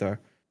that came out there,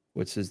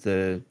 which is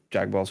the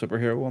Dragon Ball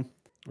superhero one.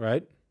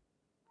 Right.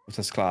 Which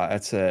is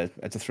class.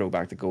 It's a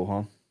throwback to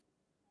Gohan.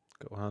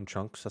 Gohan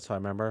Trunks. That's how I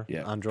remember.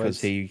 Yeah, Androids.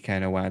 because he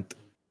kind of went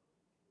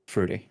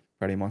fruity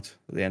pretty much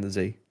at the end of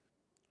Z.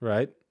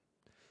 Right.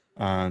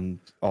 And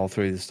all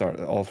through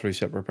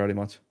Super pretty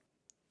much.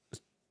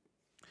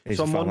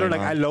 So I'm wondering,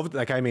 like, I loved,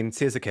 like, I mean,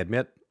 see, as a kid,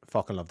 mate,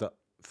 fucking loved it.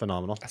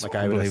 Phenomenal. That's like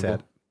I would have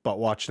said, but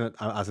watching it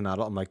as an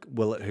adult, I'm like,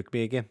 will it hook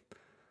me again?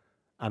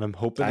 And I'm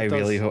hoping I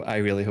really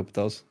hope it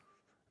does.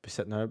 Be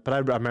sitting there, but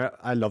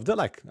I loved it.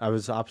 Like I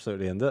was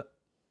absolutely into it.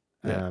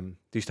 Yeah.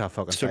 They used to have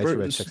fucking Super,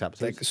 about 6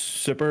 episodes. like,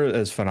 Super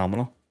is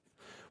phenomenal.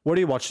 Where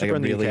do you watch Super Like,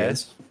 in the it really UK?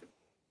 is.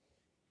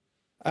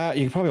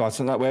 You can probably watch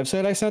it on that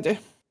website I sent you.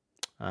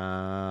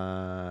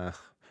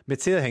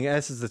 But see, the thing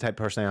is the type of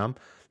person I am.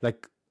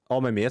 Like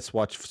all my mates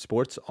watch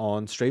sports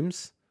on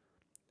streams,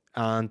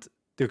 and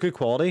they're good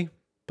quality,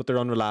 but they're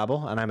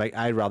unreliable. And I'm like,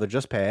 I'd rather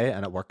just pay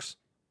and it works.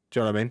 Do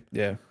you know what I mean?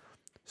 Yeah.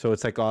 So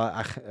it's like,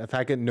 if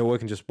I can know, I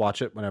can just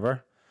watch it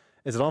whenever.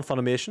 Is it on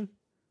Funimation?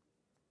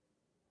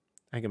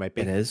 I think it might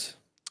be. It is.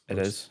 It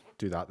is.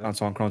 Do that then. And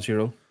it's on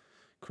Crunchyroll.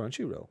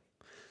 Crunchyroll.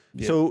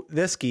 Yeah. So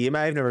this game,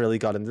 I've never really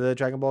got into the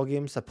Dragon Ball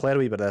games. I played a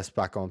wee bit of this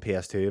back on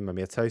PS2 in my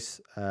mate's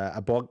house. I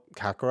bought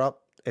Kakarot.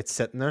 It's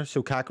sitting there.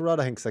 So Kakarot,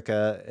 I think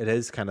it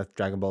is kind of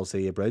Dragon Ball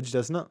Z abridged,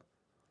 isn't it?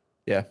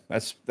 Yeah,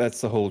 that's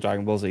the whole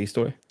Dragon Ball Z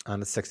story.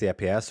 And it's 60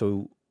 FPS.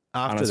 So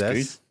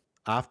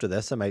after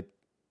this, I might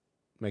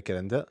get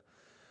into it.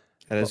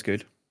 It is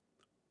good.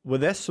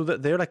 With this, so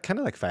that they're like kind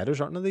of like fighters,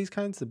 aren't they? These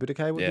kinds, the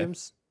Budokai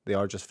games, they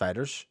are just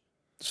fighters.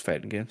 It's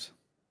fighting games.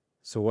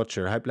 So what's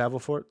your hype level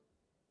for it?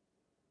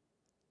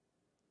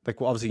 Like,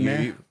 well, obviously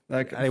you,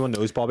 like, anyone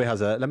knows Bobby has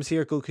a. Let me see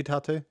your Goku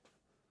tattoo.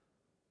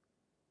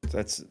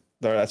 That's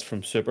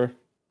from Super.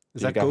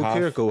 Is that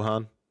Goku or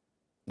Gohan?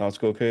 No, it's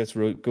Goku. It's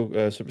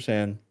Super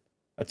Saiyan.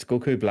 It's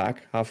Goku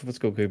Black. Half of it's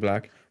Goku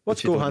Black.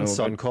 What's Gohan's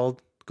son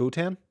called?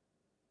 Goten?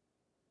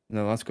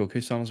 No, that's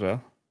Goku's son as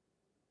well.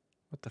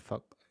 What the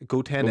fuck?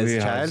 Goten is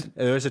a child?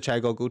 There's a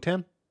child called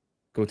Goten?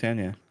 Goten,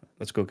 yeah.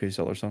 That's Goku's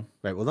other son.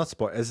 Right, well, not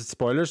is it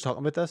spoilers talking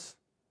about this?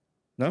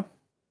 No.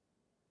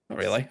 Not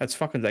really. It's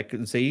fucking like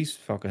Z's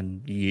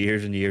fucking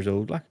years and years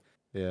old, like.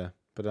 Yeah,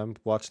 but I'm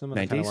watching them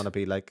and 90s. I kind of want to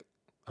be like,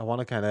 I want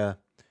to kind of.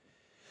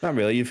 Not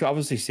really. You've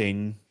obviously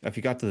seen, if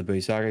you got to the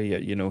Boo Saga,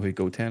 you know who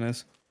Goten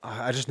is.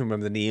 I just don't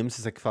remember the names.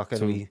 It's like fucking.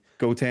 So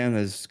Goten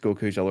is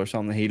Goku's other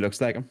son. He looks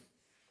like him.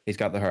 He's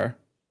got the hair.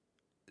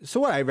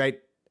 So what I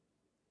write,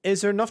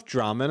 is there enough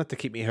drama in it to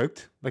keep me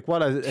hooked? Like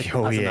what as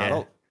an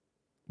adult?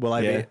 Will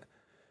I be?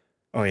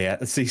 Oh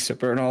yeah, see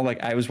Super and all.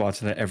 Like I was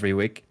watching it every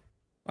week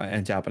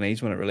in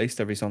Japanese when it released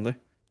every Sunday. Do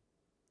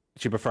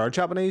you prefer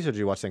Japanese or do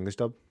you watch the English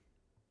dub?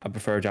 I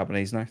prefer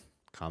Japanese now.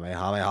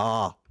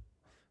 Kamehameha.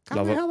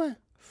 Love it.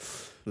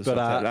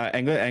 But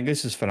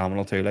English is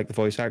phenomenal too. Like the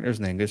voice actors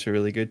in English are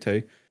really good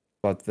too.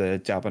 But the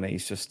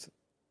Japanese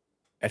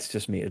it's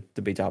just made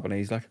to be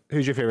Japanese. Like,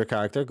 who's your favorite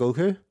character?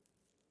 Goku?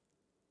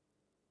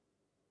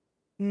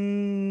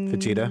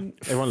 Vegeta.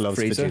 Everyone loves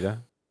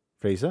Vegeta.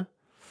 Frieza.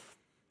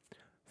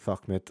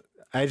 Fuck, mate.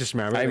 I just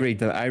remember. I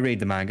read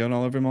the manga and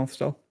all every month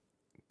still.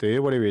 Do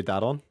you? What do you read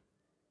that on?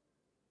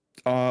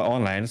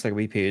 Online, it's like a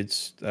wee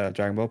page,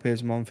 Dragon Ball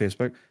page on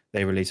Facebook.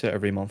 They release it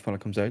every month when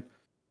it comes out.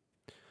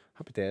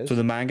 Happy days. So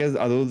the manga,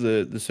 although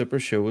the Super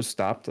show was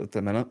stopped at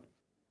the minute,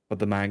 but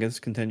the manga's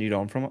continued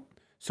on from it.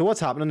 So what's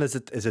happening? Is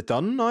it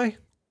done now?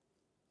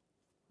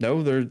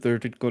 No, they're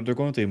going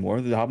to do more.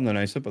 They haven't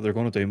announced it, but they're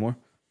going to do more.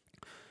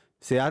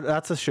 See,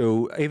 that's a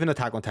show. Even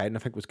Attack on Titan, I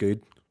think, was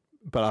good,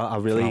 but I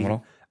really,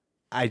 Phenomenal.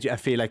 I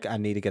feel like I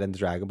need to get into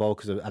Dragon Ball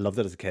because I loved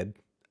it as a kid.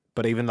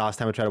 But even last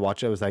time I tried to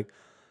watch it, I was like,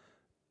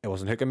 it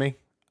wasn't hooking me,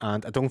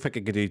 and I don't think I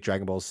could do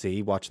Dragon Ball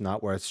Z watching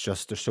that, where it's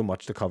just there's so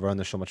much to cover and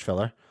there's so much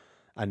filler.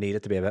 I need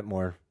it to be a bit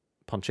more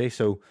punchy.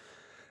 So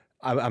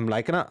I'm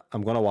liking it.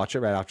 I'm gonna watch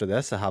it right after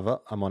this. I have it.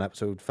 I'm on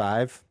episode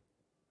 5.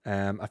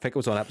 I think it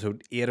was on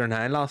episode 8 or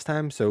 9 last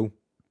time. So,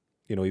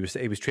 you know, he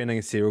was training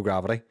in zero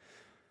gravity,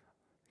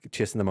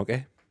 chasing the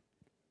monkey.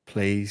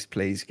 Please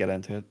get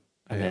into it,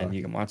 and then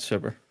you can watch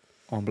Super.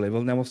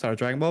 Unbelievable. And then we'll start a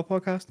Dragon Ball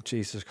podcast.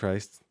 Jesus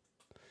Christ.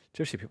 Do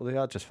you ever see people do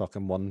that? Just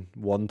fucking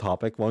one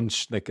topic,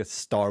 like a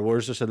Star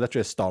Wars, or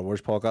literally a Star Wars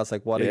podcast.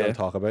 Like, what are you going to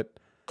talk about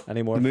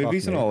anymore? The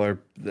movies and all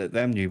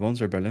them new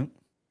ones are brilliant.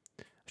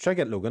 I was trying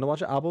to get Logan to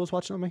watch it. Abel was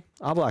watching it with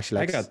me. Abel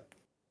actually likes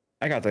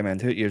I got them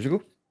into it years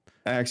ago.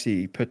 I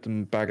actually put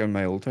them back in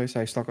my old house.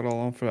 I stuck it all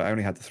on for. I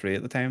only had the 3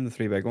 at the time, the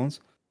 3 big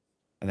ones,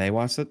 and they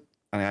watched it.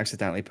 And I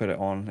accidentally put it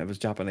on. It was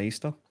Japanese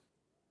stuff.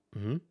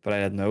 Mm-hmm. But I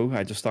didn't know.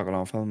 I just stuck it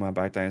on for them. Went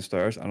back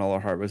downstairs, and all I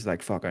heard was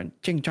like fucking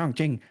ching chong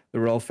ching. They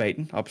were all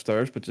fighting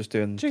upstairs, but just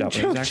doing Ching,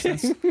 Japanese chong,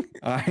 accents.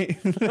 Aye.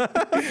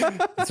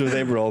 So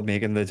they were all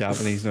making the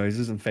Japanese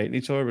noises and fighting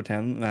each other,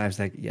 pretending. And I was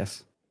like,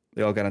 yes,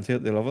 they all get into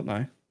it. They love it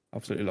now.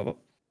 Absolutely love it.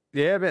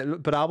 Yeah,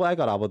 but Abel, I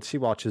got Abel. She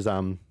watches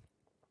a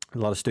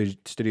lot of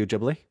Studio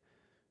Ghibli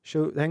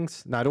show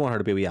things. Now I don't want her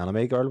to be a wee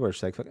anime girl where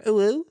she's like, oh,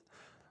 well.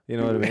 You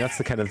know what I mean? That's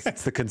the kind of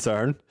it's the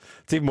concern.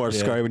 It's even more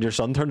scary when your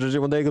son turns to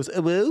you one day and goes, "Oh,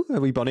 well,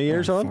 have we bunny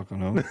ears on?" Fucking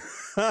know.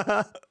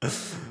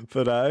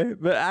 but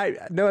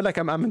I no, like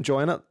I'm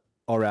enjoying it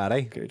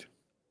already. Good.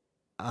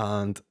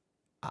 And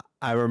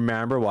I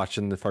remember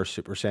watching the first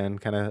Super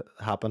Saiyan kind of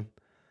happen,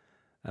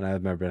 and I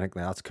remember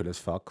thinking that's cool as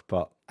fuck.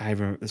 But I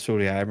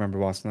remember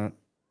watching it,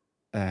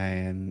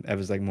 and it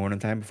was like morning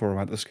time before I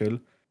went to school,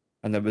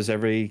 and it was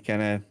every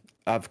kind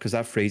of because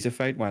that Frieza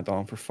fight went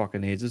on for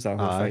fucking ages. That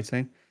whole fight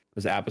scene. It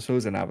was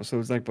episodes and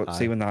episodes, like, but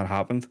see when that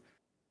happened,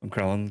 when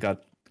Krillin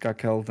got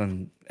killed,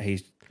 and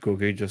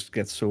Goku just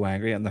gets so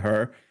angry, and the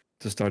hair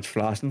just starts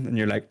flashing, and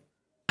you're like,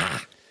 I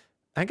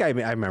think I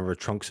remember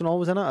Trunks and all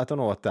was in it. I don't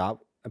know what that,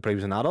 but he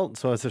was an adult,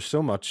 so there's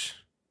so much.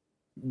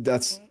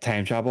 That's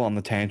time travel, and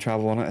the time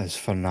travel on it is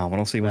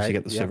phenomenal. See once you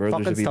get the super,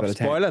 there's a wee bit of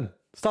time.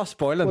 Stop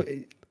spoiling. Well,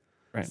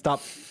 right.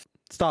 Stop.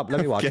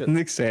 Let me watch Getting it.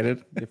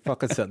 excited. You're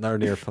fucking sitting there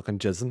near fucking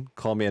jizzing.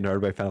 Call me a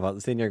nerd by Final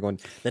Fantasy, and you're going,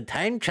 the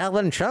time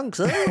traveling Trunks.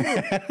 Oh.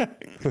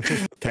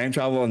 Time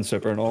travel and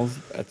super and all.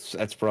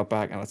 It's brought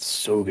back, and it's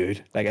so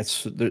good. Like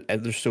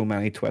there's so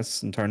many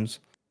twists and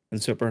turns in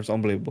super. It's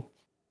unbelievable.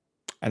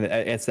 And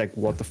it's like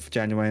what the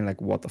genuine,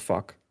 like what the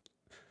fuck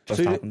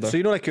just happened there. So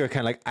you know, like you're kind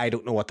of like, I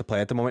don't know what to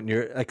play at the moment. And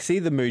you're like, see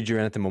the mood you're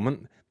in at the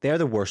moment. They're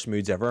the worst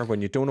moods ever. When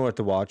you don't know what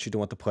to watch, you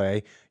don't want to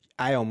play.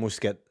 I almost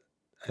get.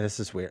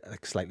 This is weird,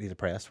 like slightly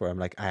depressed, where I'm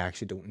like, I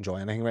actually don't enjoy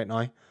anything right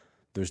now.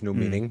 There's no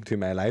meaning to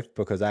my life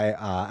because I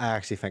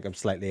actually think I'm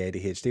slightly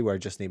ADHD, where I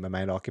just need my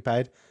mind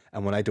occupied,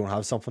 and when I don't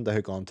have something to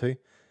hook onto,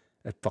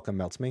 it fucking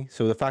melts me.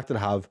 So the fact that I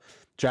have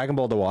Dragon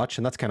Ball to watch,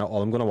 and that's kind of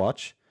all I'm going to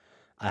watch.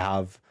 I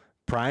have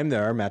Prime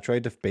there,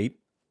 Metroid to beat,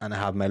 and I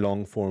have my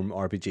long form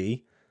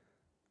RPG.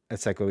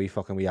 It's like a wee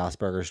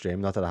Asperger's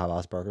dream. Not that I have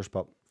Asperger's,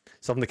 but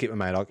something to keep my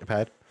mind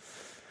occupied.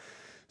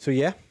 So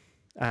yeah,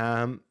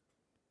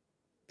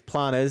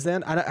 plan is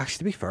then, and actually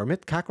to be fair,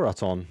 mate,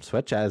 Kakarot's on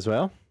Switch as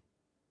well.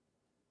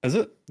 Is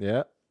it?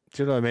 Yeah.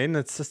 Do you know what I mean?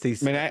 It's just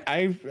these. I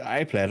mean,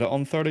 I played it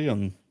on 30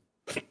 on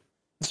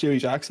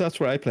Series X. That's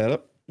where I played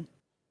it.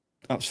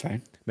 That's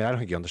fine. I mean, I don't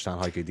think you understand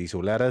how good these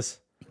OLED is.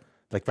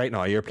 Like right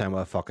now, you're playing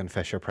with a fucking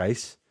Fisher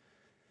Price.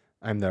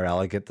 I'm there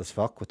elegant as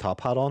fuck with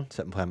top hat on,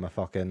 sitting playing my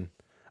fucking.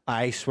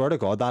 I swear to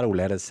God, that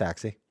OLED is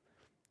sexy.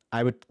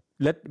 I would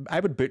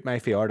boot my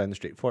VR down the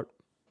street for it,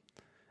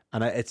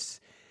 and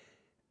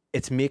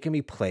it's making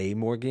me play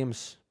more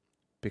games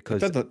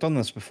because I've done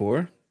this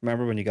before.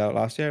 Remember when you got it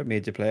last year? It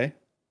made you play.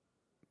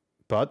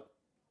 But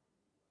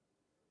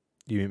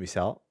you made me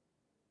sell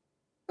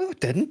No, it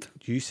didn't.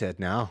 it. You said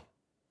now.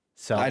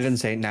 Sell. I didn't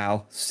say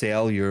now.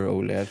 Sell your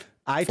OLED.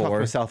 I talked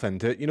myself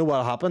into it. You know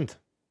what happened?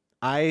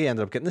 I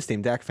ended up getting the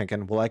Steam Deck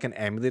thinking, well, I can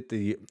emulate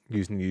the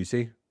using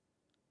UC.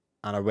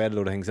 And I read a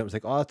load of things. And I was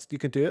like, oh, you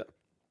can do it.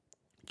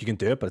 You can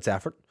do it, but it's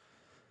effort.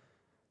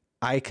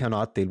 I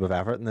cannot deal with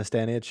effort in this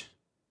day and age.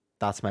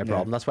 That's my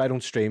problem. That's why I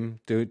don't stream.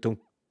 Don't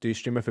do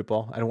stream of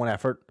football. I don't want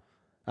effort.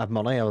 I have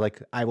money. I was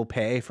like, I will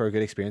pay for a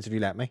good experience if you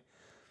let me.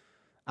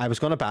 I was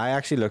going to buy. I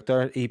actually looked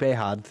there. eBay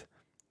had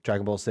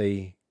Dragon Ball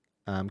Z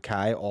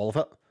Kai, all of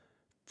it.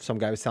 Some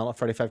guy was selling it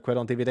 35 quid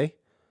on DVD.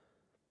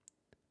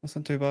 That's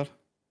not too bad.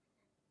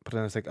 But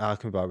then it's like, I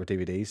can buy it with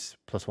DVDs,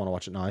 plus want to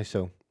watch it now.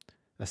 So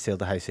I sailed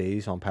the high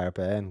seas on Pirate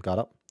Bay and got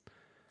it.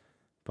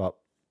 But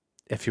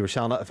if you were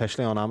selling it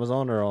officially on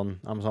Amazon or on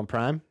Amazon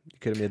Prime, you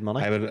could have made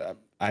money.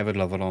 I would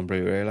love it on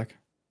Blu-ray, like.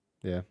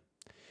 Yeah.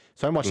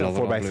 So I'm watching it Love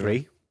it on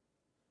 4x3.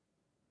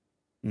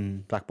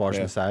 Black bars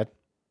on Yeah. the side.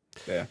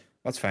 Yeah,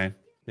 that's fine.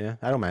 Yeah,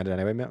 I don't mind it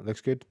anyway, mate. It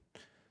looks good.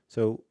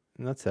 So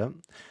that's it.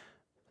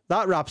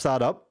 That wraps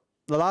that up.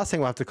 The last thing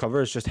we'll have to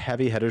cover is just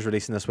heavy hitters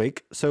releasing this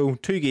week. So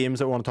 2 games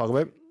that we want to talk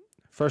about.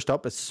 First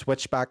up is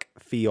Switchback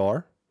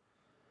VR.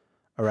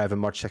 Arriving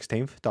March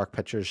 16th. Dark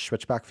Pictures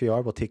Switchback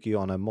VR will take you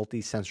on a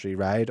multi-sensory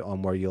ride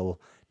on where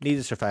you'll need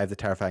to survive the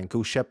terrifying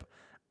ghost ship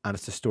and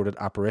its distorted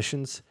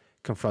apparitions,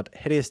 confront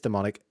hideous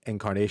demonic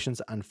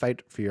incarnations, and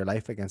fight for your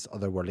life against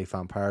otherworldly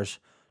vampires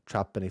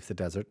trapped beneath the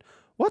desert.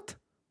 What?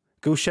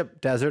 Ghost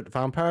ship, desert,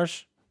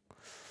 vampires?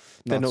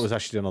 Didn't know it was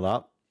actually doing all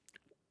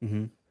that.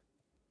 Mm-hmm.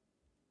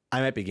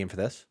 I might be game for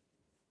this.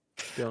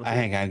 to be honest I with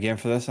think I'm game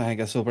for this. I think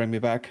this will bring me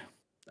back.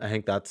 you. I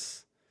think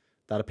that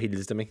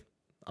appeals to me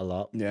a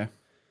lot. Yeah.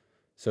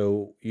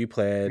 So you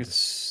played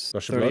It's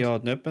Rush of 30 Blood?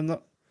 odd nip in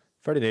that.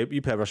 Fairly new.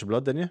 You played Rush of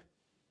Blood, didn't you?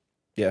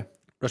 Yeah.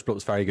 Rush of Blood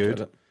was very good.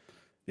 Did it.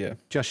 Yeah. Do you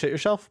just shit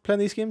yourself playing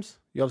these games?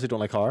 You obviously don't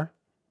like horror.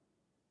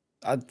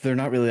 They're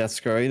not really that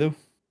scary though.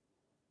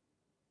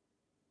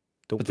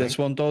 Don't But blink. this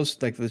one does,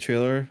 like the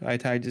trailer I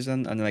tagged you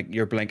in, and like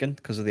you're blinking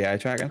because of the eye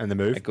tracking. And the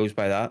move. It goes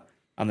by that,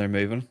 and they're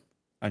moving,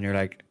 and you're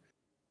like,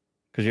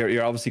 because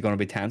you're obviously going to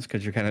be tense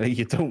because you're kind of like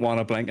you don't want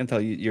to blink until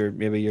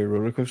maybe your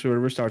roller coaster or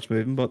whatever starts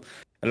moving. But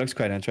it looks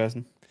quite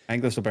interesting. I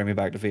think this will bring me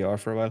back to VR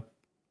for a while.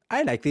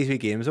 I like these wee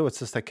games though. It's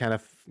just like kind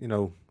of,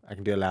 I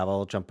can do a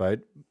level, jump out.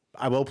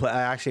 I will play.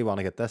 I actually want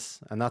to get this,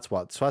 and that's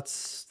what. So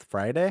that's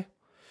Friday.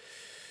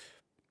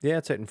 Yeah,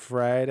 it's out on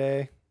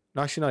Friday.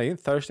 No, actually not even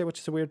Thursday, which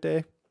is a weird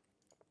day.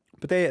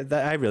 But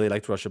I really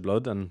liked Rush of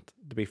Blood, and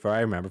to be fair, I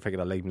remember thinking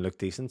it even looked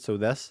decent. So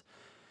this,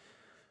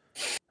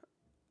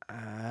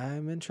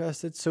 I'm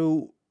interested.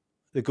 So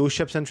the ghost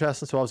ship's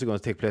interesting. So obviously going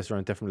to take place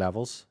around different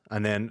levels,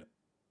 and then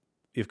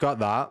you've got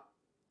that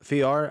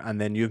VR, and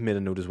then you've made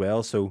a note as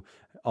well. So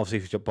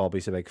obviously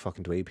Bobby's a big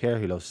fucking dweeb here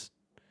who loves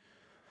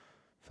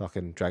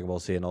fucking Dragon Ball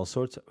Z and all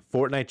sorts.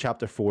 Fortnite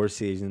Chapter 4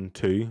 Season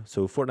 2.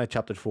 So Fortnite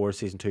Chapter 4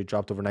 Season 2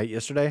 dropped overnight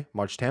yesterday,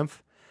 March 10th,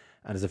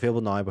 and is available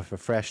now with a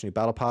fresh new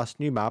battle pass,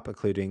 new map,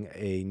 including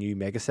a new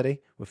mega city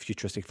with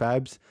futuristic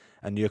vibes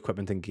and new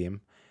equipment in game.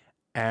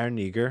 Aaron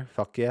Yeager,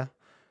 fuck yeah,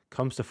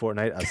 comes to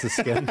Fortnite as the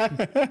skin.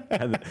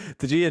 And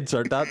did you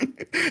insert that?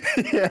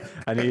 Yeah.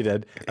 I knew you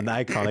did. And the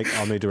iconic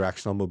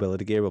omnidirectional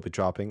mobility gear will be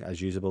dropping as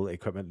usable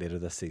equipment later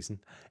this season.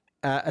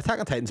 Attack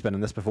on Titan's been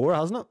in this before,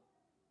 hasn't it?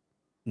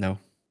 No.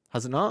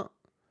 Has it not?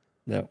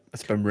 No.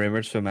 It's been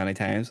rumored so many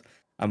times.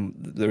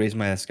 The reason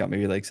why this got me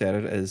really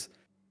excited is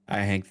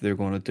I think they're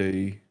going to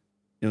do,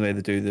 they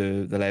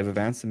do the live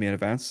events, the main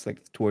events,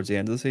 like towards the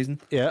end of the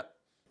season. Yeah.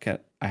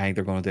 I think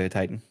they're going to do a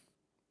Titan.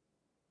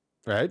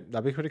 Right,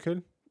 that'd be pretty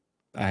cool.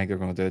 I think they're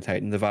going to do a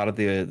Titan. They've added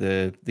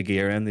the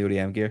gear in, the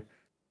ODM gear.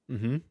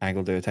 Mm-hmm. I think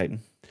they'll do a Titan.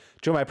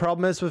 Do you know my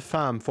problem is with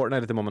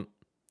Fortnite at the moment?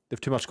 They've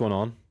too much going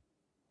on.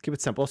 Keep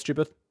it simple,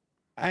 stupid.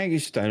 I think you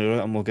should download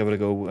it and we'll give it a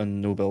go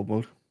in no build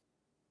mode.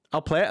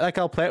 I'll play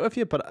it with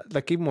you, but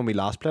like even when we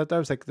last played there, I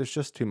was like, there's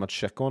just too much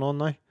shit going on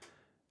now.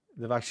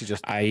 They've actually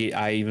just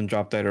I even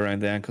dropped out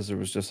around then because there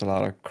was just a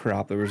lot of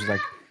crap. There was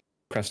like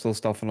crystal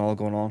stuff and all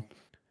going on.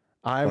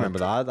 I remember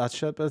that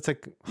shit, but it's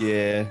like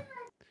Yeah.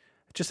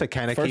 just like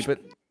kind of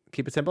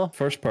keep it simple.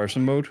 First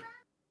person mode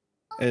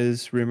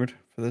is rumored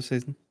for this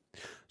season.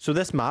 So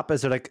this map,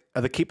 is it like,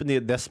 are they keeping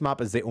this map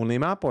as the only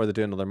map, or are they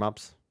doing other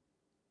maps?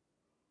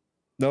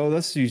 No,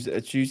 it's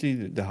usually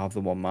they have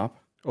the one map.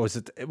 Or is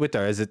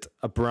it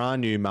a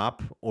brand new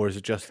map, or is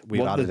it just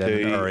we've What added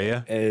they in an do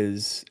area?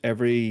 is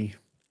every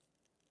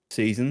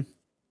season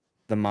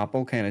the map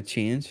will kind of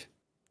change.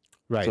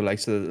 Right. So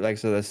like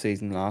this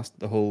season last,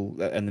 the whole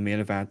in the main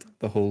event,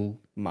 the whole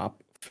map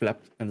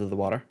flipped into the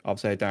water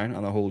upside down,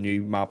 and a whole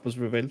new map was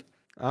revealed.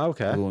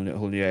 Okay. A whole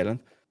new island.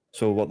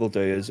 So what they'll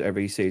do is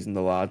every season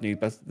they'll add new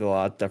bits, they'll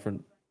add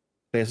different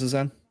places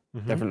in,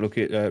 Mhm.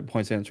 different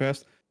points of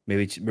interest.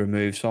 Maybe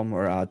remove some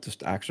or add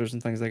just extras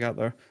and things like that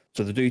there.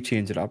 So they do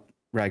change it up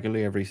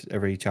regularly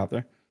every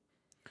chapter.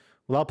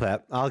 Well, I'll play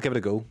it. I'll give it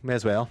a go. May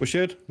as well. We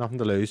should. Nothing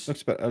to lose.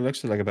 It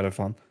looks like a bit of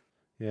fun.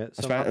 Yeah.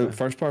 So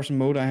First person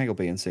mode, I think will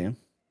be insane.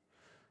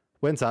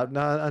 when's that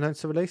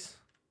announced the release?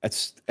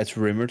 It's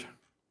rumored.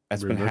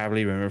 It's been Rumoured.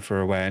 heavily rumored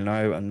for a while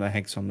now, and I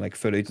think some like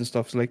footage and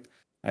stuff's leaked.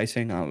 I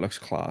seen and it looks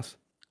class.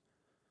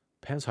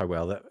 Depends how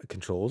well that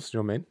controls. Do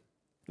you know what I mean?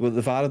 Well,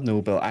 they've added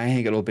no build. I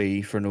think it'll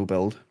be for no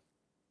build.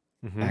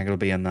 Mm-hmm. I think it'll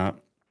be in that,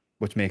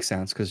 which makes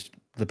sense because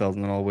the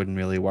building and all wouldn't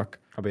really work.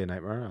 That'll be a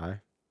nightmare.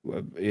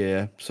 Aye.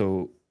 Yeah,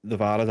 so they've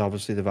added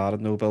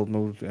no build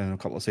mode a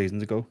couple of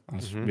seasons ago, and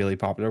it's Mhm. really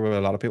popular with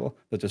a lot of people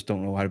that just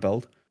don't know how to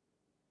build.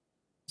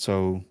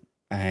 So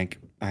I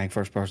think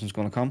first person's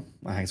going to come.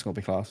 I think it's going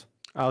to be class.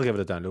 I'll give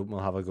it a download and we'll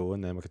have a go,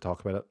 and then we can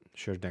talk about it.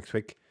 Sure, next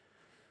week.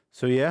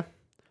 So yeah.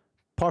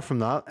 Apart from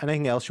that,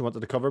 anything else you wanted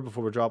to cover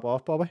before we drop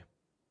off, Bobby?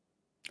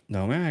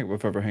 No, man, I think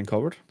we've everything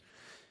covered.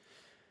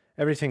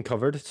 Everything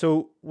covered.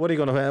 So what are you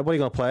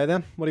gonna play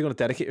then? What are you gonna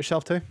dedicate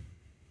yourself to?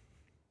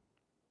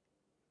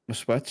 The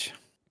Switch.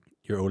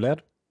 Your OLED.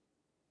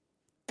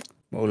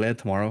 OLED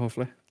tomorrow,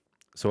 hopefully.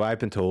 So I've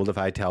been told if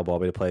I tell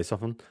Bobby to play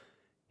something,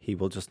 he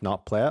will just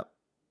not play it.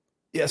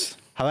 Yes.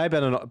 Have I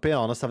been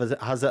honest?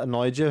 Has it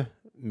annoyed you?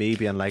 Me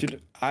being like,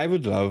 Dude, I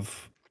would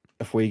love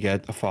if we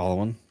get a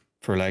following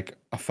for like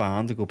a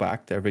fan to go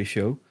back to every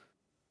show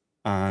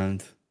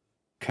and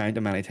count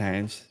how many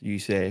times you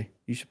say,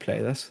 you should play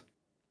this.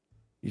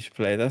 You should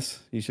play this.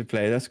 You should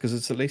play this, because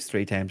it's at least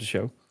 3 times a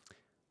show.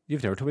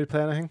 you've never told me to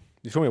play anything.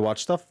 You told me to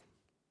watch stuff.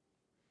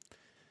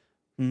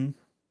 Mm.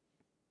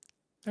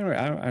 I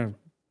don't.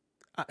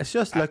 It's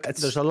just like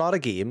there's a lot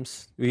of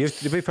games.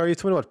 To be fair, you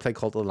told me to play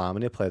Cult of the Lamb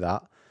and you play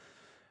that.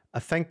 I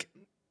think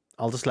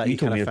I'll just let you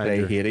told kind me of to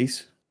find play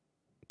Hades,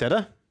 Did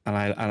I? and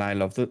I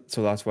loved it.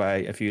 So that's why,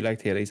 if you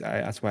liked Hades,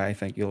 that's why I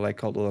think you'll like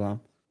Cult of the Lamb.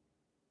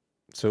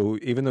 So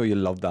even though you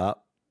love that,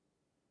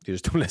 you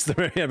just don't listen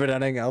to me about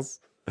anything else.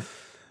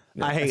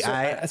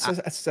 Yeah,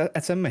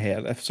 it's in my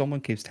head. If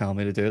someone keeps telling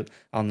me to do it,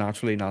 I'll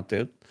naturally not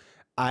do it.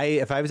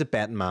 If I was a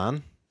betting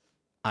man,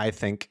 I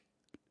think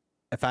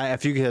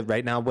if you could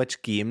right now,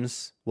 which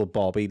games will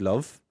Bobby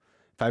love?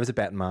 If I was a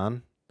betting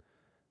man,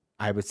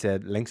 I would say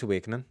Link's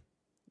Awakening,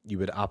 you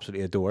would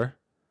absolutely adore,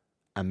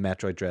 and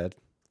Metroid Dread.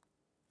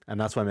 And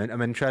that's why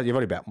I'm interested. You've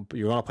already bet.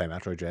 You're gonna play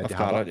Metroid Dread. I've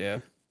got it, yeah.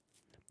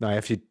 Now,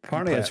 if you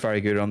Apparently, it's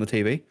very good on the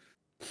TV.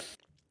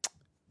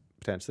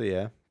 potentially,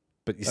 yeah.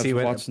 But you I see,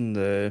 was when watching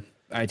the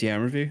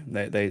IGN review,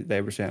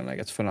 they were saying like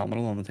it's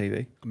phenomenal on the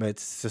TV. I mean,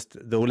 it's just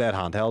the OLED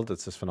handheld.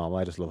 It's just phenomenal.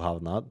 I just love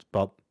having that.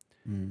 But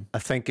I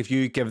think if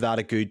you give that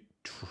a good,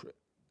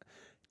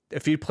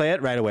 if you play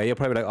it right away, you'll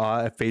probably be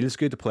like, oh, it feels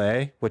good to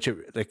play. Which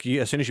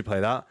as soon as you play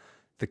that,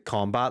 the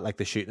combat, like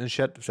the shooting and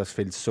shit, just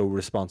feels so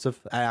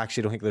responsive. I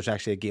actually don't think there's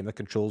actually a game that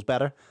controls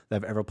better that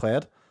I've ever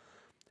played.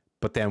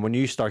 But then when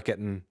you start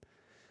getting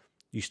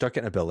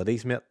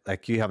abilities, mate.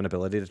 Like you have an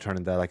ability to turn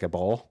into like a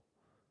ball,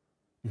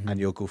 and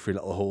you'll go through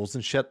little holes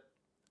and shit,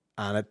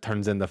 and it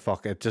turns into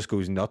it just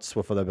goes nuts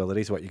with other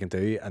abilities, what you can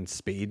do and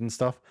speed and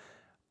stuff.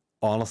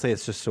 Honestly,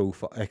 it's just so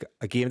like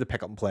a game to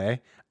pick up and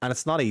play, and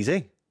it's not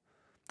easy.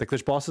 Like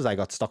there's bosses I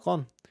got stuck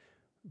on,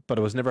 but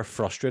I was never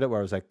frustrated where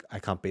I was like, I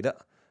can't beat it.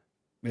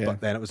 Yeah.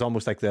 But then it was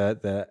almost like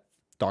the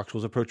Dark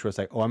Souls approach where it's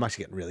like, oh, I'm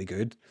actually getting really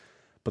good.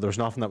 But there was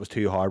nothing that was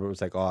too hard, but it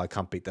was like, oh, I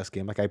can't beat this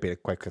game. Like I beat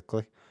it quite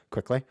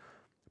quickly.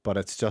 But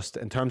it's just,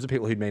 in terms of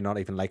people who may not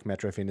even like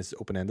Metroidvania's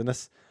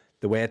open-endedness,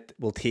 the way it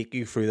will take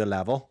you through the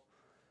level,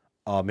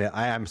 oh man,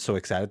 I am so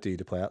excited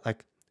to play it.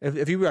 Like,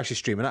 if you were actually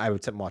streaming it, I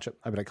would sit and watch it.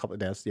 I'd be like, a couple of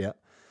days, yeah.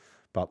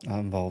 But that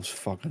involves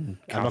fucking.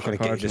 I'm not going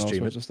to get you to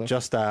stream it.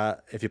 Just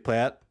if you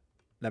play it,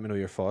 let me know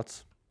your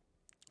thoughts.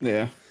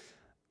 Yeah.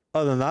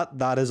 Other than that,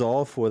 that is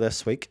all for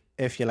this week.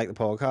 If you like the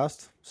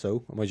podcast,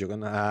 so I'm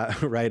joking,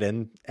 write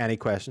in any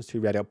questions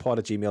to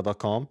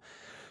readyoutpod@gmail.com.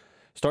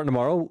 Starting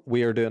tomorrow,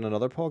 we are doing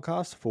another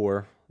podcast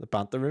for the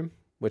Banter Room,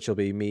 which will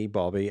be me,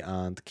 Bobby,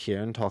 and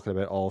Kieran talking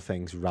about all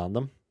things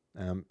random.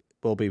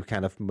 We'll be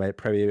kind of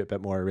probably a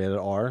bit more rated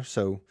R.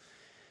 So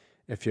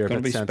if you're a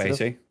bit sensitive,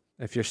 spicy.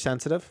 If you're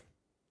sensitive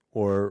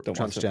or Don't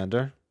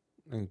transgender,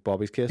 in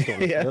Bobby's case, don't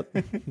listen to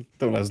it.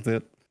 Don't listen to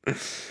it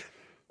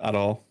at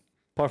all.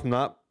 Apart from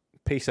that,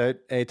 peace out,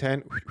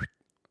 A10.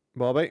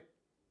 Bobby.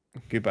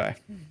 Goodbye.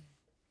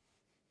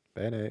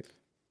 Bye now.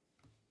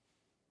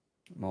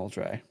 I'm all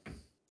dry.